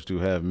cultures to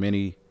have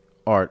many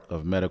art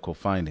of medical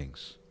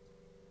findings.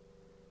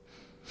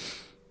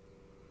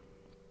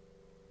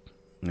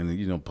 And,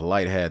 you know,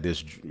 Polite had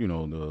this, you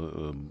know,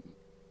 the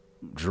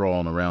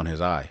drawn around his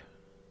eye.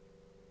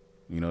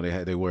 You know,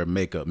 they wear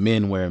makeup.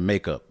 Men wear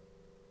makeup.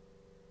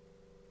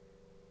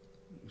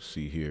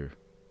 See here.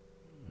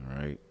 All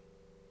right.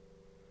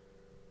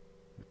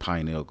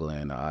 Pineal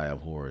gland, the eye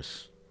of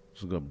Horus.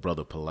 This is good,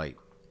 brother Polite.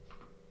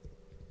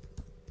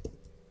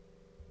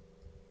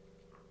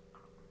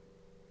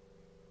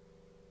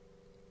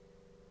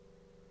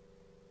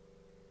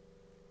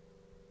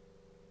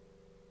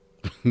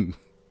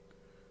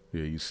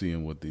 Yeah, you see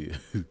him with the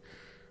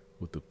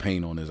with the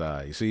paint on his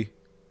eye. You see?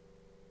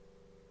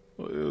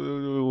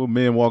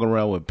 Men walking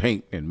around with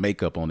paint and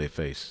makeup on their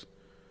face.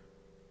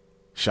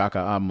 Shaka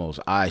Amos,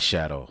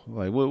 eyeshadow.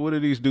 Like, what are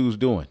these dudes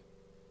doing?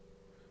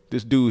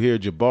 This dude here,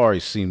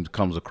 Jabari,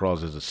 comes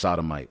across as a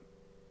sodomite.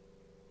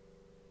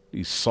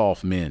 These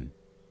soft men.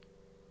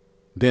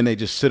 Then they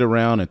just sit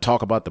around and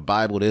talk about the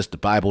Bible this, the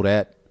Bible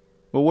that.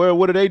 Well,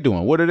 what are they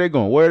doing? Where are they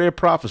going? Where are their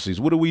prophecies?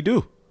 What do we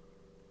do?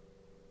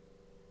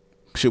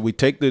 Should we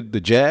take the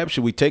jab?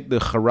 Should we take the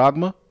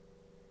charagma?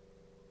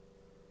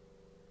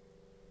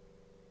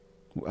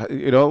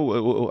 You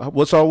know,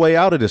 what's our way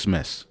out of this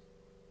mess?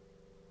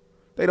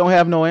 They don't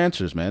have no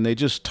answers, man. They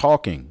just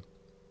talking.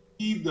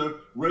 The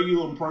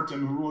regular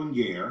Pertem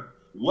Hurunger,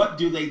 what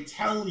do they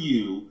tell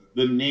you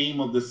the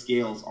name of the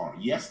scales are?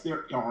 Yes,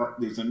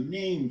 there's a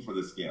name for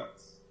the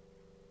scales.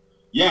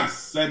 Yes,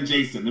 send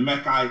Jason, the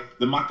Makait.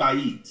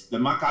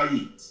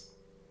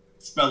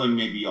 Spelling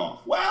may be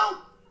off.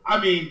 Well, I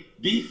mean,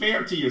 be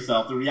fair to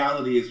yourself. The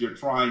reality is you're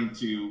trying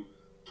to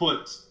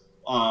put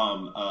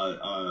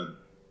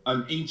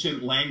an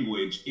ancient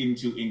language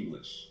into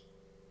English.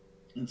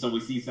 And so we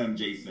see Sen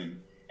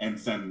Jason and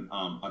Sen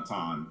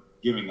Atan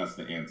giving us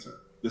the answer.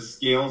 The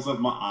scales of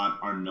Ma'at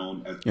are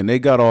known as... And they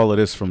got all of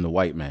this from the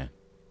white man.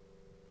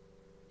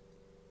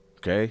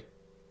 Okay?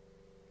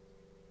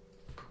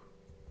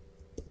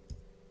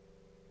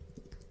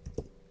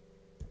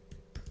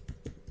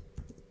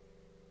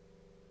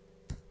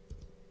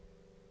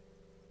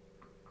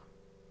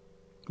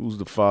 Who's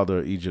the father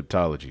of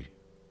Egyptology?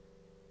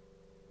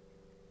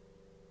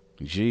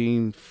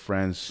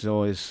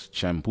 Jean-Francois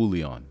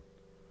Champollion.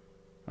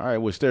 All right,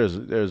 which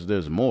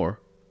there's more.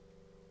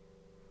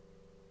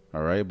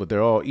 All right, but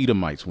they're all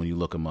Edomites when you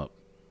look them up.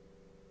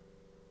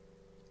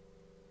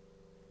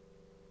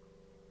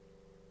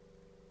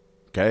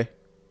 Okay?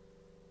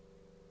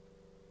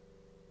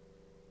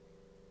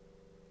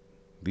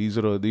 These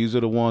are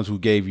the ones who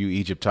gave you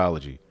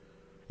Egyptology.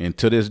 And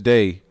to this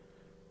day,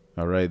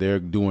 all right, they're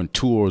doing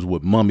tours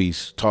with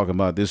mummies, talking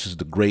about this is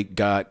the great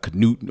god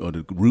Canute or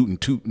the Rootin'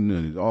 Tootin'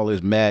 and all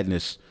this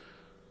madness.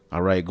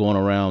 All right, going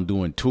around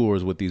doing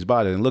tours with these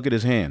bodies. And look at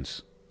his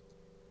hands.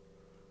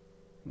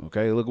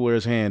 Okay, look where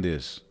his hand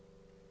is.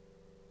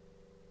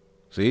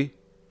 See?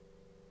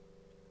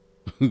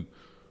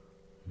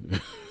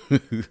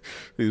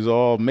 These are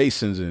all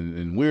Masons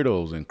and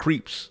weirdos and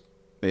creeps.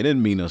 They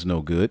didn't mean us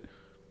no good.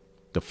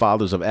 The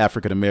fathers of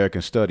African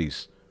American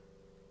studies.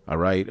 All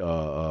right,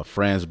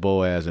 Franz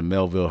Boas and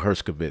Melville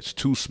Herskovitz,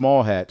 two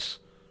small hats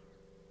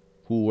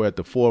who were at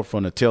the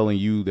forefront of telling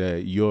you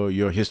that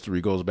your history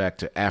goes back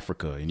to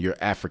Africa and you're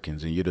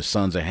Africans and you're the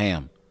sons of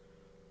Ham.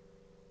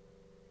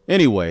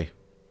 Anyway,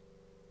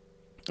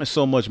 there's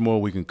so much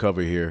more we can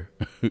cover here.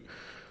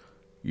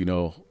 You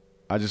know,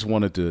 I just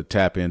wanted to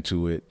tap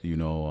into it. You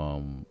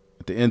know,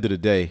 at the end of the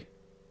day,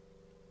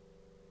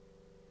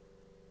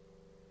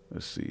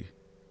 let's see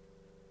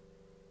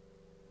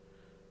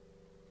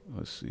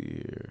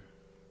here.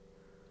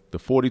 The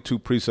 42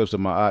 precepts of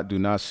Ma'at do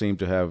not seem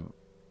to have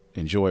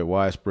enjoyed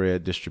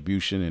widespread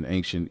distribution in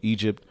ancient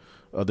Egypt,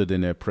 other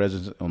than their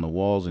presence on the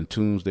walls and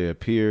tombs. They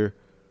appear,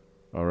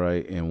 all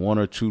right, in one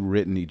or two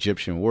written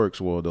Egyptian works.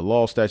 Well, the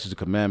law, statutes, and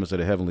commandments of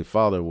the Heavenly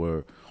Father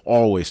were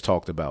always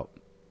talked about.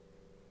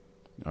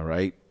 All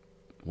right.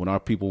 When our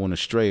people went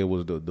astray, it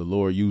was the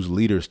Lord used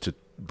leaders to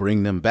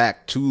bring them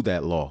back to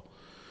that law.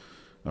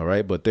 All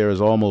right. But there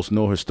is almost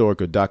no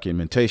historical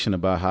documentation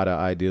about how the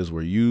ideas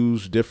were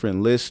used.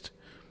 Different lists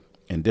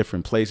in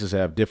different places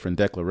have different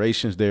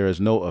declarations. There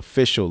is no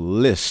official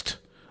list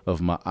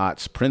of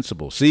Ma'at's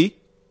principles. See?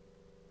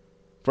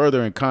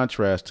 Further, in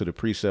contrast to the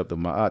precept of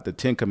Ma'at, the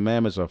Ten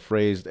Commandments are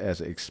phrased as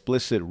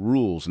explicit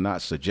rules,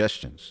 not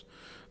suggestions.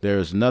 There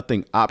is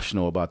nothing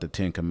optional about the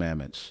Ten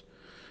Commandments.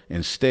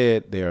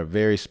 Instead, they are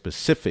very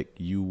specific.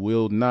 You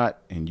will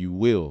not and you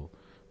will.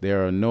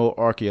 There are no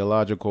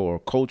archaeological or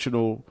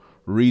cultural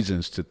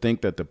reasons to think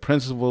that the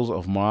principles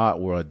of Ma'at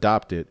were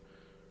adapted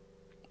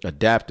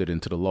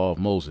into the law of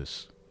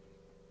Moses.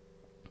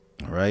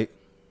 All right?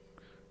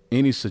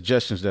 Any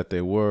suggestions that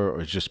they were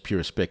are just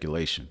pure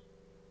speculation.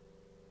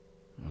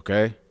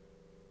 Okay?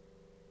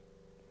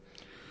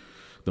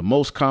 The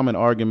most common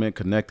argument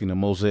connecting the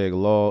Mosaic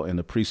law and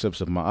the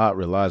precepts of Ma'at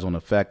relies on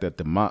the fact that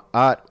the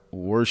Ma'at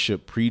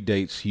worship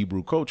predates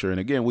Hebrew culture. And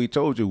again, we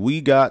told you,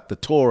 we got the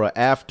Torah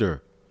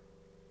after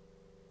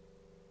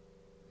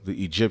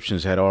the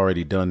Egyptians had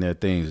already done their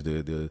things.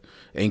 The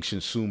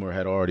ancient Sumer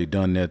had already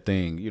done their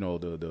thing. You know,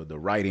 the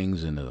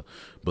writings and the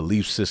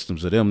belief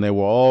systems of them, they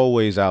were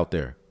always out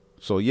there.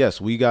 So yes,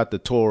 we got the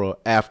Torah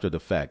after the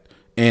fact.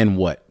 And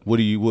what?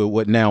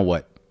 What now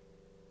what?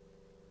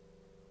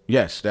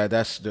 Yes,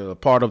 that's the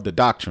part of the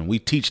doctrine. We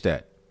teach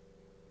that.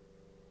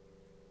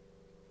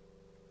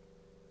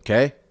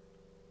 Okay?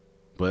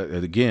 But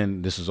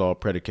again, this is all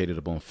predicated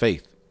upon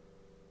faith.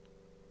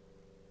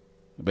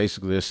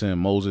 Basically, they're saying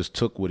Moses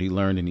took what he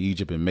learned in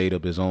Egypt and made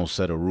up his own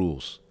set of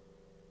rules.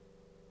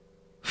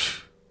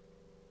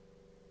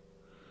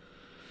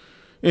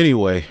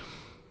 Anyway,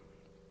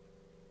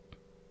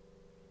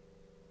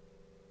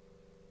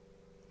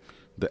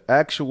 The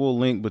actual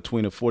link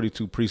between the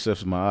 42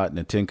 precepts of Ma'at and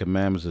the Ten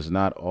Commandments is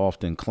not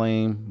often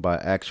claimed by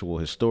actual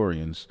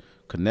historians.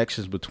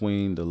 Connections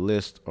between the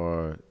list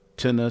are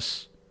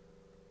tenuous,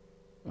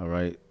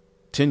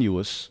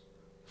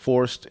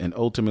 forced, and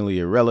ultimately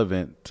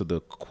irrelevant to the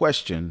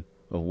question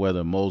of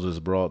whether Moses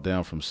brought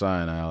down from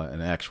Sinai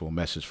an actual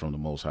message from the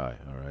Most High.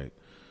 All right.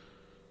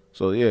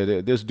 So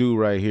yeah, this dude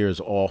right here is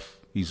off.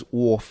 He's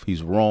off.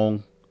 He's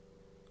wrong.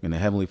 And the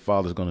Heavenly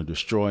Father is going to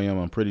destroy him.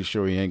 I'm pretty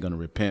sure he ain't going to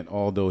repent,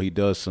 although he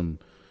does some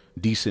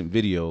decent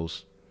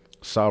videos.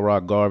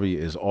 Sarah Garvey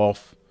is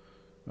off.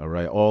 All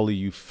right. All of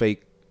you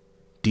fake,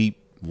 deep,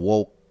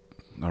 woke,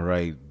 all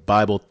right,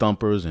 Bible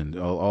thumpers and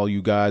all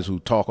you guys who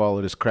talk all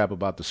of this crap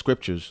about the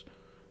scriptures,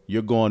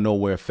 you're going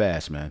nowhere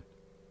fast, man.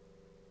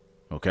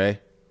 Okay?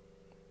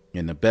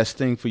 And the best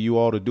thing for you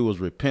all to do is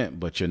repent,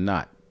 but you're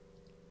not.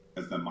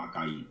 As the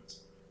Makkayit.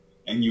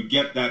 And you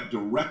get that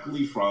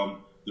directly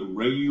from the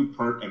Reyu,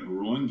 Pert, and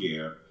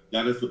Ruangir.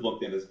 That is the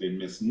book that has been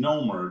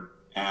misnomered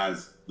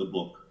as the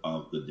Book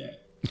of the Dead.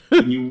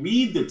 When you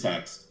read the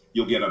text,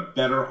 you'll get a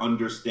better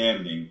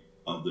understanding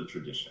of the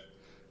tradition.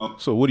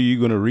 So what are you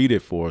going to read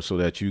it for? So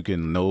that you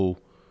can know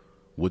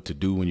what to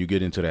do when you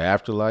get into the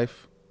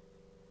afterlife?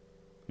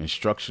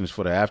 Instructions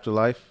for the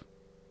afterlife?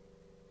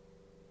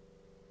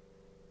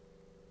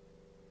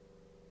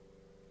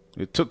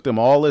 It took them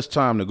all this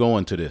time to go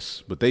into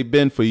this, but they've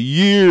been for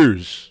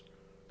years.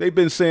 They've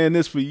been saying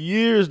this for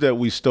years that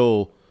we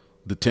stole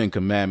the Ten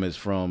Commandments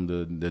from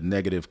the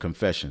negative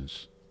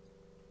confessions.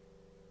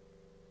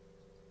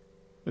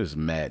 This is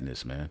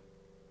madness, man.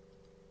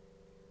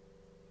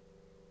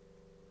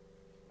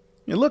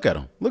 And look at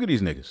them. Look at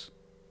these niggas.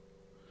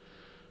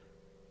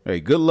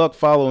 Hey, good luck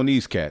following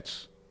these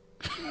cats.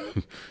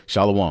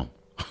 Shalom.